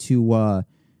point to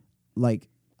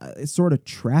sort of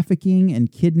trafficking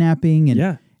and kidnapping and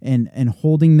Yeah. and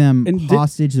holding them And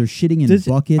hostage. They're shitting in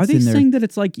buckets. Are they and they're, saying that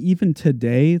it's like even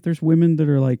today there's women that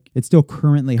are like it's still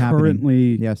currently happening?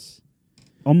 currently Yes.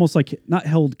 almost like not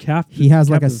held captive? He has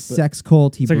like a captive, but- sex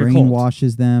cult. He It's like a cult.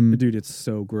 brainwashes them. Dude, it's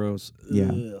so gross.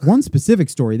 Yeah. Ugh. One specific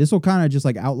story. This will kind of just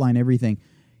like outline everything.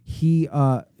 He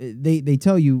they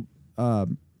tell you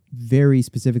very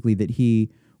specifically that he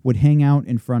would hang out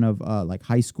in front of like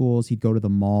high schools. He'd go to the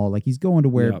mall. Like he's going to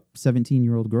where Yep.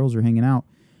 17-year-old girls are hanging out.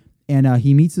 And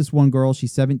he meets this one girl.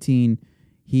 She's 17.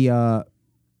 He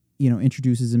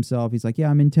introduces himself. He's like, "Yeah,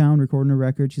 I'm in town recording a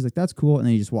record." She's like, "That's cool." And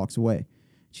then he just walks away.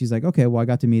 She's like, "Okay, well, I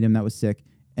got to meet him. That was sick."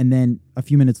 And then a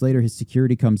few minutes later, his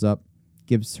security comes up,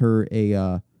 gives her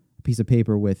a piece of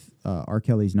paper with R.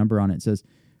 Kelly's number on it. It says,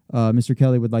 "Mr.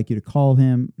 Kelly would like you to call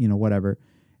him," whatever.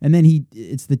 And then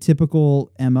it's the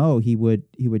typical MO. He would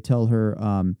tell her,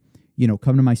 "Come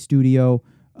to my studio.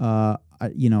 I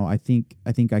think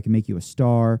I can make you a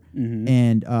star." Mhm.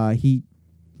 And he,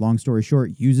 long story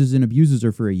short, uses and abuses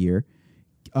her for a year.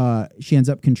 She ends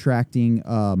up contracting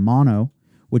mono,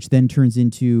 which then turns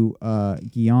into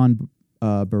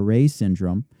Guillain-Barré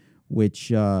syndrome,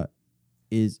 which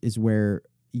is where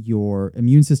your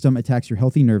immune system attacks your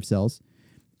healthy nerve cells,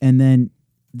 and then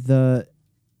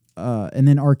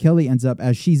R. Kelly ends up,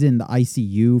 as she's in the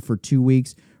ICU for 2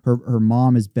 weeks. Her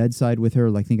mom is bedside with her,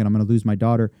 like thinking, "I'm going to lose my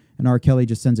daughter," and R. Kelly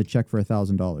just sends a check for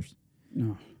 $1,000.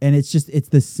 Oh. And it's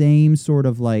the same sort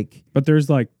of like, But there's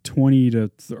like 20 to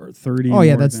 30. oh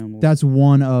yeah, more that's examples.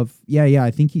 one of, yeah.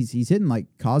 I think he's hitting like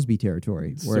Cosby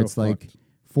territory where So it's like fucked.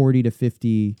 40 to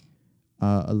 50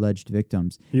 alleged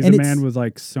victims. He's And a it's- man with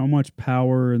like so much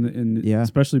power in Yeah.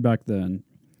 especially back then.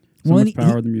 So Well, and much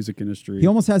power in the music industry. He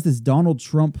almost has this Donald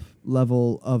Trump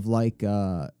level of like,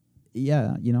 I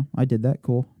did that,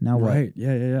 cool. Now what? right.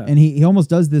 Yeah. And he almost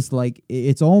does this like,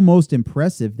 it's almost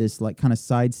impressive, this like kind of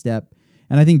sidestep.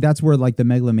 And I think that's where like the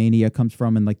megalomania comes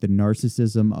from, and like the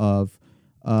narcissism of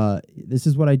this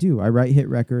is what I do. I write hit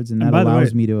records, and And that by the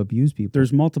allows way, me to abuse people.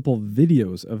 There's multiple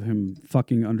videos of him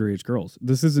fucking underage girls.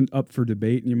 This isn't up for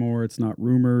debate anymore. It's not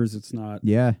rumors. It's not.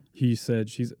 Yeah. He said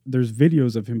there's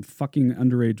videos of him fucking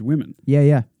underage women,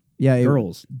 Yeah.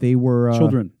 girls, They were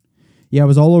children. Yeah, it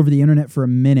was all over the internet for a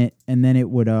minute, and then it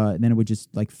would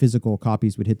just like physical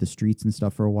copies would hit the streets and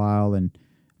stuff for a while, and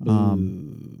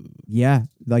yeah,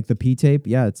 like the P tape.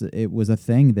 Yeah, it was a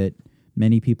thing that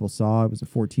many people saw. It was a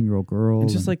 14-year-old girl.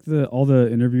 It's just and- like all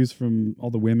the interviews from all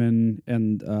the women,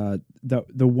 and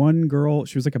the one girl,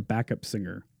 she was like a backup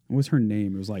singer. What was her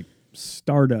name? It was like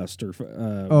Stardust or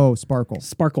Sparkle.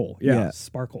 Sparkle. Yeah, Yeah.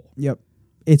 Sparkle. Yep,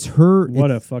 it's her.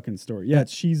 What a fucking story. Yeah,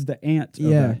 she's the aunt of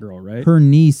that girl, right? Her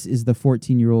niece is the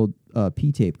 14-year-old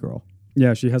P tape girl.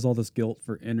 Yeah, she has all this guilt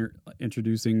for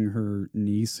introducing her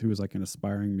niece, who was like an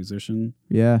aspiring musician,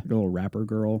 Yeah. a little rapper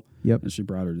girl. Yep. And she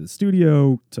brought her to the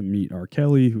studio to meet R.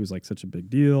 Kelly, who was like such a big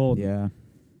deal. Yeah.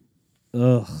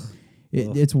 Ugh.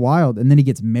 It's wild. And then he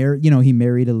gets married. He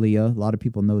married Aaliyah. A lot of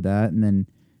people know that. And then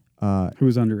Who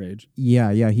was underage?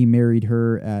 Yeah, he married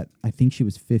her at, I think she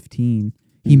was 15.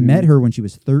 He met her when she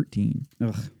was 13.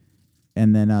 Ugh.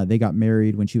 And then they got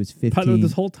married when she was 15. But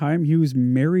this whole time, he was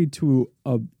married to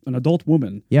an adult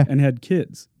woman. Yeah. And had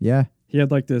kids. Yeah. He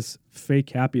had like this fake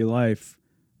happy life,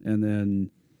 and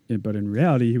then, but in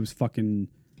reality, he was fucking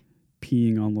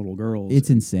peeing on little girls. It's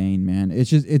insane, man.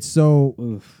 It's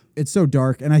so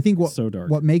dark. And I think So dark.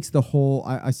 what makes the whole,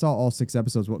 I saw all 6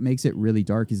 episodes. What makes it really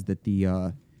dark is that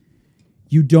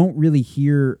you don't really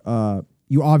hear,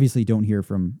 you obviously don't hear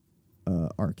from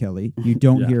R. Kelly. You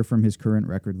don't hear from his current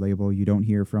record label. You don't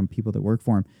hear from people that work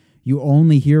for him. You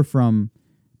only hear from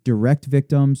direct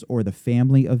victims or the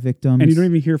family of victims. And you don't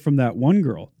even hear from that one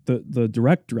girl, the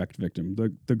direct victim,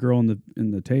 the girl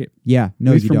in the tape. Yeah,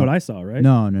 no, At least you from don't. what I saw, right?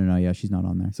 No, yeah, she's not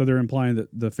on there. So they're implying that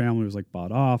the family was like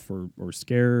bought off or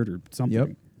scared or something. Yep.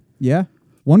 Yeah.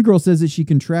 One girl says that she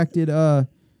contracted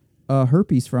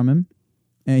herpes from him,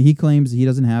 and he claims he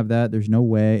doesn't have that. There's no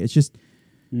way. It's just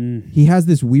he has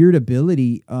this weird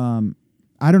ability.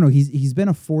 I don't know. He's been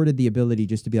afforded the ability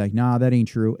just to be like, nah, that ain't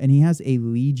true. And he has a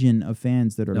legion of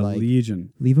fans that are A like,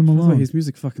 legion. leave him By the way, alone. his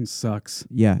music fucking sucks.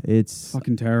 Yeah, it's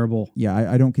Fucking terrible.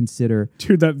 yeah. I don't consider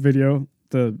Dude, that video,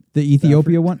 the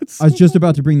Ethiopia one. It's I was just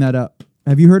about to bring that up.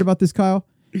 Have you heard about this, Kyle?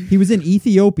 He was in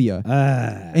Ethiopia.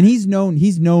 And he's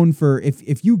known for,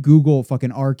 if you Google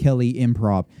fucking R. Kelly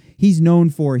improv, he's known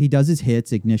for, he does his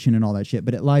hits, Ignition and all that shit.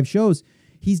 But at live shows,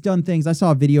 he's done things. I saw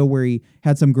a video where he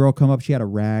had some girl come up, she had a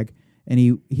rag, and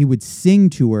he would sing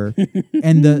to her,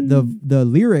 and the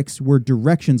lyrics were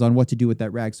directions on what to do with that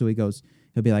rag. So he'll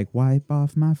be like, wipe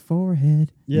off my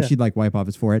forehead. Yeah. And she'd like wipe off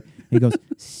his forehead. And he goes,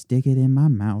 stick it in my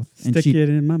mouth. Stick it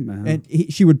in my mouth. And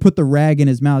she would put the rag in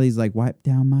his mouth. He's like, wipe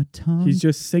down my tongue. He's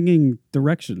just singing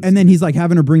directions. And then he's like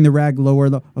having her bring the rag lower.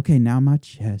 Okay, now my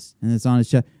chest. And it's on his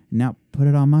chest. Now put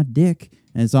it on my dick.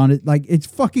 And it's on it. Like, it's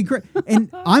fucking crazy. And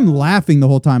I'm laughing the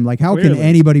whole time. Like, how can Clearly.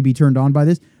 anybody be turned on by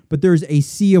this? But there's a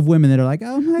sea of women that are like,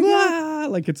 oh my God.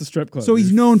 Like it's a strip club. So he's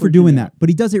They're known for freaking doing out. that. But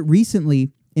he does it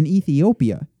recently in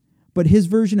Ethiopia. But his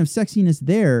version of sexiness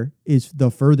there is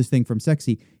the furthest thing from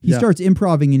sexy. He Yeah. starts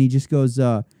improving and he just goes,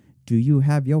 do you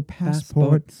have your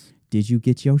passport? Passports. Did you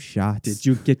get your shots? Did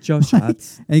you get your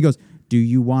shots? And he goes, do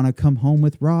you want to come home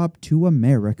with Rob to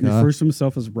America? He refers to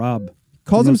himself as Rob.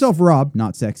 Calls The most- himself Rob,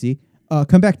 not sexy.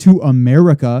 Come back to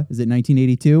America. Is it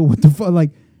 1982? What the fuck?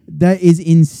 Like, that is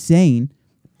insane.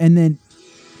 And then,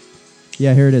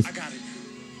 yeah, here it is. I got it.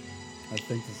 I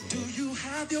think this is Do it. you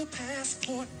have your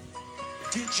passport?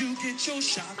 Did you get your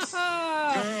shots?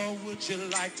 Girl, would you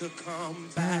like to come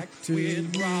back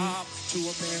with Rob to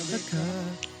America?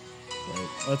 Wait,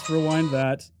 let's rewind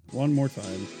that one more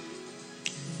time.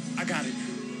 I got it.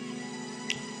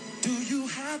 Do you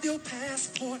have your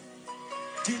passport?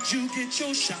 Did you get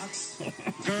your shots?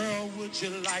 Girl, would you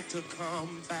like to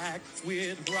come back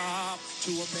with Rob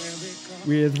to America?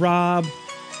 With Rob.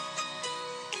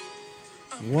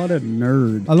 What a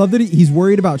nerd. I love that he's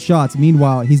worried about shots.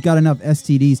 Meanwhile, he's got enough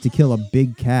STDs to kill a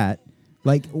big cat.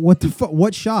 Like, what the fuck?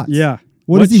 What shots? Yeah.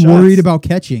 What is he shots? worried about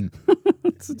catching?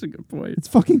 That's such a good point. It's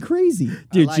fucking crazy.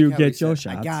 Did I like you how he get your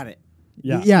said, shots? I got it.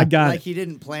 Yeah, Yeah. I got Like it. he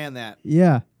didn't plan that.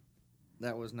 Yeah.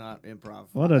 That was not improv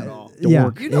What at a all. Yeah.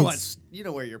 dork. You know It's- you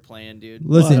know where you're playing, dude.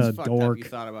 Listen. It's What a fucked dork. up you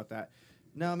thought about that.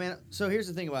 No, man. So here's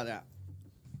the thing about that.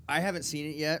 I haven't seen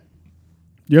it yet.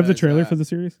 Do you have the because, trailer for the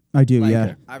series? I do, Like,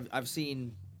 yeah. I've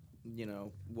seen, you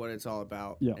know, what it's all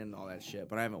about Yeah. and all that shit,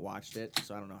 but I haven't watched it,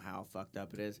 so I don't know how fucked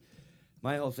up it is.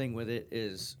 My whole thing with it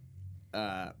is,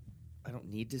 I don't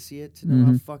need to see it to know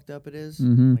how fucked up it is.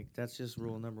 Mhm. Like that's just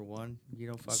rule number one. You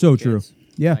don't fuck. So with true. kids.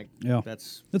 Yeah. Like, Yeah.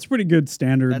 That's That's pretty good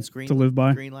standard green to live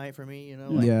by. Green light for me, you know.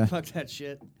 Like, Yeah. Fuck that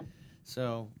shit.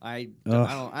 So I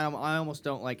Ugh. almost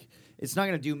don't like. It's not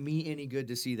gonna do me any good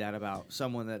to see that about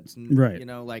someone that's Right. You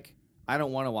know, like I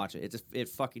don't want to watch it. It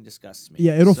fucking disgusts me.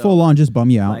 Yeah, it'll So, full on just bum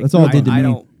you out. like, That's all it I- did to I me.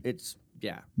 don't. It's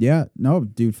yeah. Yeah, no,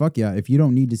 dude, fuck yeah. If you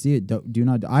don't need to see it, do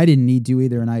not. I didn't need to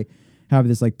either, and I have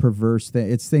this like perverse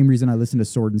thing. It's the same reason I listen to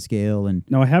Sword and Scale and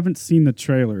No, I haven't seen the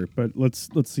trailer, but let's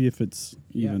see if it's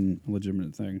even a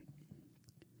legitimate thing.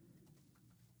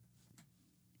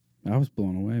 I was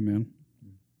blown away, man.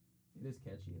 it is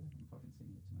catchy. I'm fucking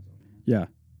singing it to myself. Yeah.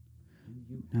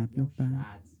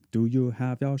 Do you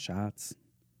have your shots?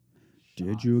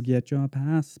 Did you get your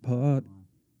passport?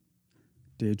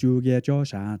 Did you get your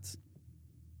shots?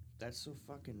 That's so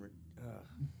fucking.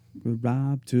 We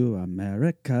robbed to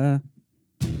America.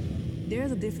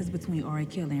 There's a difference between R.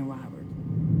 Kelly and Robert.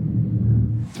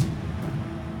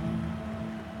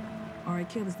 R.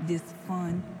 Kelly's this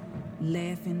fun,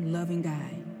 laughing, loving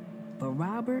guy. But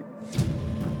Robert,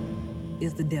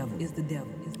 is the devil. Is the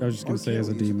devil. I was just going to say as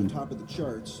a R. Kelly is demon. at the top of the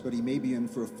charts, but he may be in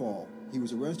for a fall. He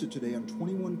was arrested today on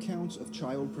 21 counts of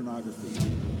child pornography.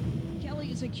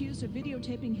 Kelly is accused of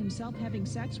videotaping himself having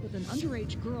sex with an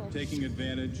underage girl. Taking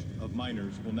advantage of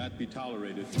minors will not be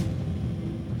tolerated.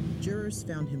 Jurors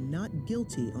found him not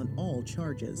guilty on all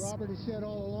charges. Robert has said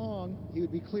all along he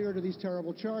would be cleared of these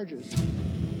terrible charges.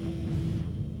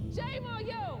 Shame on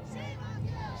you! Shame on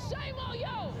you! Shame on you!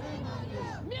 Shame on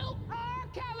you! Milk R.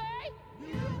 Kelly!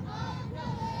 Milk R.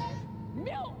 Kelly!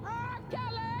 Milk R.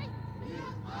 Kelly!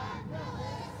 Milk R.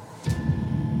 Kelly!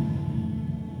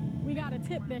 We got a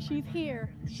tip that she's here.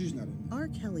 She's not in. R.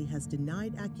 Kelly has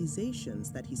denied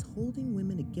accusations that he's holding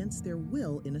women against their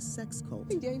will in a sex cult.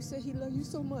 Dave said he loved you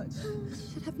so much.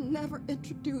 I should have never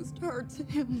introduced her to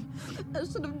him. I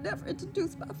should have never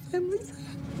introduced my family to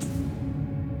him.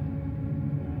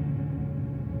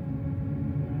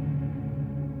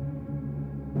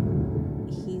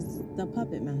 He's the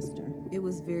puppet master. It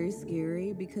was very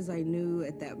scary because I knew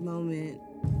at that moment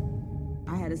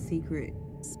I had a secret.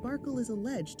 Sparkle is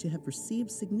alleged to have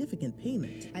received significant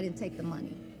payment. I didn't take the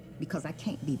money because I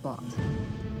can't be bought.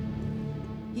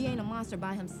 He ain't a monster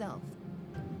by himself.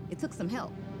 It took some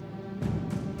help.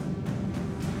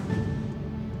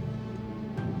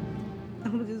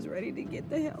 I'm just ready to get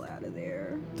the hell out of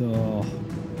there. Duh.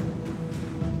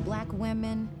 Black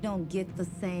women don't get the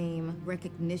same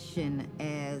recognition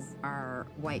as our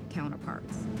white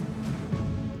counterparts.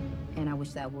 And I wish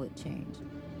that would change.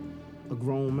 A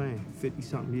grown man,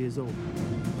 50-something years old.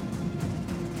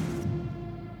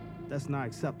 That's not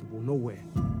acceptable, nowhere.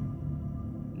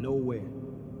 Nowhere.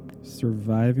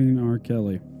 Surviving R.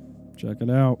 Kelly. Check it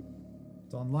out.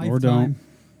 It's on Lifetime. Or don't.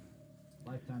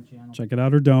 Lifetime channel. Check it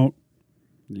out or don't.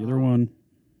 Either one.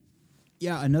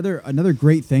 Yeah, another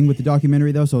great thing with the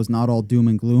documentary though, so it's not all doom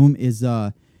and gloom, is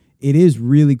it is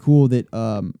really cool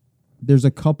that there's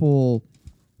a couple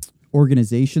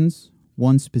organizations.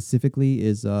 One specifically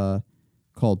is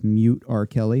called Mute R.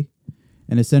 Kelly,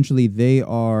 and essentially they're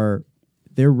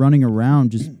running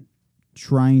around just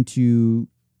trying to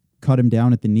cut him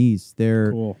down at the knees.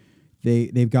 Cool.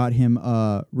 They've got him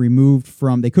removed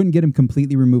from. They couldn't get him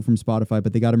completely removed from Spotify,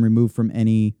 but they got him removed from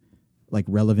any like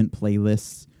relevant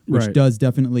playlists, which Right. does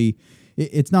definitely.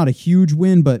 It's not a huge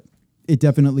win, but it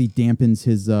definitely dampens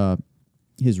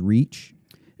his reach.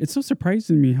 It's so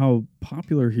surprising to me how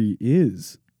popular he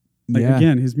is. Like, Yeah.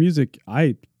 again, his music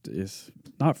is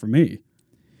not for me.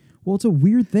 Well, it's a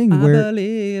weird thing I where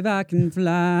believe I can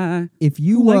fly. if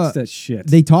you Who likes that shit?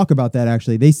 They talk about that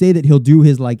actually. They say that he'll do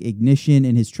his like Ignition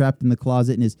and his Trapped in the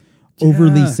Closet and his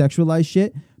overly Yeah. sexualized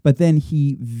shit, but then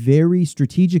he very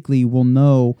strategically will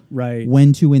know Right.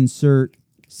 when to insert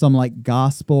some like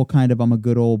gospel kind of I'm a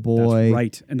good old boy. That's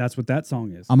right. And that's what that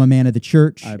song is. I'm a man of the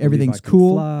church. I believe Everything's I can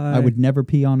cool. fly. I would never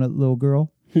pee on a little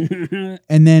girl.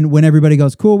 And then when everybody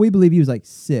goes, cool, we believe you, was like,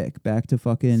 sick. Back to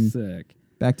fucking Sick.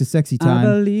 back to sexy I time.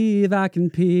 believe I can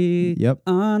pee Yep.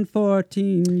 on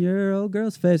 14-year-old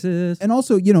girls' faces. And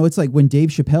also, it's like when Dave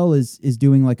Chappelle is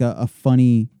doing like a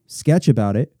funny sketch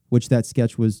about it, which that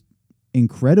sketch was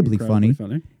incredibly funny.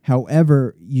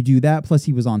 However, you do that, plus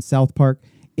he was on South Park.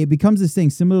 It becomes this thing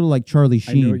similar to like Charlie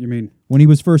I Sheen. know what you mean. When he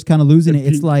was first kind of losing it,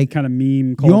 it's like kind of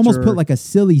meme culture. you almost put like a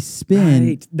silly spin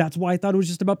Right. That's why I thought it was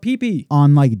just about pee-pee.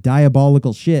 on like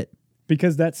diabolical shit.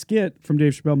 Because that skit from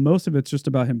Dave Chappelle, most of it's just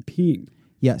about him peeing.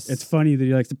 Yes. It's funny that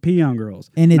he likes to pee on girls.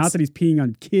 And not it's- that he's peeing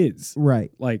on kids.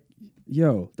 Right. Like,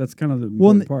 yo, that's kind of the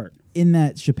Well, important part. in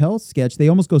that Chappelle sketch, they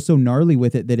almost go so gnarly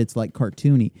with it that it's like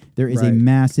cartoony. There is a Right.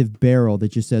 massive barrel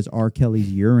that just says R.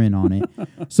 Kelly's urine on it.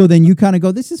 So then you kind of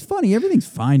go, this is funny. Everything's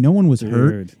fine. No one was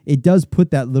hurt. Dude. It does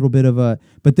put that little bit of a,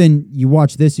 but then you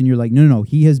watch this and you're like, no.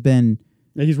 He has been,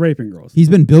 Yeah, he's raping girls. he's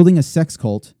been building a sex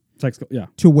cult Yeah.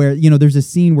 to where, there's a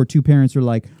scene where two parents are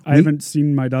like, I haven't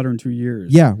seen my daughter in 2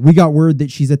 years. yeah, we got word that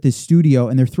she's at this studio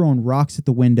and they're throwing rocks at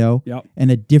the window. Yep. And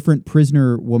a different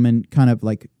prisoner woman kind of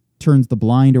like turns the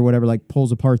blind or whatever, like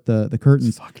pulls apart the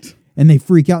curtains. Fucked. And they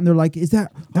freak out and they're like, is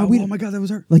that, Oh my God, that was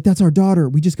her. like, that's our daughter.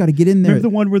 We just got to get in there. Remember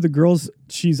the one where the girl's,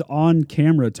 she's on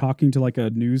camera talking to like a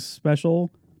news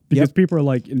special? Because Yep. people are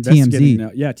like investigating TMZ.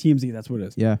 now. Yeah, TMZ, that's what it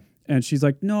is. Yeah. And she's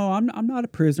like, no, I'm not a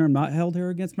prisoner. I'm not held here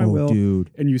against my Oh, will. dude.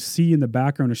 And you see in the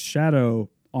background a shadow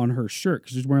on her shirt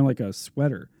because she's wearing like a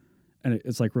sweater. And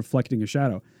it's like reflecting a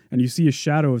shadow. And you see a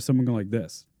shadow of someone going like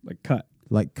this, like cut.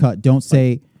 Like, cut. Don't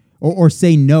say, or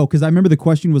say no. Because I remember the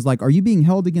question was like, are you being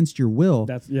held against your will?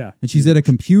 That's, yeah. And she's at a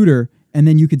computer. And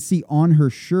then you could see on her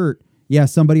shirt, yeah,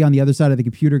 somebody on the other side of the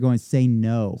computer going, say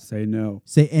no. Say no.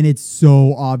 And it's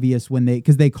so obvious when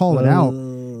because they call it out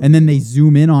and then they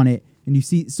zoom in on it. And you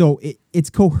see, so it's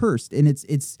coerced, and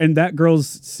it's And that girl's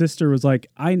sister was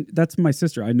like, that's my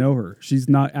sister. I know her. She's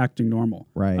not acting normal.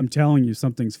 Right. I'm telling you,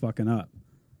 something's fucking up.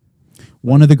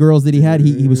 one of the girls that he had.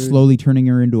 He was slowly turning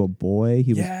her into a boy.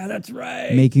 He was that's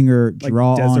right. making her Like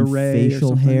draw on Desiree or facial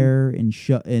something. hair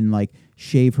and like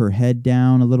shave her head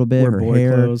down a little bit, Wear her boy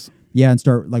hair. clothes. Yeah, and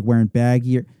start like wearing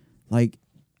baggy. Like,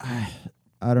 I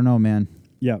don't know, man.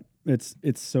 Yeah, it's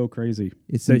so crazy.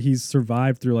 It's that he's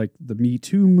survived through like the Me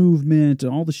Too movement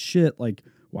and all the shit. Like,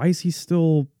 why is he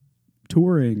still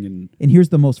touring? And here's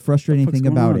the most frustrating What the thing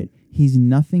fuck's going about on? it. He's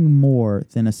nothing more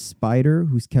than a spider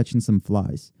who's catching some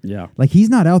flies. Yeah. Like, he's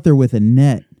not out there with a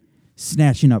net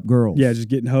snatching up girls. Yeah, just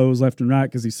getting hoes left and right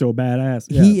because he's so badass.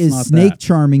 Yeah, He it's is not snake that.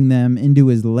 charming them into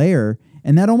his lair,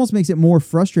 and that almost makes it more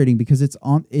frustrating because it's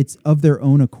of their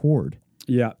own accord.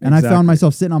 Yeah, And I found exactly.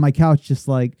 myself sitting on my couch just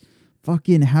like,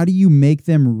 fucking, how do you make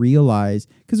them realize?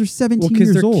 Because they're 17 Well, because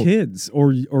years they're old. kids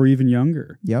or even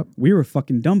younger. Yep. We were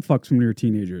fucking dumb fucks when we were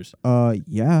teenagers.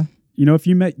 Yeah. You know, if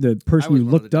you met the person you was one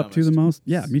of looked the up to the most,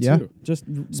 yeah, me Yeah. too. Just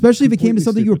Especially if it came to completely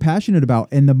something you were stupid. passionate about.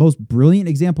 And the most brilliant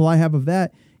example I have of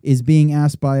that is being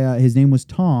asked by, his name was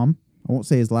Tom. I won't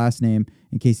say his last name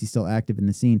in case he's still active in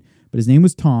the scene, but his name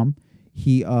was Tom.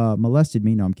 He molested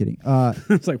me. No, I'm kidding.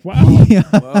 It's like, wow.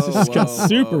 This got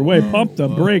super way pumped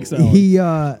up brakes out.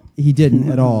 He didn't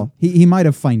at all. He might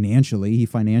have financially. He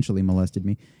financially molested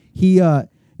me. He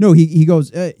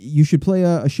goes, you should play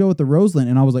a show at the Roseland.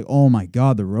 And I was like, oh my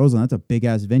God, the Roseland. That's a big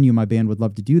ass venue. My band would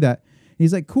love to do that. And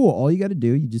he's like, cool. All you got to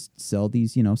do, you just sell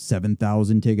these,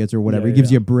 7,000 tickets or whatever. Yeah, he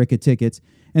gives yeah. you a brick of tickets.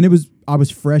 And I was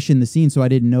fresh in the scene, so I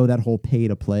didn't know that whole pay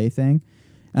to play thing.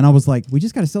 And I was like, we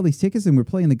just got to sell these tickets and we're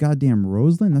playing the goddamn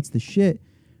Roseland. That's the shit.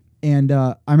 And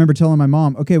I remember telling my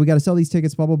mom, okay, we got to sell these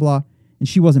tickets, blah, blah, blah. And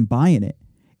she wasn't buying it.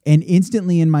 And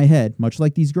instantly in my head, much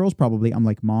like these girls probably, I'm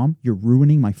like, Mom, you're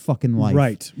ruining my fucking life.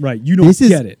 Right. You don't This is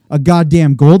get it. a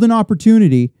goddamn golden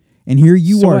opportunity. And here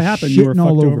you So are what happened? You were shitting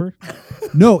all fucked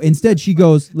over. No, instead she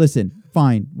goes, listen,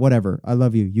 fine, whatever. I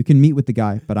love you. You can meet with the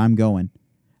guy, but I'm going.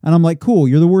 And I'm like, cool,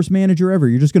 you're the worst manager ever.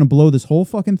 You're just going to blow this whole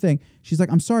fucking thing. She's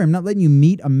like, I'm sorry, I'm not letting you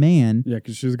meet a man. Yeah,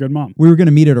 because she's a good mom. We were going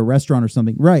to meet at a restaurant or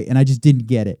something. Right. And I just didn't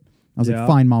get it. I was Yeah. like,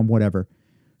 fine, Mom, whatever.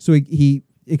 So he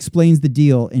explains the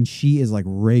deal, and she is like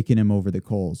raking him over the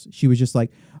coals. She was just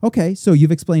like, okay, so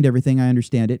you've explained everything. I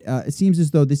understand it. It seems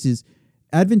as though this is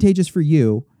advantageous for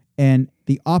you and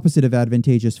the opposite of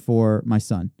advantageous for my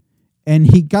son. And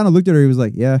he kind of looked at her. He was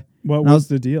like, yeah. What And I was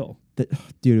the deal?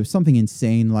 Dude, it was something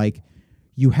insane. Like,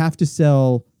 you have to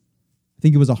sell, I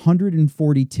think it was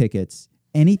 140 tickets,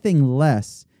 anything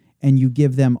less, and you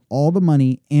give them all the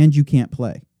money and you can't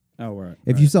play. Oh, right.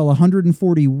 If you sell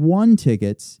 141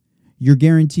 tickets, you're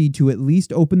guaranteed to at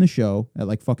least open the show at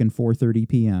like fucking 4:30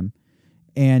 p.m.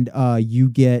 And you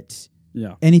get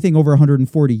anything over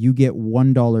 140, you get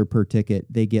 $1 per ticket.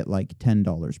 They get like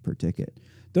 $10 per ticket.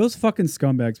 Those fucking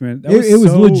scumbags, man. It was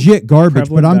so legit garbage, but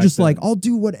prevalent I'm back just then. like, I'll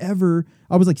do whatever.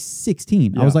 I was like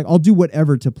 16. I was Yeah. like, I'll do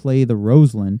whatever to play the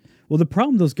Roseland. Well, the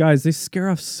problem with those guys, they scare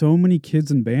off so many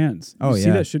kids and bands. Oh, you see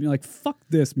yeah. that shit and you're like, fuck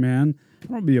this, man. I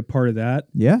don't want to be a part of that.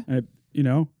 Yeah.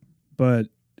 But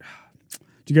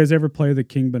do you guys ever play the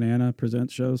King Banana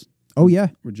Presents shows? Oh, yeah.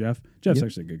 With Jeff? Jeff's Yep.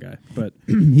 actually a good guy. But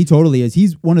He totally is.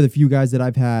 He's one of the few guys that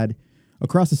I've had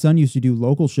across the sun used to do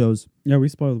local shows. yeah, we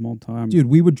spoil them all the time. Dude,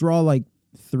 we would draw like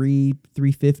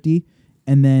 $350,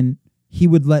 and then he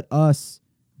would let us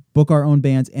book our own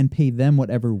bands and pay them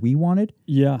whatever we wanted.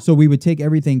 Yeah. So we would take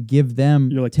everything, give them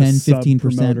You're like the 10, 15%.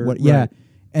 sub-promoter, Yeah. right.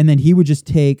 And then he would just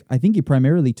take, I think he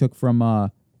primarily took from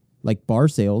like bar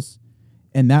sales,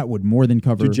 and that would more than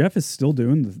cover. Dude, Jeff is still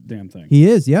doing the damn thing. He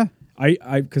is, yeah.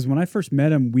 Because when I first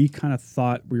met him, we kind of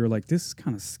thought, we were like, this is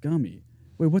kind of scummy.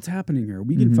 Wait, what's happening here? Are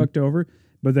we getting Mhm. fucked over?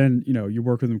 But then, you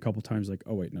work with him a couple times, like,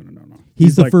 oh, wait, no.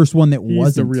 He's the like, first one that he's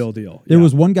wasn't. the real deal. There Yeah.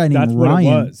 was one guy named That's what it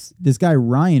Ryan. was. This guy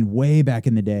Ryan, way back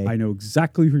in the day, I know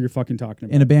exactly who you're fucking talking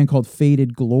about. in a band called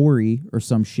Faded Glory or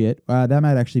some shit. That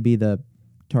might actually be the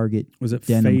Target. Was it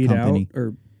denim Fade company. Out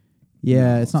or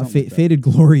Yeah, No, it's not something like that. Faded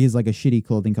Glory is like a shitty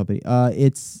clothing company.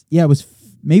 It was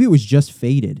maybe it was just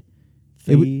Faded.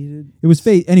 Faded? It was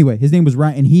Fade. Anyway, his name was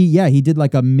Ryan, and he did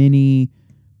like a mini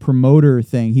promoter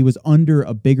thing. He was under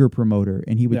a bigger promoter,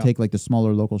 and he would Yeah. take like the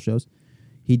smaller local shows.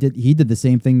 He did the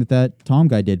same thing that Tom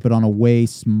guy did, but on a way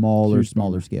smaller Huge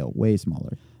bummer. scale, way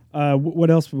smaller. What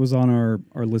else was on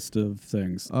our list of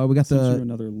things? We got Sent you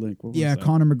another link. What was that?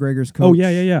 Conor McGregor's coach. Oh,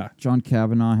 yeah. John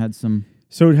Kavanaugh had some.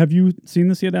 So have you seen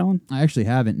this yet, Alan? I actually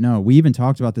haven't. No, we even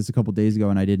talked about this a couple days ago,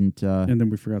 and I didn't. And then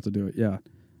we forgot to do it. Yeah.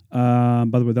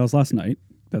 By the way, that was last night.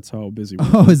 That's how busy we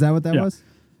were. Oh, is that what that Yeah. was?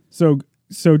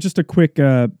 So just a quick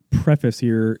preface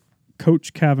here.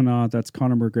 Coach Kavanaugh, that's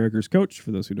Conor McGregor's coach,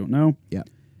 for those who don't know. Yeah.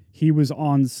 He was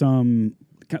on some,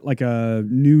 like a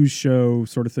news show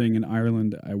sort of thing in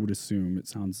Ireland, I would assume. It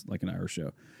sounds like an Irish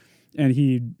show. And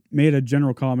he made a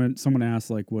general comment. Someone asked,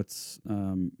 like, what's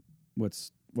up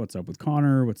with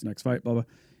Conor? What's the next fight? Blah, blah.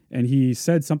 And he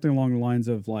said something along the lines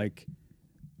of, like,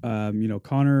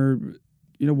 Conor,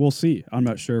 we'll see. I'm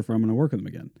not sure if I'm going to work with him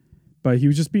again. But he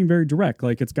was just being very direct.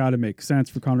 Like, it's got to make sense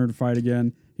for Conor to fight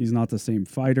again. He's not the same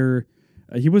fighter.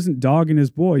 He wasn't dogging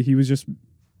his boy. He was just...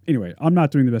 Anyway, I'm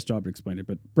not doing the best job to explain it,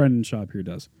 but Brendan Schaub here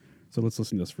does. So let's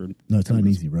listen to this for... No, it's not an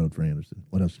easy road for Anderson.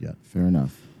 What else you got? Fair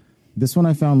enough. This one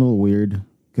I found a little weird,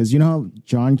 because you know how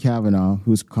John Kavanaugh,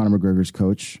 who's Conor McGregor's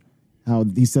coach, how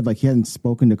he said like he hadn't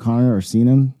spoken to Conor or seen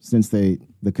him since the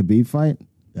Khabib fight?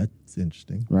 That's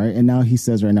interesting. Right? And now he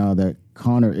says right now that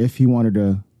Conor, if he wanted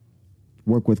to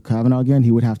work with Kavanaugh again,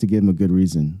 he would have to give him a good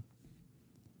reason.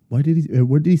 Why did he?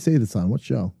 Where did he say this on? What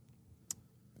show?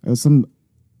 It was some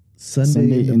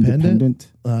Sunday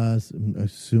Independent. I'm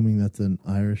assuming that's an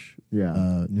Irish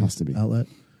news has to be. outlet.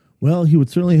 Well, he would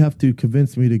certainly have to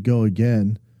convince me to go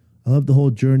again. I love the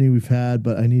whole journey we've had,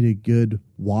 but I need a good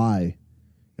why.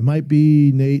 It might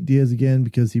be Nate Diaz again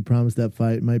because he promised that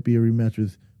fight. It might be a rematch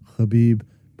with Khabib.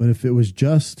 But if it was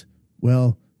just,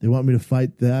 well, they want me to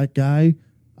fight that guy,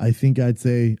 I think I'd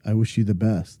say, I wish you the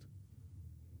best.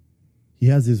 He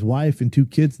has his wife and 2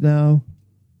 kids now.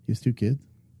 He has 2 kids?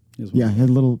 Yeah, he had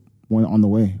a little one on the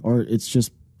way. Or it's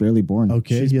just barely born.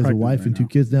 Okay, he has a wife and 2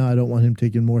 kids now. I don't want him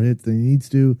taking more hits than he needs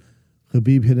to.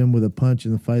 Khabib hit him with a punch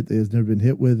in the fight that he has never been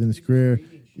hit with in his career.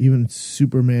 Even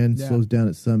Superman slows down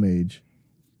at some age.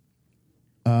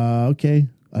 Okay.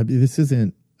 This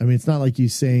isn't... I mean, it's not like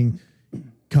he's saying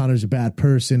Conor's a bad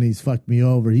person. He's fucked me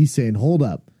over. He's saying, hold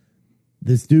up.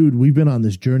 This dude, we've been on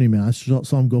this journey, man. I saw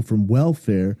him go from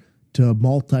welfare to a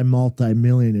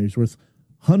multi-millionaire. He's worth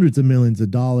hundreds of millions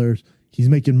of dollars. He's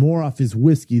making more off his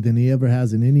whiskey than he ever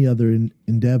has in any other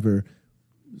endeavor.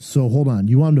 So hold on.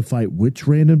 You want him to fight which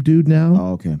random dude now?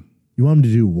 Oh, okay. You want him to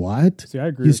do what? See, I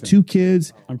agree He has with 2 him.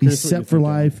 kids. I'm He's curious what set you for think,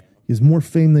 life. He has more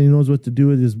fame than he knows what to do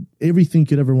with. His everything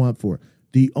could ever want for.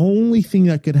 The only thing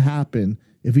that could happen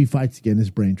if he fights again is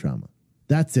brain trauma.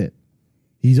 That's it.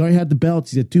 He's already had the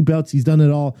belts. He's had 2 belts. He's done it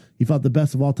all. He fought the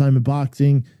best of all time in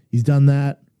boxing. He's done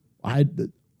that. I'd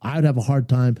have a hard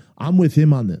time. I'm with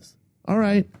him on this. All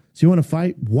right. So you want to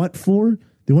fight what for?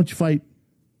 They want you to fight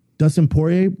Dustin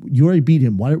Poirier. You already beat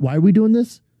him. Why are we doing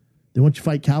this? They want you to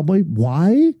fight Cowboy.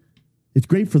 Why? It's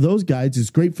great for those guys. It's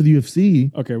great for the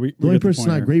UFC. Okay, we the only get the person point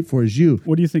not here. great for is you.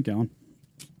 What do you think, Alan?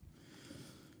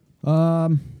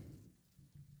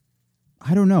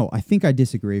 I don't know. I think I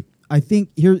disagree. I think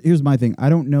here's my thing. I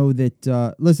don't know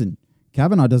that. Listen,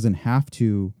 Kavanaugh doesn't have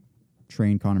to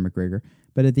train Conor McGregor,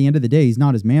 but at the end of the day, he's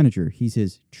not his manager. He's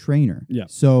his trainer. Yeah.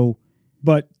 So,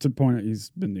 but to point out,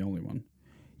 he's been the only one.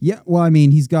 Yeah. Well, I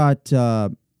mean, he's got. I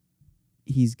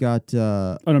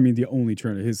don't mean the only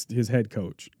trainer. His head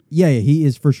coach. Yeah, he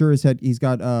is for sure his head. He's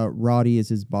got Roddy as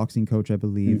his boxing coach, I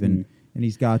believe, and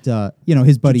he's got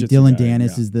his buddy Jiu-jitsu Dylan guy,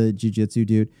 Dennis is the jiu-jitsu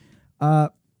dude. I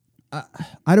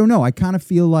don't know. I kind of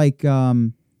feel like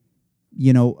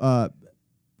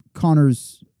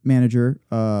Conor's manager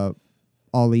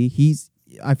Ali.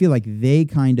 I feel like they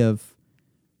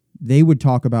would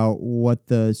talk about what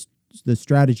the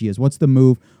strategy is. What's the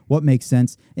move? What makes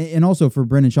sense? And also for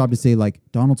Brendan Schaub to say like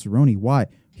Donald Cerrone. Why?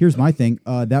 Here's my thing.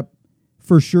 That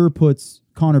for sure puts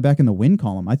Conor back in the win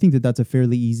column. I think that's a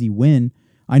fairly easy win.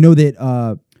 I know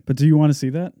that. But do you want to see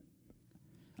that?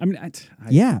 I mean,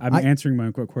 I'm answering my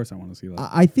own. Of course, I want to see that.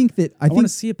 I think that I want to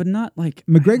see it, but not like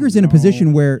McGregor's in a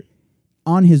position where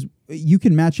you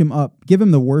can match him up, give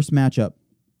him the worst matchup,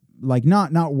 like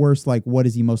not worse, like what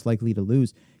is he most likely to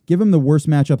lose? Give him the worst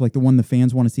matchup, like the one the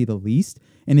fans want to see the least,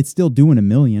 and it's still doing $1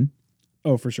 million.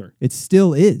 Oh, for sure. It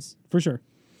still is. For sure.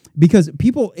 Because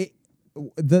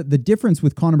the difference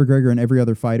with Conor McGregor and every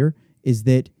other fighter is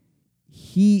that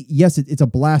it's a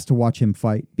blast to watch him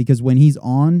fight because when he's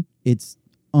on, it's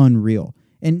unreal.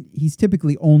 And he's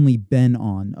typically only been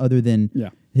on other than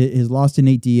his loss to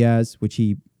Nate Diaz, which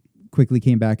he quickly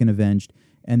came back and avenged,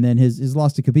 and then his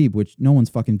loss to Khabib, which no one's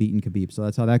fucking beaten Khabib, so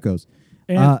that's how that goes.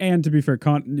 And to be fair,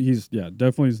 he's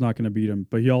definitely not going to beat him,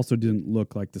 but he also didn't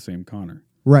look like the same Conor.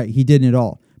 Right, he didn't at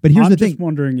all. But here's the thing. I'm just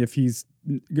wondering if he's...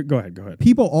 Go ahead.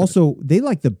 People also, they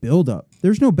like the build-up.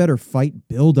 There's no better fight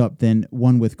build-up than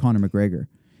one with Conor McGregor.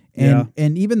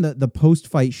 And even the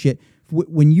post-fight shit,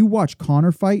 when you watch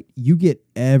Conor fight, you get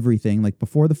everything, like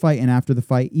before the fight and after the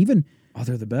fight, even... Oh,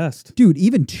 they're the best. Dude,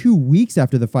 even 2 weeks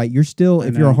after the fight, you're still,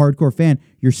 if you're a hardcore fan,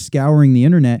 you're scouring the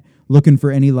internet looking for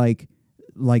any, like,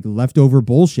 like leftover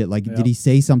bullshit. Like, Yeah. did he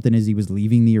say something as he was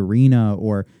leaving the arena,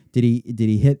 or did he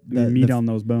hit the meat on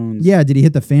those bones? Yeah, did he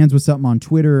hit the fans with something on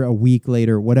Twitter a week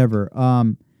later, whatever?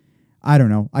 I don't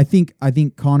know. I think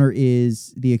Conor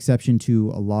is the exception to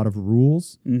a lot of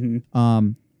rules. Mm-hmm.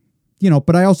 You know,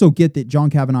 but I also get that John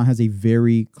Kavanagh has a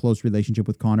very close relationship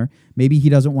with Conor. Maybe he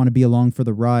doesn't want to be along for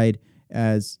the ride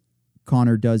as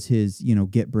Conor does his, you know,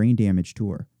 get brain damage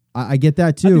tour. I get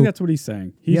that too. I think that's what he's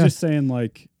saying. He's Yeah. just saying,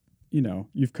 like, you know,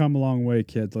 you've come a long way,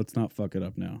 kid. Let's not fuck it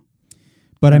up now.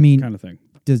 But I mean, kind of thing.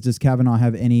 Does Kavanagh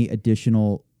have any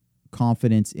additional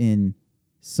confidence in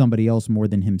somebody else more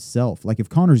than himself? Like, if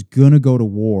Conor's gonna go to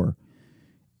war,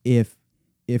 if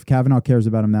Kavanagh cares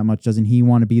about him that much, doesn't he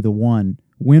want to be the one,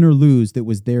 win or lose, that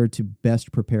was there to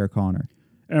best prepare Conor?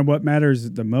 And what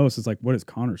matters the most is, like, what does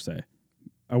Conor say?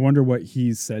 I wonder what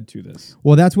he's said to this.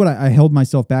 Well, that's what I held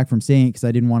myself back from saying, because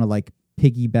I didn't want to like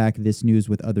piggyback this news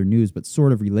with other news, but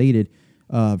sort of related.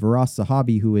 Viras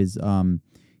Sahabi, who is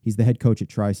he's the head coach at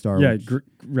TriStar. Yeah,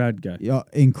 rad guy.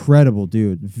 Incredible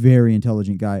dude, very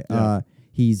intelligent guy. Yeah.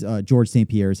 He's George St.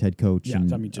 Pierre's head coach. Yeah,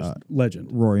 and, I mean, just legend.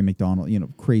 Rory McDonald, you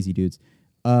know, crazy dudes.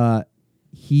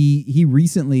 He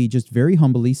recently just very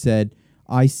humbly said,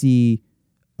 I see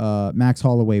Max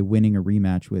Holloway winning a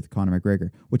rematch with Conor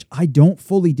McGregor, which I don't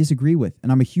fully disagree with,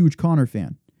 and I'm a huge Conor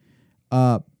fan.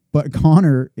 But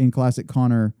Conor, in classic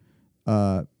Conor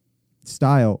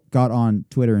style, got on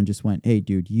Twitter and just went, "Hey,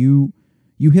 dude, you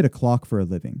hit a clock for a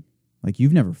living. Like,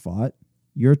 you've never fought.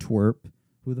 You're a twerp.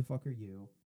 Who the fuck are you?"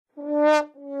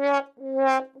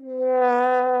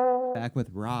 Back with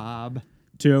Rob.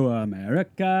 To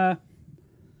America.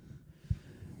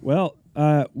 Well,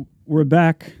 we're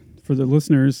back. For the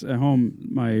listeners at home,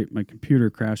 my computer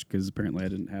crashed because apparently I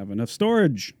didn't have enough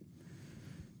storage.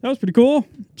 That was pretty cool.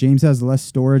 James has less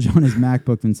storage on his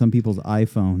MacBook than some people's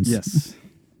iPhones. Yes.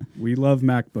 We love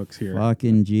MacBooks here.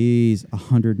 Fucking jeez.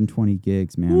 120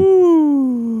 gigs, man.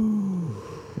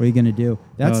 What are you going to do?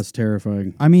 That's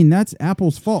terrifying. I mean, that's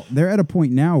Apple's fault. They're at a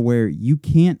point now where you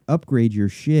can't upgrade your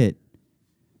shit.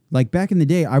 Like, back in the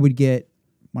day, I would get,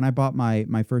 when I bought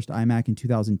my first iMac in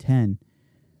 2010,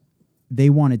 they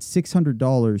wanted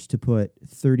 $600 to put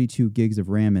 32 gigs of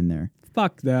RAM in there.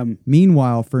 Fuck them.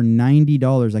 Meanwhile, for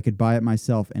 $90, I could buy it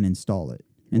myself and install it.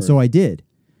 And Word. so I did.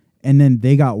 And then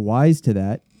they got wise to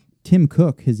that. Tim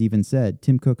Cook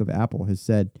of Apple has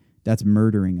said, that's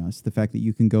murdering us. The fact that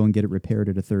you can go and get it repaired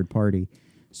at a third party.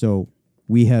 So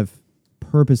we have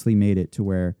purposely made it to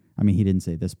where, I mean, he didn't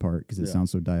say this part because it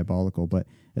sounds so diabolical, but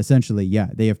essentially, yeah,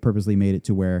 they have purposely made it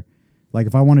to where, like,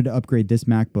 if I wanted to upgrade this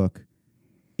MacBook,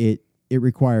 it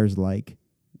requires like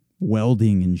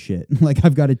welding and shit. Like,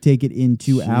 I've got to take it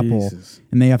into Apple,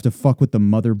 and they have to fuck with the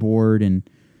motherboard, and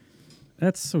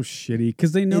that's so shitty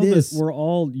because they know that we're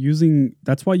all using.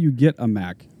 That's why you get a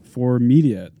Mac for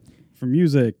media, for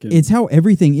music. And it's how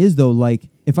everything is, though. Like,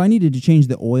 if I needed to change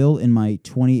the oil in my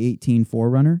 2018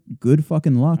 4Runner, good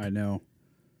fucking luck. I know.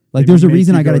 Like, They there's a make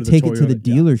reason you I got go to to the take it to the Toyota.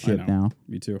 Yeah, I dealership know. now.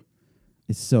 Me too.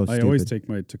 It's so stupid. I always take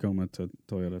my Tacoma to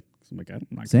Toyota. I'm like, I'm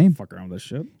not Same. gonna fuck around with this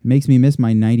shit. Makes me miss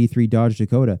my 93 Dodge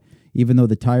Dakota, even though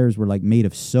the tires were like made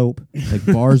of soap, like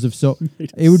bars of soap.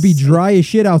 It would be dry as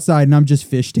shit outside, and I'm just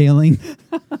fishtailing.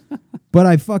 But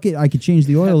I could change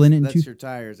the oil in it. That's your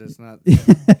tires. It's not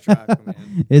the truck,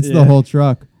 man. It's the whole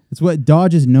truck. It's what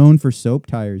Dodge is known for, soap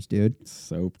tires, dude.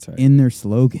 Soap tires. In their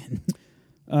slogan.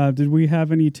 Did we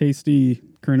have any tasty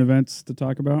current events to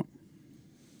talk about?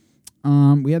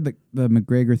 We had the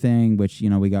McGregor thing, which, you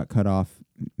know, we got cut off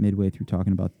midway through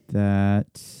talking about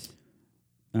that.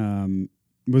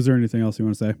 Was there anything else you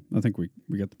want to say? I think we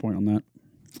get the point on that.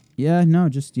 Yeah, no,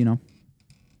 just, you know.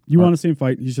 You want to see him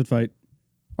fight, he should fight.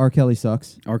 R. Kelly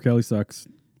sucks. R. Kelly sucks.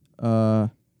 Yeah.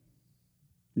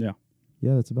 Yeah,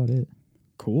 that's about it.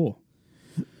 Cool.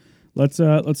 Let's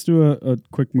do a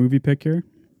quick movie pick here.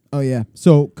 Oh, yeah.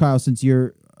 So, Kyle, since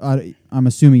you're... I'm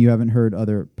assuming you haven't heard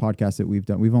other podcasts that we've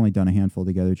done. We've only done a handful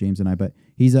together, James and I, but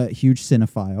he's a huge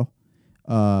cinephile,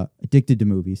 addicted to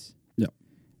movies. Yeah.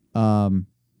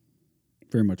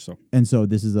 Very much so. And so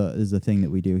this is a thing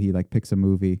that we do. He like picks a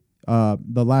movie.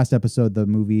 The last episode, the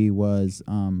movie was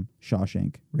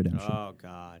Shawshank Redemption. Oh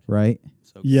God. Right?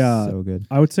 So good.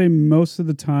 I would say most of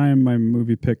the time my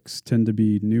movie picks tend to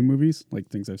be new movies, like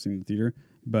things I've seen in the theater.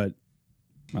 But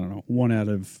I don't know, 1 out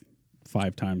of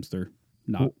 5 times they're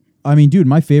not. Well, I mean, dude,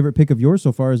 my favorite pick of yours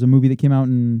so far is a movie that came out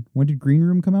in, when did Green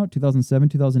Room come out? 2007,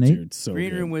 2008? Dude, so Green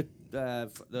good. Room with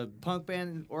the punk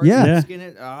band Yeah. in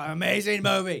it. Amazing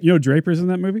movie. You know Draper's in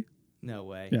that movie? No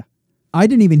way. Yeah. I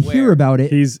didn't even hear about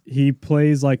it. He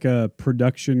plays like a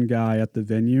production guy at the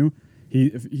venue,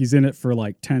 He's in it for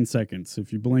like 10 seconds.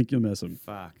 If you blink, you'll miss him.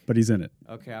 Fuck. But he's in it.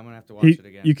 Okay, I'm gonna have to watch it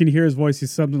again. You can hear his voice.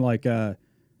 He's something like,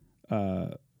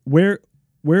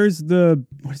 where's the,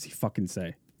 what does he fucking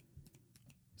say?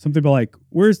 Something about like,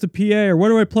 where's the PA or where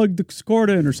do I plug the Discord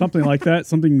in or something like that.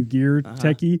 Something gear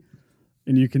techie.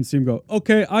 And you can see him go,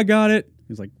 okay, I got it.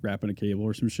 He's like wrapping a cable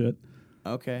or some shit.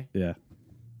 Okay. Yeah.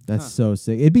 That's so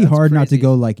sick. It'd be hard not to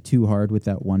go like too hard with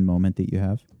that one moment that you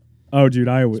have. Oh, dude,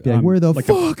 I would be like, where the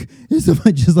fuck is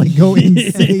it? Just like go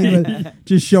insane, with,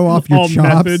 just show off your all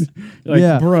chops. Method.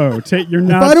 Like, bro, you're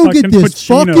not. If I don't get this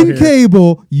Pacino fucking here.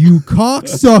 cable, you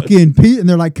cocksucking Pete, and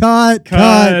they're like, cut.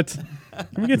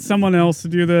 Can we get someone else to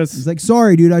do this? He's like,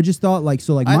 sorry, dude. I just thought like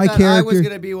so. Like I my thought character. I was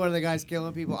gonna be one of the guys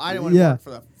killing people. I didn't want to work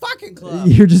for the fucking club.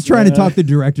 You're just trying to talk the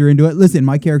director into it. Listen,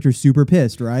 my character's super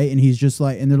pissed, right? And he's just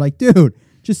like, and they're like, dude,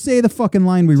 just say the fucking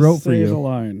line we wrote for Say you. the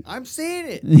line. I'm saying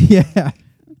it. Yeah.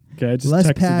 Okay, I just Less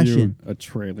texted passion. you a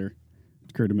trailer.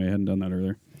 It occurred to me I hadn't done that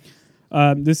earlier.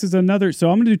 This is another. So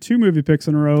I'm going to do 2 movie picks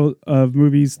in a row of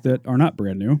movies that are not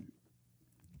brand new.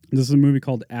 This is a movie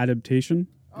called Adaptation.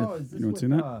 Oh, is this anyone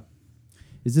seen that?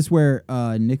 Is this where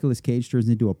Nicolas Cage turns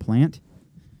into a plant?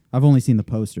 I've only seen the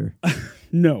poster.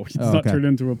 No, he's not okay. turned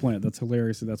into a plant. That's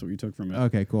hilarious. That's what you took from it.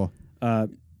 Okay, cool.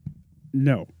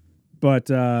 No, but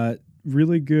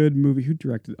really good movie. Who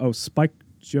directed? Oh, Spike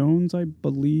Jonze, I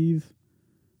believe.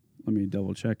 Let me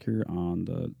double check here on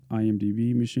the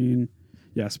IMDb machine.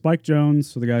 Yeah, Spike Jonze,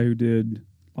 so the guy who did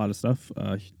a lot of stuff.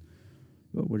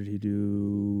 What did he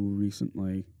do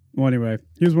recently? Well, anyway,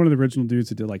 he was one of the original dudes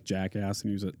who did like Jackass, and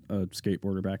he was a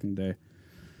skateboarder back in the day.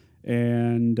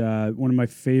 And one of my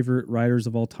favorite writers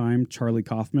of all time, Charlie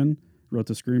Kaufman, wrote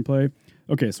the screenplay.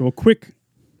 Okay, so a quick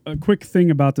thing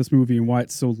about this movie and why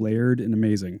it's so layered and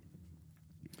amazing.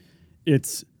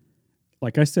 It's,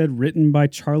 like I said, written by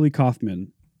Charlie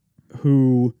Kaufman,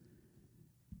 who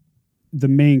the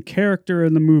main character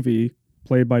in the movie,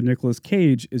 played by Nicolas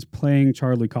Cage, is playing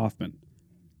Charlie Kaufman.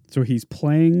 So he's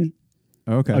playing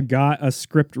a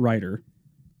script writer,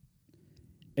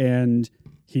 and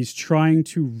he's trying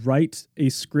to write a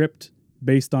script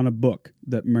based on a book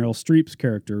that Meryl Streep's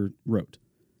character wrote.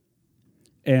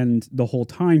 And the whole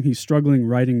time he's struggling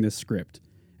writing this script.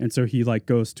 And so he like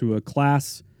goes to a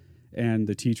class, and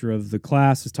the teacher of the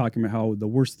class is talking about how the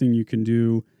worst thing you can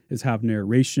do is have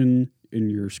narration in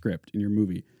your script, in your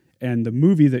movie. And the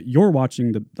movie that you're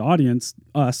watching, the audience,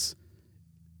 us,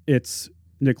 it's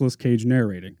Nicolas Cage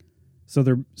narrating. So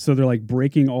they're like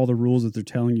breaking all the rules that they're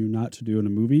telling you not to do in a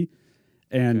movie.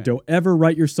 And don't ever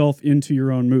write yourself into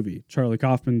your own movie. Charlie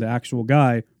Kaufman, the actual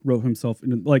guy, wrote himself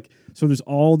into, like, so there's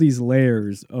all these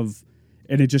layers of,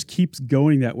 and it just keeps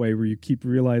going that way where you keep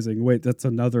realizing, wait, that's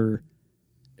another,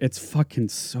 it's fucking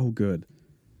so good.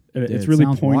 It's really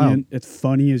poignant. Wild. It's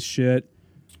funny as shit.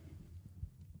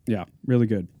 Yeah, really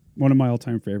good. One of my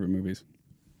all-time favorite movies.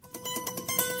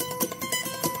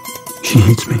 She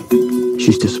hates me.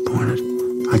 She's disappointed.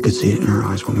 I could see it in her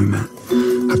eyes when we met.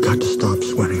 I've got to stop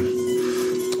sweating.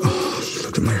 Oh, she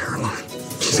looked at my hairline.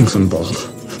 She thinks I'm bald.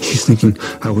 She's thinking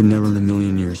I would never in a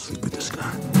million years sleep with this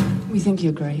guy. We think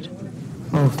you're great.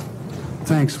 Oh,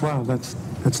 thanks. Wow, that's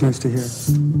nice to hear.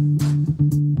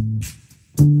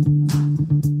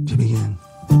 To begin,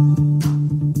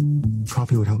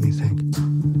 coffee would help me think.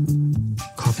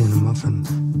 Coffee and a muffin.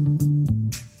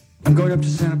 I'm going up to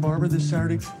Santa Barbara this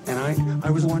Saturday, and I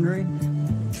was wondering.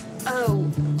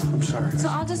 Oh. I'm sorry. So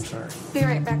I'll just be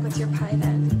right back with your pie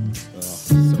then.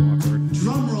 So awkward.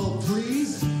 Drum roll,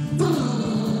 please.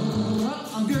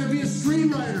 I'm gonna be a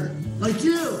screenwriter, like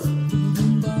you.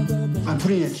 I'm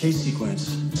putting in a chase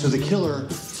sequence. So the killer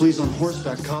flees on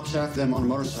horseback, cops after them on a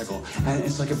motorcycle. And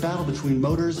it's like a battle between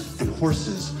motors and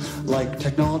horses, like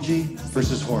technology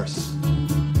versus horse.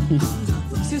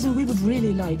 Susan, we would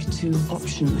really like to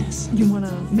option this. You want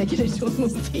to make it into a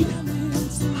movie?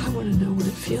 I want to know what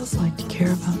it feels like to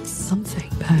care about something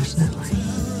passionately.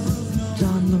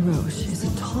 John LaRoche is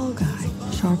a tall guy,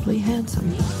 sharply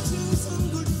handsome.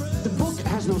 The book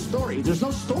has no story. There's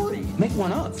no story. Make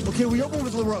one up. Okay, we open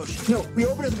with LaRoche. No, we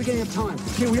open at the beginning of time.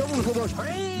 Okay, we open with LaRoche.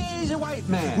 Crazy white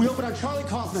man. We open on Charlie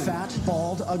Kaufman. Fat,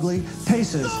 bald, ugly,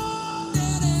 paces.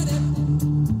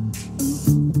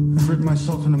 I've written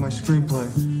myself into my screenplay.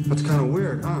 That's kind of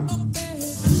weird, huh?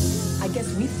 I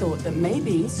guess we thought that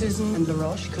maybe Susan and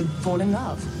LaRoche could fall in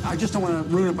love. I just don't want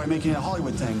to ruin it by making it a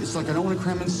Hollywood thing. It's like I don't want to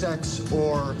cram in sex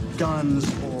or guns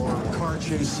or car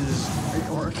chases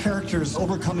or characters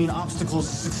overcoming obstacles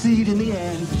to succeed in the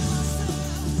end.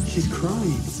 She's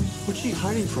crying. What's she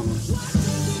hiding from her?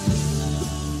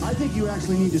 I think you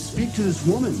actually need to speak to this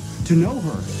woman to know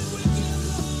her.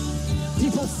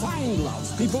 Deep People find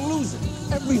love. People lose it.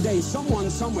 Every day, someone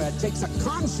somewhere takes a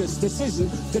conscious decision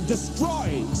to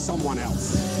destroy someone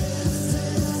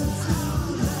else.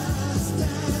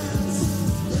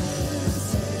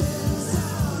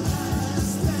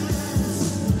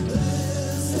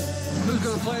 Who's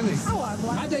gonna play me?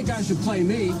 I think I should play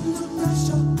me.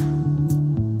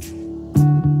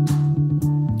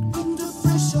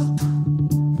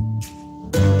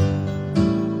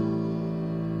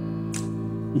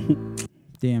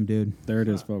 Damn, dude. There it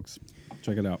is, folks.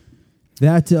 Check it out.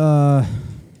 That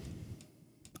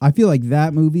I feel like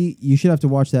that movie, you should have to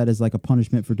watch that as like a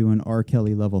punishment for doing R.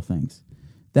 Kelly level things.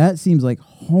 That seems like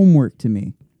homework to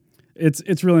me.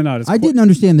 It's really not. I didn't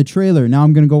understand the trailer. Now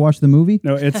I'm going to go watch the movie.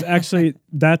 No, it's actually,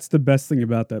 that's the best thing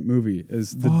about that movie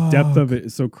is the depth of it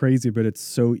is so crazy, but it's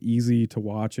so easy to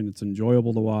watch and it's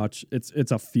enjoyable to watch. It's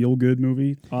a feel good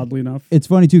movie, oddly enough. It's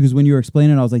funny too because when you were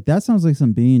explaining it, I was like, that sounds like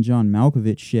some B and John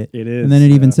Malkovich shit. It is. And then it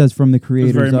even says from the creators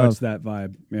It's very of much that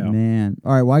vibe. Yeah. Man.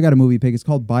 All right, well, I got a movie pick. It's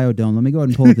called Biodome. Let me go ahead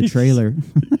and pull up the trailer.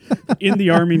 In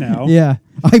the Army now. Yeah.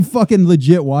 I fucking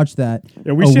legit watched that.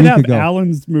 Yeah, we a should week have ago.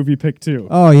 Alan's movie pick too.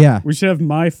 Oh, yeah. We should have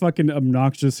my fucking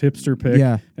obnoxious hipster pick.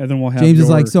 Yeah. And then we'll have James is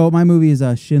your- like, so my movie is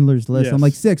Schindler's List. Yes. I'm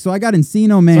like, sick. So I got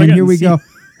Encino Man. So I got Here we go.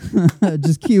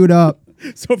 Just queued up.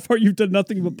 So far, you've done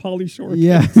nothing but Pauly Shore.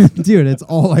 Yeah. Dude, it's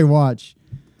all I watch.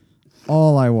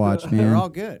 All I watch, man. They're all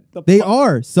good. They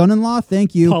are. Son-in-law,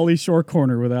 thank you. Pauly Shore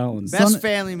Corner with Alan. Best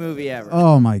family movie ever.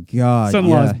 Oh, my God.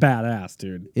 Son-in-law is yeah. badass,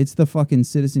 dude. It's the fucking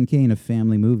Citizen Kane of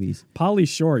family movies. Pauly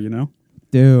Shore, you know?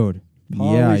 Dude.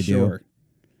 Pauly yeah, I Shore. do.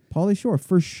 Pauly Shore,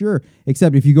 for sure.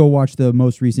 Except if you go watch the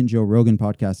most recent Joe Rogan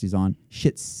podcast he's on,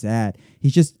 shit's sad.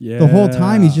 He's just, the whole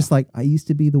time, he's just like, I used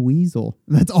to be the weasel.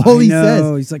 That's all he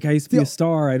says. He's like, I used to be a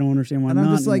star. I don't understand why And I'm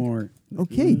I'm not just like, anymore.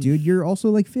 okay, dude, you're also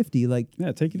like 50. Like,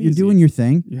 Yeah, take it you're easy. doing your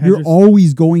thing. You had You're your-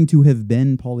 always going to have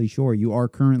been Pauly Shore. You are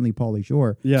currently Pauly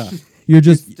Shore. Yeah. You're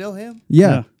just Still him? Yeah.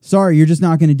 Yeah. Sorry, you're just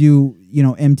not going to do,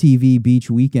 MTV Beach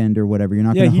Weekend or whatever. You're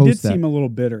not Yeah, going to he did host that. seem a little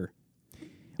bitter.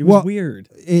 It was weird.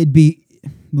 It'd be.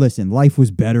 Listen, life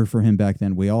was better for him back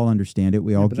then. We all understand it.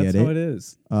 We all but get that's it. how it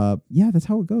is. Yeah, that's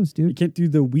how it goes, dude. You can't do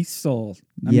the whistle.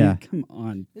 I Yeah. mean, come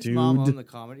on, His dude. mom owned the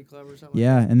comedy club or something.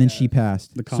 Yeah, and then she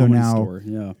passed. The so Comedy now, Store,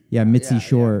 yeah. Yeah, Mitzi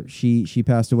Shore. She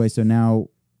passed away. So now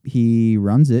he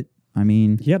runs it. I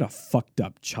mean, He had a fucked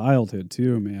up childhood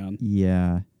too, man.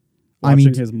 yeah.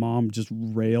 Watching his mom just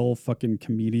rail fucking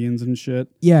comedians and shit.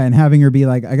 Yeah, and having her be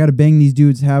like, I got to bang these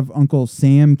dudes, have Uncle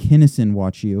Sam Kinison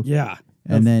watch you. Yeah.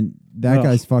 And then that Ugh.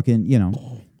 guy's fucking,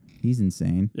 he's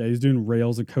insane. Yeah, he's doing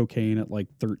rails of cocaine at like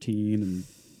 13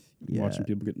 and watching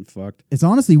people getting fucked. It's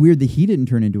honestly weird that he didn't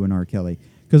turn into an R. Kelly.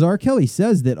 Because R. Kelly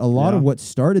says that a lot of what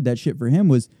started that shit for him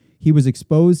was he was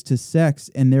exposed to sex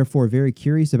and therefore very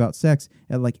curious about sex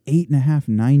at like 8.5,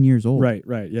 9 years old. Right.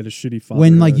 You had a shitty father.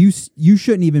 When like you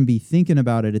shouldn't even be thinking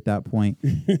about it at that point.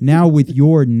 Now with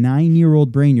your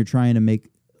 9-year-old brain, you're trying to make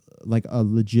like a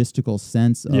logistical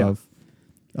sense of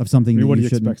something that what do you you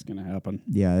shouldn't. expect's going to happen?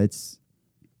 Yeah, that's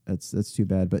too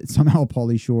bad. But somehow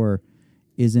Pauly Shore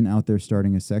isn't out there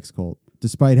starting a sex cult,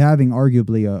 despite having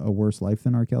arguably a worse life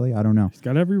than R. Kelly. I don't know. He's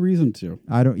got every reason to.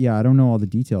 I don't know all the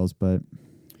details, but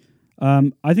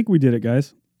I think we did it,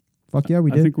 guys. Fuck yeah,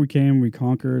 we I did. think we came, we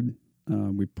conquered.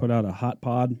 We put out a hot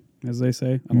pod, as they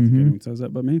say. I don't think anyone says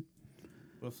that but me.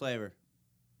 What flavor?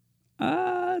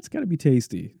 It's got to be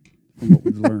tasty from what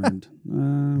we've learned.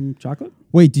 Chocolate?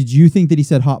 Wait, did you think that he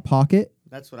said Hot Pocket?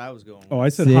 That's what I was going with. Oh, I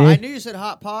said See? hot. I knew you said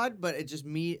hot pod, but it just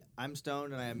I'm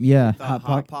stoned and I immediately Yeah. thought Hot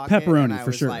hot pocket. pocket. and Pepperoni, I for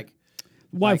was sure. Like,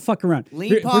 Why fuck around? lean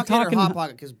We're pocket talking or hot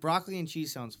pocket? Because broccoli and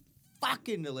cheese sounds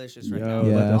fucking delicious right now.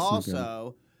 Yo, But that's not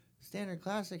also, standard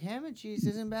classic ham and cheese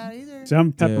isn't bad either. See, I'm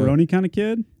a pepperoni kind of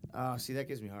kid. Oh, see, that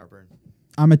gives me heartburn.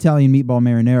 I'm Italian meatball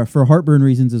marinara for heartburn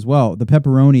reasons as well. The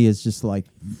pepperoni is just like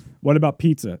What about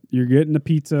pizza? You're getting a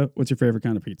pizza. What's your favorite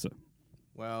kind of pizza?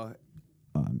 Well,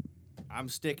 I'm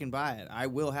sticking by it. I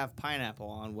will have pineapple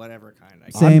on whatever kind.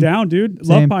 I'm down, dude.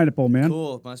 Love pineapple, man.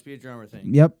 Cool. It must be a drummer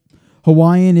thing. Yep.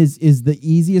 Hawaiian is the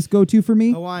easiest go-to for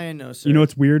me. Hawaiian, no sir. You know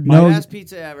what's weird? No. Best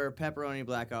pizza ever: pepperoni,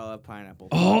 black olive, pineapple.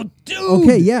 Oh, dude.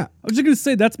 Okay, yeah. I was just gonna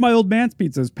say that's my old man's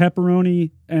pizza: is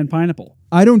pepperoni and pineapple.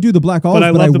 I don't do the black olive, But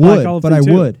I but I love the black would. olive But I thing,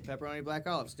 too. would. Pepperoni, black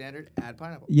olive, standard. Add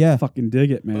pineapple. Yeah. Fucking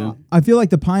dig it, man. I feel like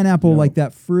the pineapple, like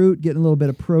that fruit, getting a little bit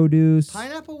of produce.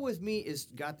 Pineapple with me is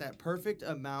got that perfect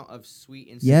amount of sweet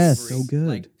and Yes. savory. So good.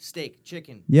 Like steak,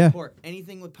 chicken, Yeah. pork,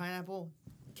 anything with pineapple,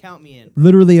 count me in.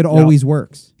 Literally, it always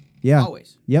works. Yeah.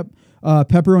 Always. Yep.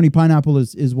 Pepperoni pineapple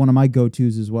is one of my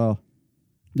go-tos as well.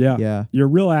 Yeah. Yeah. You're a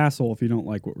real asshole if you don't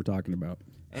like what we're talking about.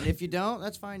 And if you don't,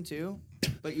 that's fine too.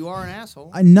 But you are an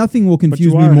asshole. Nothing will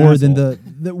confuse you me are an more than asshole.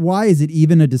 the why is it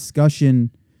even a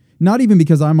discussion? Not even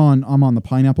because I'm on the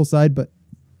pineapple side, but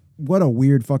what a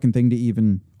weird fucking thing to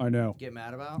even. I know. Get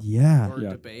mad about? Yeah. Or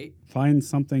Yeah. debate? Find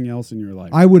something else in your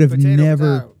life. I would have Potato,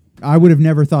 never. potato. I would have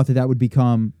never thought that would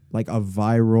become like a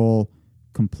viral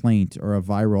complaint or a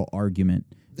viral argument.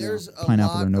 There's a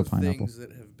pineapple lot or no of pineapple. things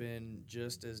that have been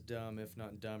just as dumb, if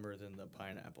not dumber, than the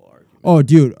pineapple argument. Oh,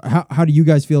 dude, how do you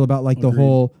guys feel about like the Agreed.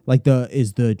 whole like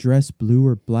is the dress blue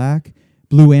or black,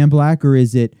 blue and black, or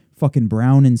is it fucking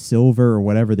brown and silver or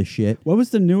whatever the shit? What was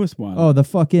the newest one? Oh, the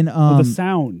fucking the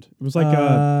sound. It was like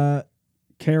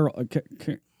Carol.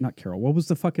 Not Carol. What was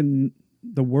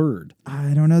the word?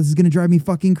 I don't know. This is gonna drive me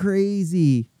fucking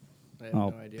crazy.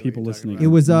 Oh, people listening. It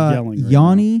was yelling right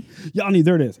Yanni. now. Yanni,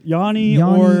 there it is. Yanni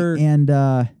or and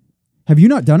have you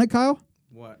not done it, Kyle?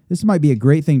 What? This might be a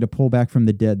great thing to pull back from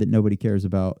the dead that nobody cares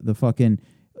about. The fucking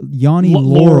Yanni Laurel.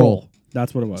 Laurel.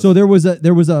 That's what it was. So there was a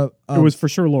it was for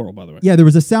sure Laurel, by the way. yeah, there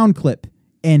was a sound clip,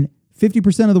 and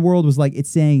 50% of the world was like, it's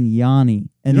saying Yanni,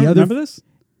 and You the don't other remember this?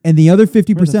 and the other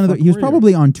 50% Where of the fuck he was were you?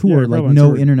 probably on tour, Yeah, like probably on no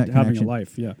tour, internet having connection. a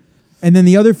life. Yeah. And then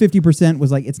the other 50%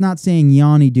 was like, it's not saying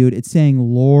Yanni, dude, it's saying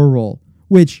Laurel.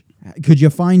 Which could you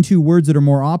find two words that are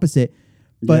more opposite?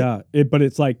 But yeah, but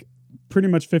it's like pretty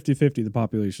much 50-50 the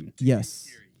population. yes.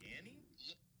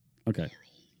 Okay.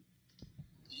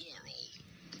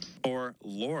 Or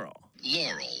Laurel.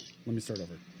 Laurel. Let me start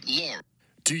over. Laurel.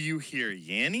 Do you hear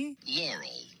Yanni?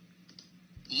 Laurel.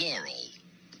 Laurel.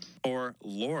 Or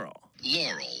Laurel?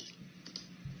 Laurel.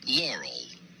 Laurel.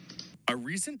 A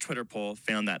recent Twitter poll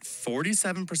found that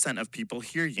 47% of people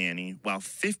hear Yanni, while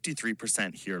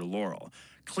 53% hear Laurel.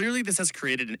 Clearly, this has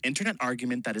created an internet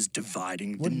argument that is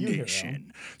dividing the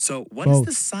nation. So, what is Both.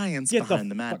 the science Get the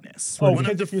behind the madness? Oh, One of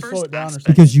because the if you slow first it down or aspects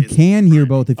Because you is can hear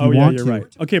both if you Oh yeah, want you're to.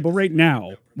 right. Okay, but right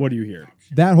now, what do you hear?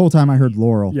 That whole time I heard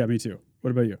Laurel. Yeah, me too.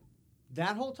 What about you?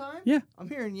 That whole time? Yeah. I'm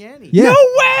hearing Yanni. Yeah. No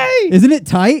way! Isn't it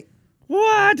tight?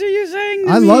 What are you saying?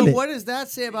 I love it. What does that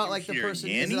say about like the person?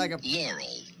 Is it like a Laurel.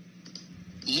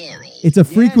 Laurel. It's a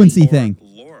frequency thing.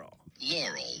 Laurel.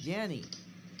 Laurel. Yanni?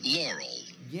 Laurel.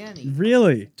 Yanni.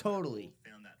 Really? Totally.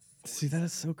 See, that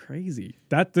is so crazy.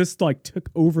 That this like took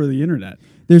over the internet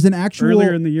There's an actual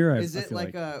earlier in the year. Is I it feel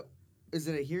like a? Is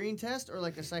it a hearing test or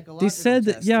like a psychological? They said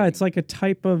that. test Yeah, thing? it's like a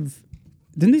type of.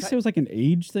 Didn't they say it was like an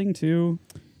age thing too?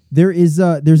 there's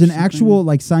an actual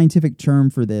like scientific term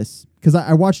for this because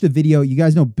I watched a video. You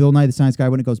guys know Bill Nye the Science Guy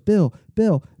when it goes Bill.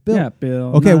 Yeah,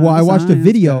 Bill. Okay, Nye well I the watched a Science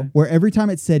video Guy. where every time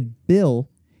it said Bill,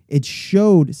 it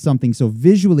showed something. So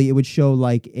visually, it would show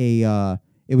like a.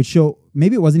 It would show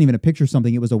maybe it wasn't even a picture or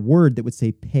something. It was a word that would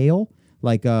say pail,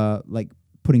 like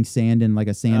putting sand in like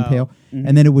a sand Oh. pail, Mhm.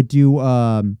 and then it would do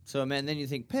So man, then you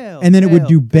think pale. and then it would pale,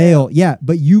 do pale. bail. Yeah,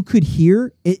 but you could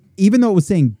hear it, even though it was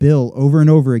saying Bill over and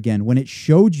over again. When it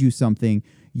showed you something,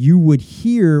 you would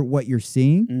hear what you're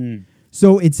seeing. Mm.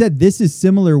 So it said this is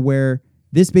similar where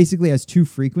this basically has two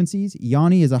frequencies.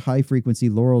 Yanni is a high frequency,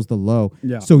 Laurel's the low.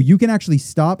 Yeah. So you can actually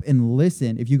stop and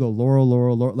listen. If you go Laurel,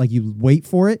 Laurel, Laurel, like you wait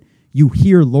for it, you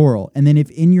hear Laurel. And then if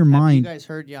in your Have mind, you guys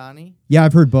heard Yanni? yeah,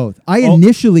 I've heard both. I Oh,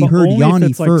 initially but heard only if Yanni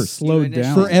it's, like, first. slowed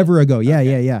down. Forever ago.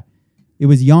 Yeah. It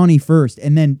was Yanni first.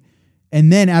 And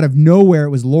then out of nowhere it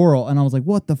was Laurel. And I was like,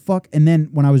 what the fuck? And then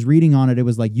when I was reading on it, it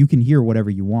was like you can hear whatever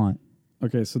you want.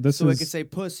 Okay, so this So I is could say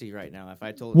pussy right now if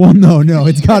I told. Well, you. no,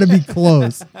 it's gotta be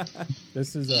close.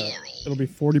 this is it'll be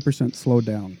 40% slowed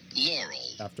down Laurel.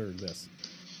 after this.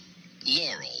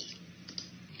 Laurel.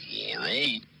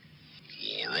 Yanni.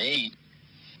 Yanni.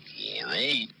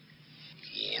 Yanni.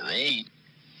 Yanni.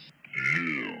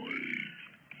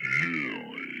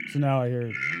 So now I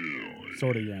hear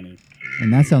sort of Yanni.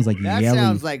 And that sounds like That yelly.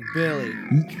 sounds like Billy.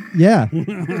 Yeah.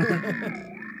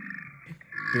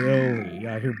 Billy.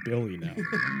 Yeah, I hear Billy now.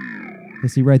 You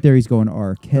see right there, he's going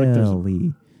R.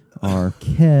 Kelly. R.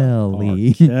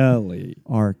 Kelly. R. Kelly.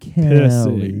 R. Kelly.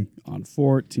 Pissing on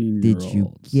 14-year-olds. Did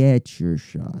you get your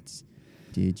shots?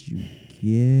 Did you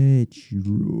get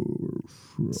your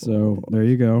shots? So there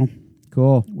you go.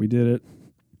 Cool. We did it.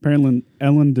 Apparently,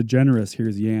 Ellen DeGeneres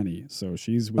here's Yanni, so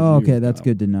she's with Oh, you. okay, that's now.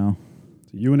 good to know.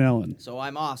 So you and Ellen. So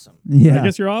I'm awesome. Yeah. I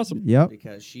guess you're awesome. Yep.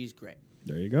 Because she's great.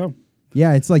 There you go.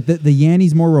 Yeah, it's like the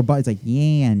Yanni's more robust. It's like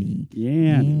Yanni.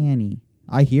 Yanni. Yanni.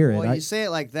 I hear Well, it. you say it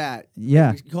like that.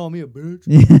 Yeah. You call me a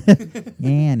bitch.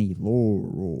 Yanni,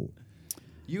 Laurel.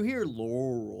 You hear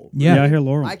Laurel. Yeah. I hear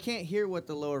Laurel. I can't hear what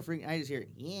the lower frequency. I just hear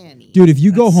Yanni. Dude, if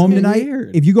you go That's home so tonight,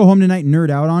 weird. if you go home tonight and nerd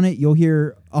out on it, you'll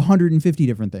hear 150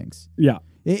 different things. Yeah.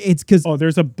 It's because Oh,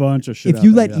 there's a bunch of shit. if out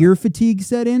you there, let yeah. ear fatigue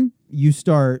set in, you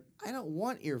start I don't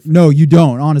want earphones. No, you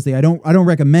don't. Honestly, I don't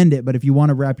recommend it. But if you want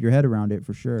to wrap your head around it,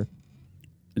 for sure.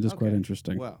 It is quite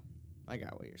interesting. Well, I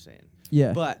got what you're saying.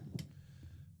 Yeah. But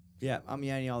yeah, I'm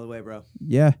Yanni all the way, bro.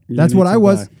 Yeah, that's what I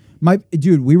was.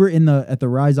 Dude, we were at the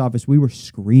Rise office. We were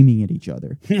screaming at each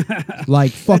other,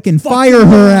 like fucking fire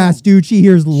her ass, dude. She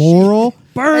hears Laurel,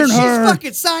 Burn her. She's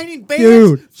fucking signing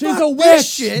banners. Dude. She's a witch.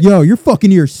 Shit. Yo, your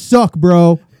fucking ears suck,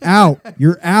 bro. Out.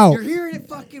 You're out. You're hearing it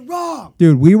fucking wrong.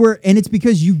 Dude, and it's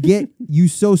because you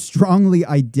so strongly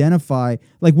identify,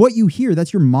 like what you hear,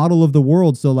 that's your model of the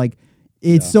world. So like,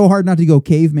 it's so hard not to go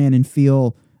caveman and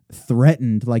feel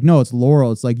threatened. Like, no, it's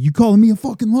Laurel. It's like, you calling me a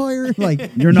fucking liar? Like,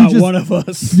 You're not one of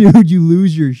us. Dude, you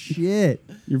lose your shit.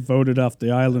 You're voted off the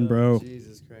island, bro.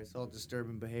 Jesus Christ, all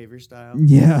disturbing behavior style.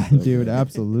 Yeah, dude,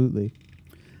 absolutely.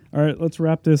 All right, let's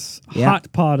wrap this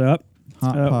hot pod up.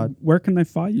 Hot pod. Where can they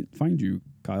find you,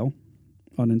 Kyle,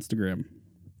 on Instagram?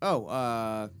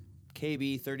 Oh,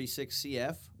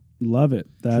 KB36CF. Love it.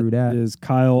 True dat. Is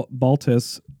Kyle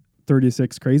Baltus,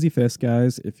 36 Crazy Fist,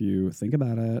 guys, if you think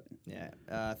about it.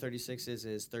 Yeah, 36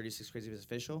 is 36 Crazy Fist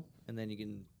official, and then you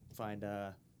can find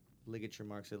Ligature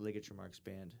Marks at Ligature Marks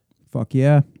Band. Fuck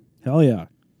yeah. Hell yeah.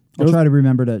 I'll try to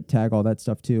remember to tag all that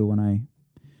stuff too when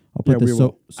I'll put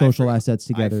the social assets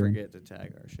together. I forget to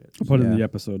tag our shit. I'll put it in the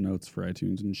episode notes for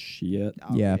iTunes and shit.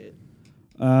 Yeah.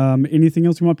 Anything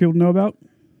else you want people to know about?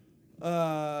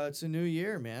 It's a new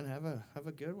year, man. Have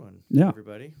a good one. Yeah.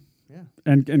 Everybody. Yeah.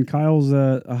 And Kyle's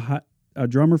a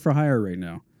drummer for hire right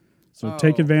now. So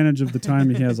take advantage of the time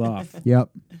he has off. Yep.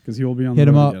 Because he will be on Hit the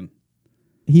him road up. again.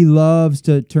 He loves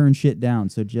to turn shit down,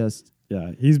 so just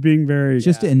he's being very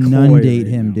to inundate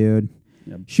him, now. dude.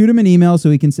 Yep. Shoot him an email so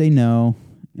he can say no,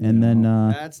 and then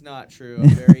That's not true. I'm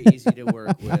very easy to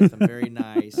work with. I'm very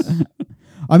nice.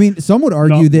 I mean, some would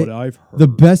argue Not that what I've heard. the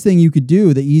best thing you could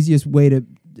do, the easiest way to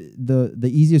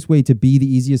be the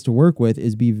easiest to work with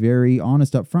is be very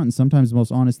honest up front. And sometimes the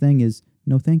most honest thing is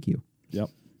no, thank you. Yep.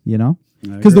 You know, I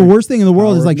because the agree. worst thing in the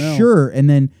world is Power like no. sure, and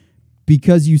then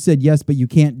because you said yes but you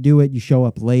can't do it, you show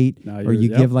up late Now or you're- you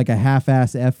yep. give like a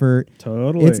half-ass effort.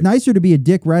 Totally. It's nicer to be a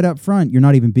dick right up front. You're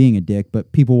not even being a dick,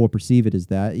 but people will perceive it as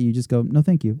that. You just go, no,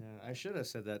 thank you. I should have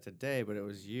said that today, but it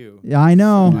was you. Yeah, I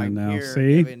know. So I I'm know. here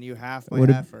See? giving you half my It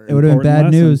effort. would have been Important bad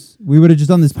lesson. news. We would have just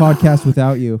done this podcast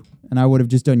without you, and I would have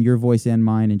just done your voice and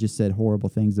mine and just said horrible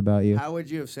things about you. How would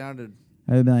you have sounded?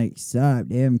 I would be like, sup,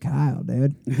 damn Kyle,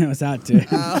 dude. What's that, dude?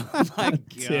 Oh my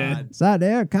god! Sup,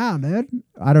 damn Kyle, dude.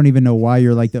 I don't even know why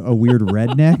you're like a weird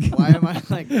redneck. Why am I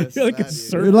like this? You're like a Dude.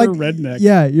 surfer You're like redneck.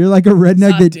 Yeah, you're like a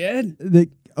redneck What's up, that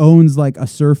owns like a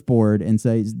surfboard and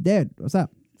says, dude, what's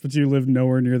up? But you live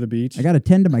nowhere near the beach. I got to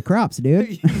tend to my crops, dude.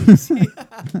 You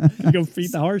go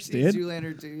feed the horse, Seen dude.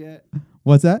 Zoolander 2 yet?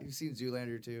 What's that? You've seen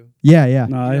Zoolander 2? Yeah, yeah.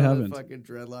 No, I You know haven't. The fucking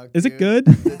dreadlock. Is it dude?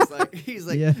 good? It's like he's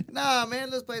like, Yeah. nah,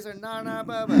 man, this place are nah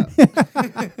baba.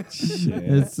 Shit.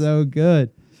 It's so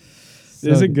good.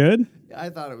 Is it good? I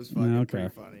thought it was fucking Okay. pretty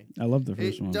funny. I love the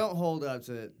first one. Don't hold up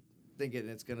to thinking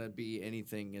it's gonna be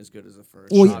anything as good as the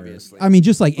first. Well, obviously. I mean,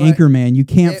 just like But Anchorman, you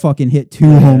can't it- fucking hit two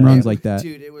home runs like that.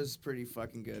 Dude, it was pretty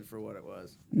fucking good for what it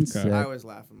was. Okay. I was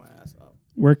laughing my ass off.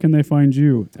 Where can they find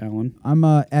you, Alan? I'm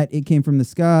at It Came From The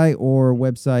Sky or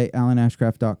website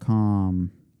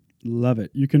alanashcraft.com. Love it.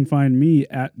 You can find me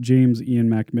at James Ian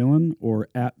Macmillan or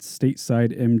at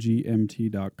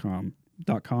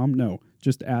statesidemgmt.com. No,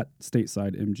 just at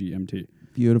statesidemgmt.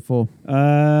 Beautiful.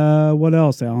 What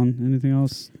else, Alan? Anything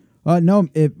else? No,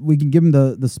 if we can give them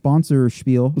the sponsor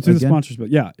spiel. Let's do the again. sponsors, but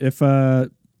yeah, if so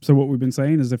what we've been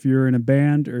saying is if you're in a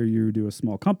band or you do a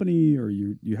small company or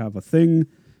you have a thing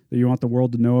that you want the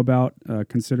world to know about,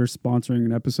 consider sponsoring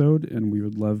an episode, and we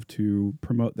would love to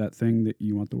promote that thing that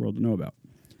you want the world to know about.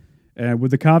 And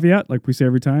with the caveat, like we say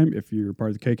every time, if you're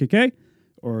part of the KKK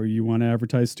or you want to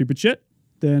advertise stupid shit,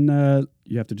 then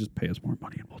you have to just pay us more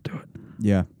money and we'll do it.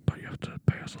 Yeah. But you have to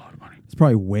pay us a lot of money. It's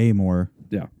probably way more.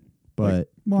 Yeah. But, Like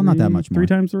well, not that much more. 3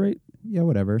 times the rate? Yeah,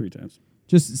 whatever. 3 times.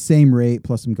 Just same rate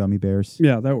plus some gummy bears.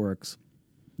 Yeah, that works.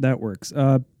 That works.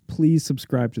 Please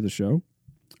subscribe to the show,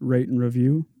 rate and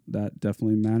review. That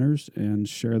definitely matters. And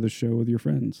share the show with your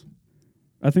friends.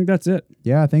 I think that's it.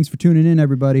 Yeah, thanks for tuning in,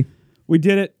 everybody. We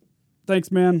did it.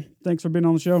 Thanks, man. Thanks for being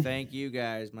on the show. Thank you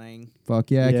guys, man. Fuck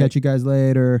yeah. Yeah. Catch you guys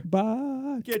later.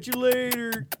 Bye. Catch you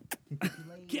later.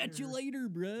 Catch you later,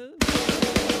 bro.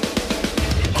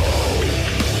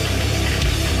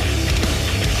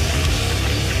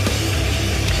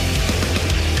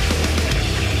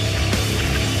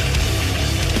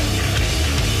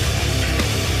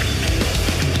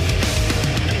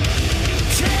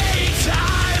 Take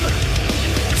time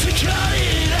to cut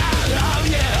it out of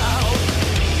you.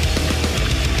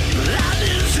 That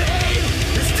insane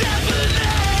is death.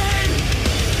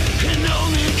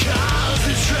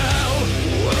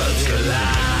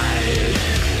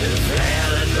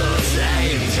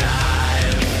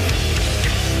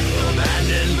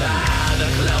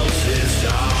 else is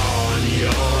on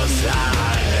your